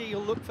Nishi,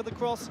 he'll look for the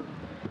cross.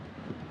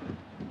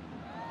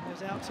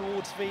 Goes out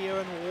towards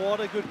Villa, and what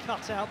a good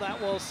cutout that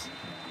was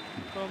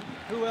from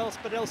who else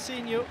but El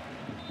Senior.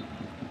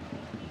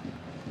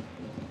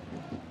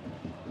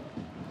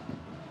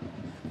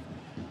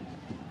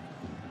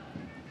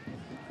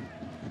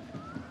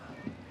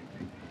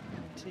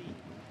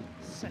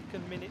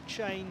 Second minute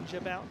change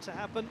about to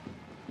happen.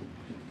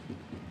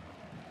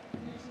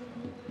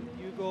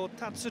 Yugo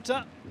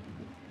Tatsuta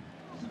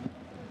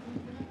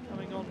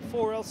coming on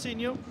for El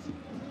Senior.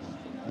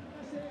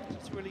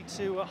 Just really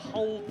to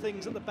hold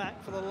things at the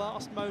back for the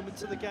last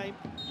moments of the game.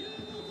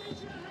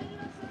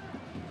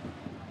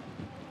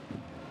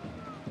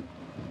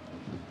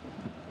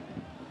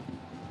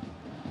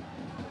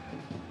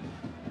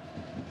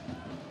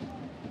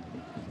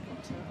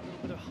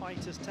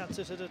 Height as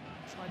Tatsuta to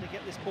try to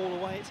get this ball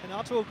away. It's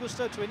Renato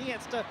Augusto to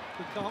Iniesta,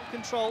 who can't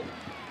control.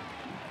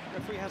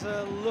 Referee has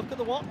a look at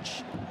the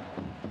watch.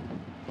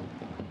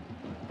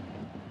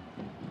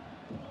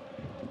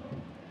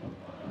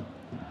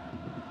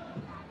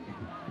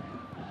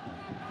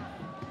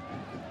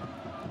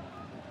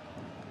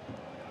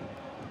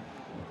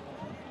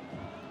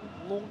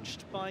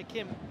 Launched by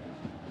Kim.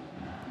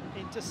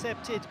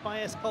 Intercepted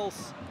by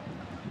S-Pulse.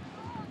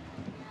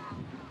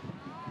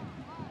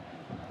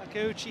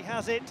 Takeuchi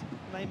has it,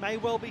 and they may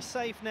well be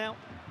safe now.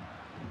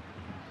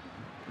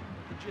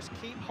 Just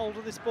keep hold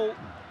of this ball.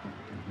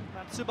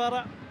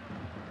 Matsubara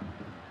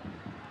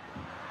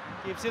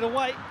gives it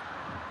away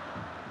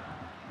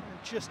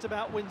and just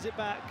about wins it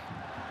back,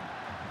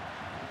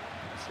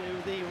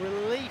 to the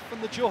relief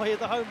and the joy of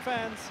the home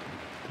fans.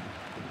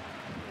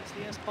 It's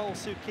the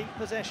S-Pulse who keep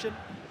possession.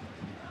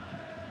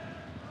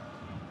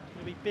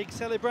 There'll be big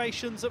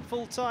celebrations at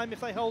full time if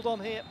they hold on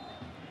here.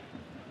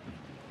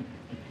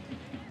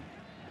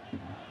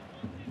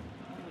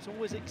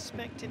 Was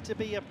expected to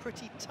be a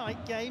pretty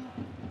tight game.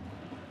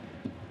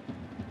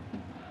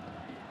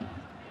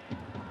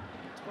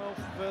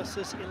 12th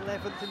versus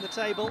 11th in the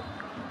table.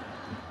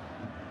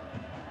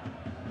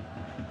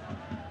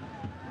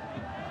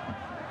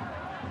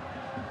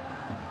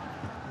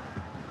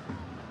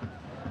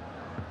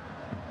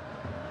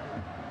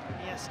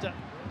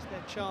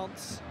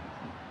 chance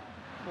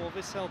for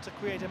Vissel to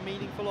create a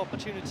meaningful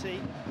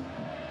opportunity.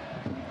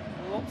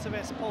 Lots of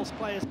S-Pulse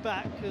players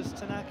back as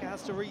Tanaka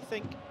has to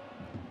rethink.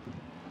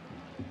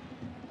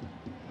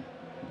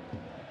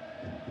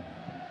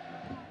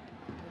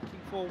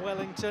 Looking for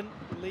Wellington,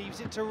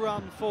 leaves it to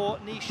run for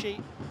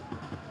Nishi.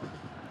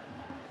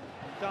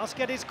 Does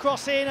get his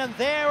cross in, and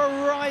there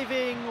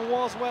arriving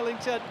was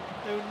Wellington,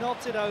 who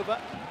nods it over.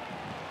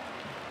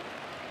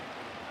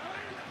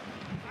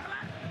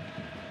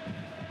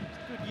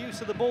 Good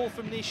use of the ball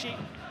from Nishi.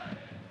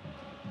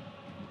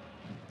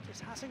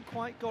 Just hasn't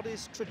quite got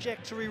his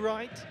trajectory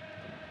right,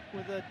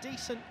 with a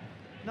decent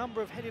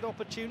number of headed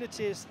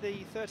opportunities,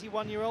 the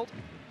 31-year-old.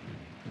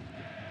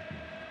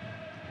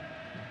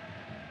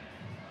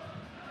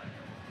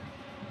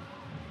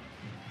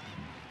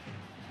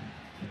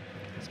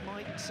 This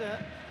might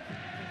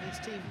bring his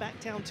team back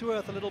down to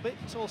earth a little bit.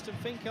 Torsten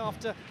Fink,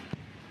 after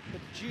the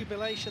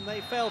jubilation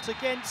they felt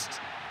against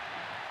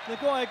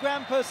Nagoya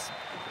Grampus,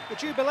 the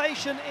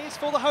jubilation is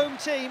for the home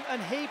team,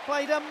 and he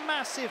played a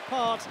massive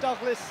part,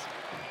 Douglas.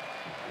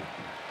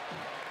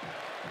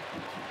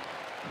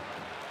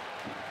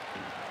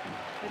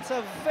 It's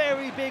a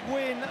very big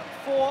win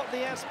for the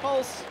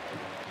S-Pulse,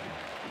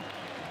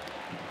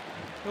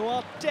 who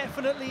are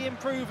definitely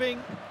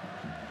improving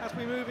as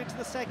we move into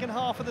the second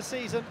half of the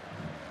season.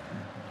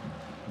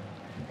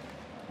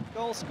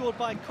 Goal scored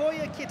by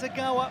Koya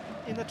Kitagawa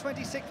in the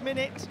 26th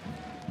minute.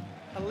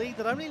 A lead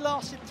that only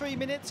lasted 3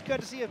 minutes,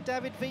 courtesy of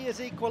David Villa's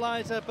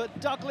equaliser, but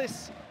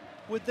Douglas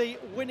with the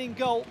winning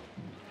goal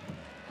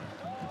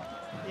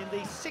in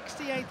the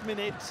 68th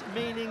minute,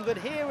 meaning that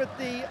here at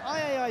the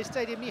IAI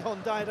Stadium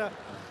Nihondaira,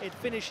 it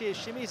finishes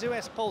Shimizu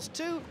S-Pulse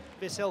 2,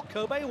 Vissel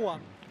Kobe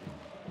 1.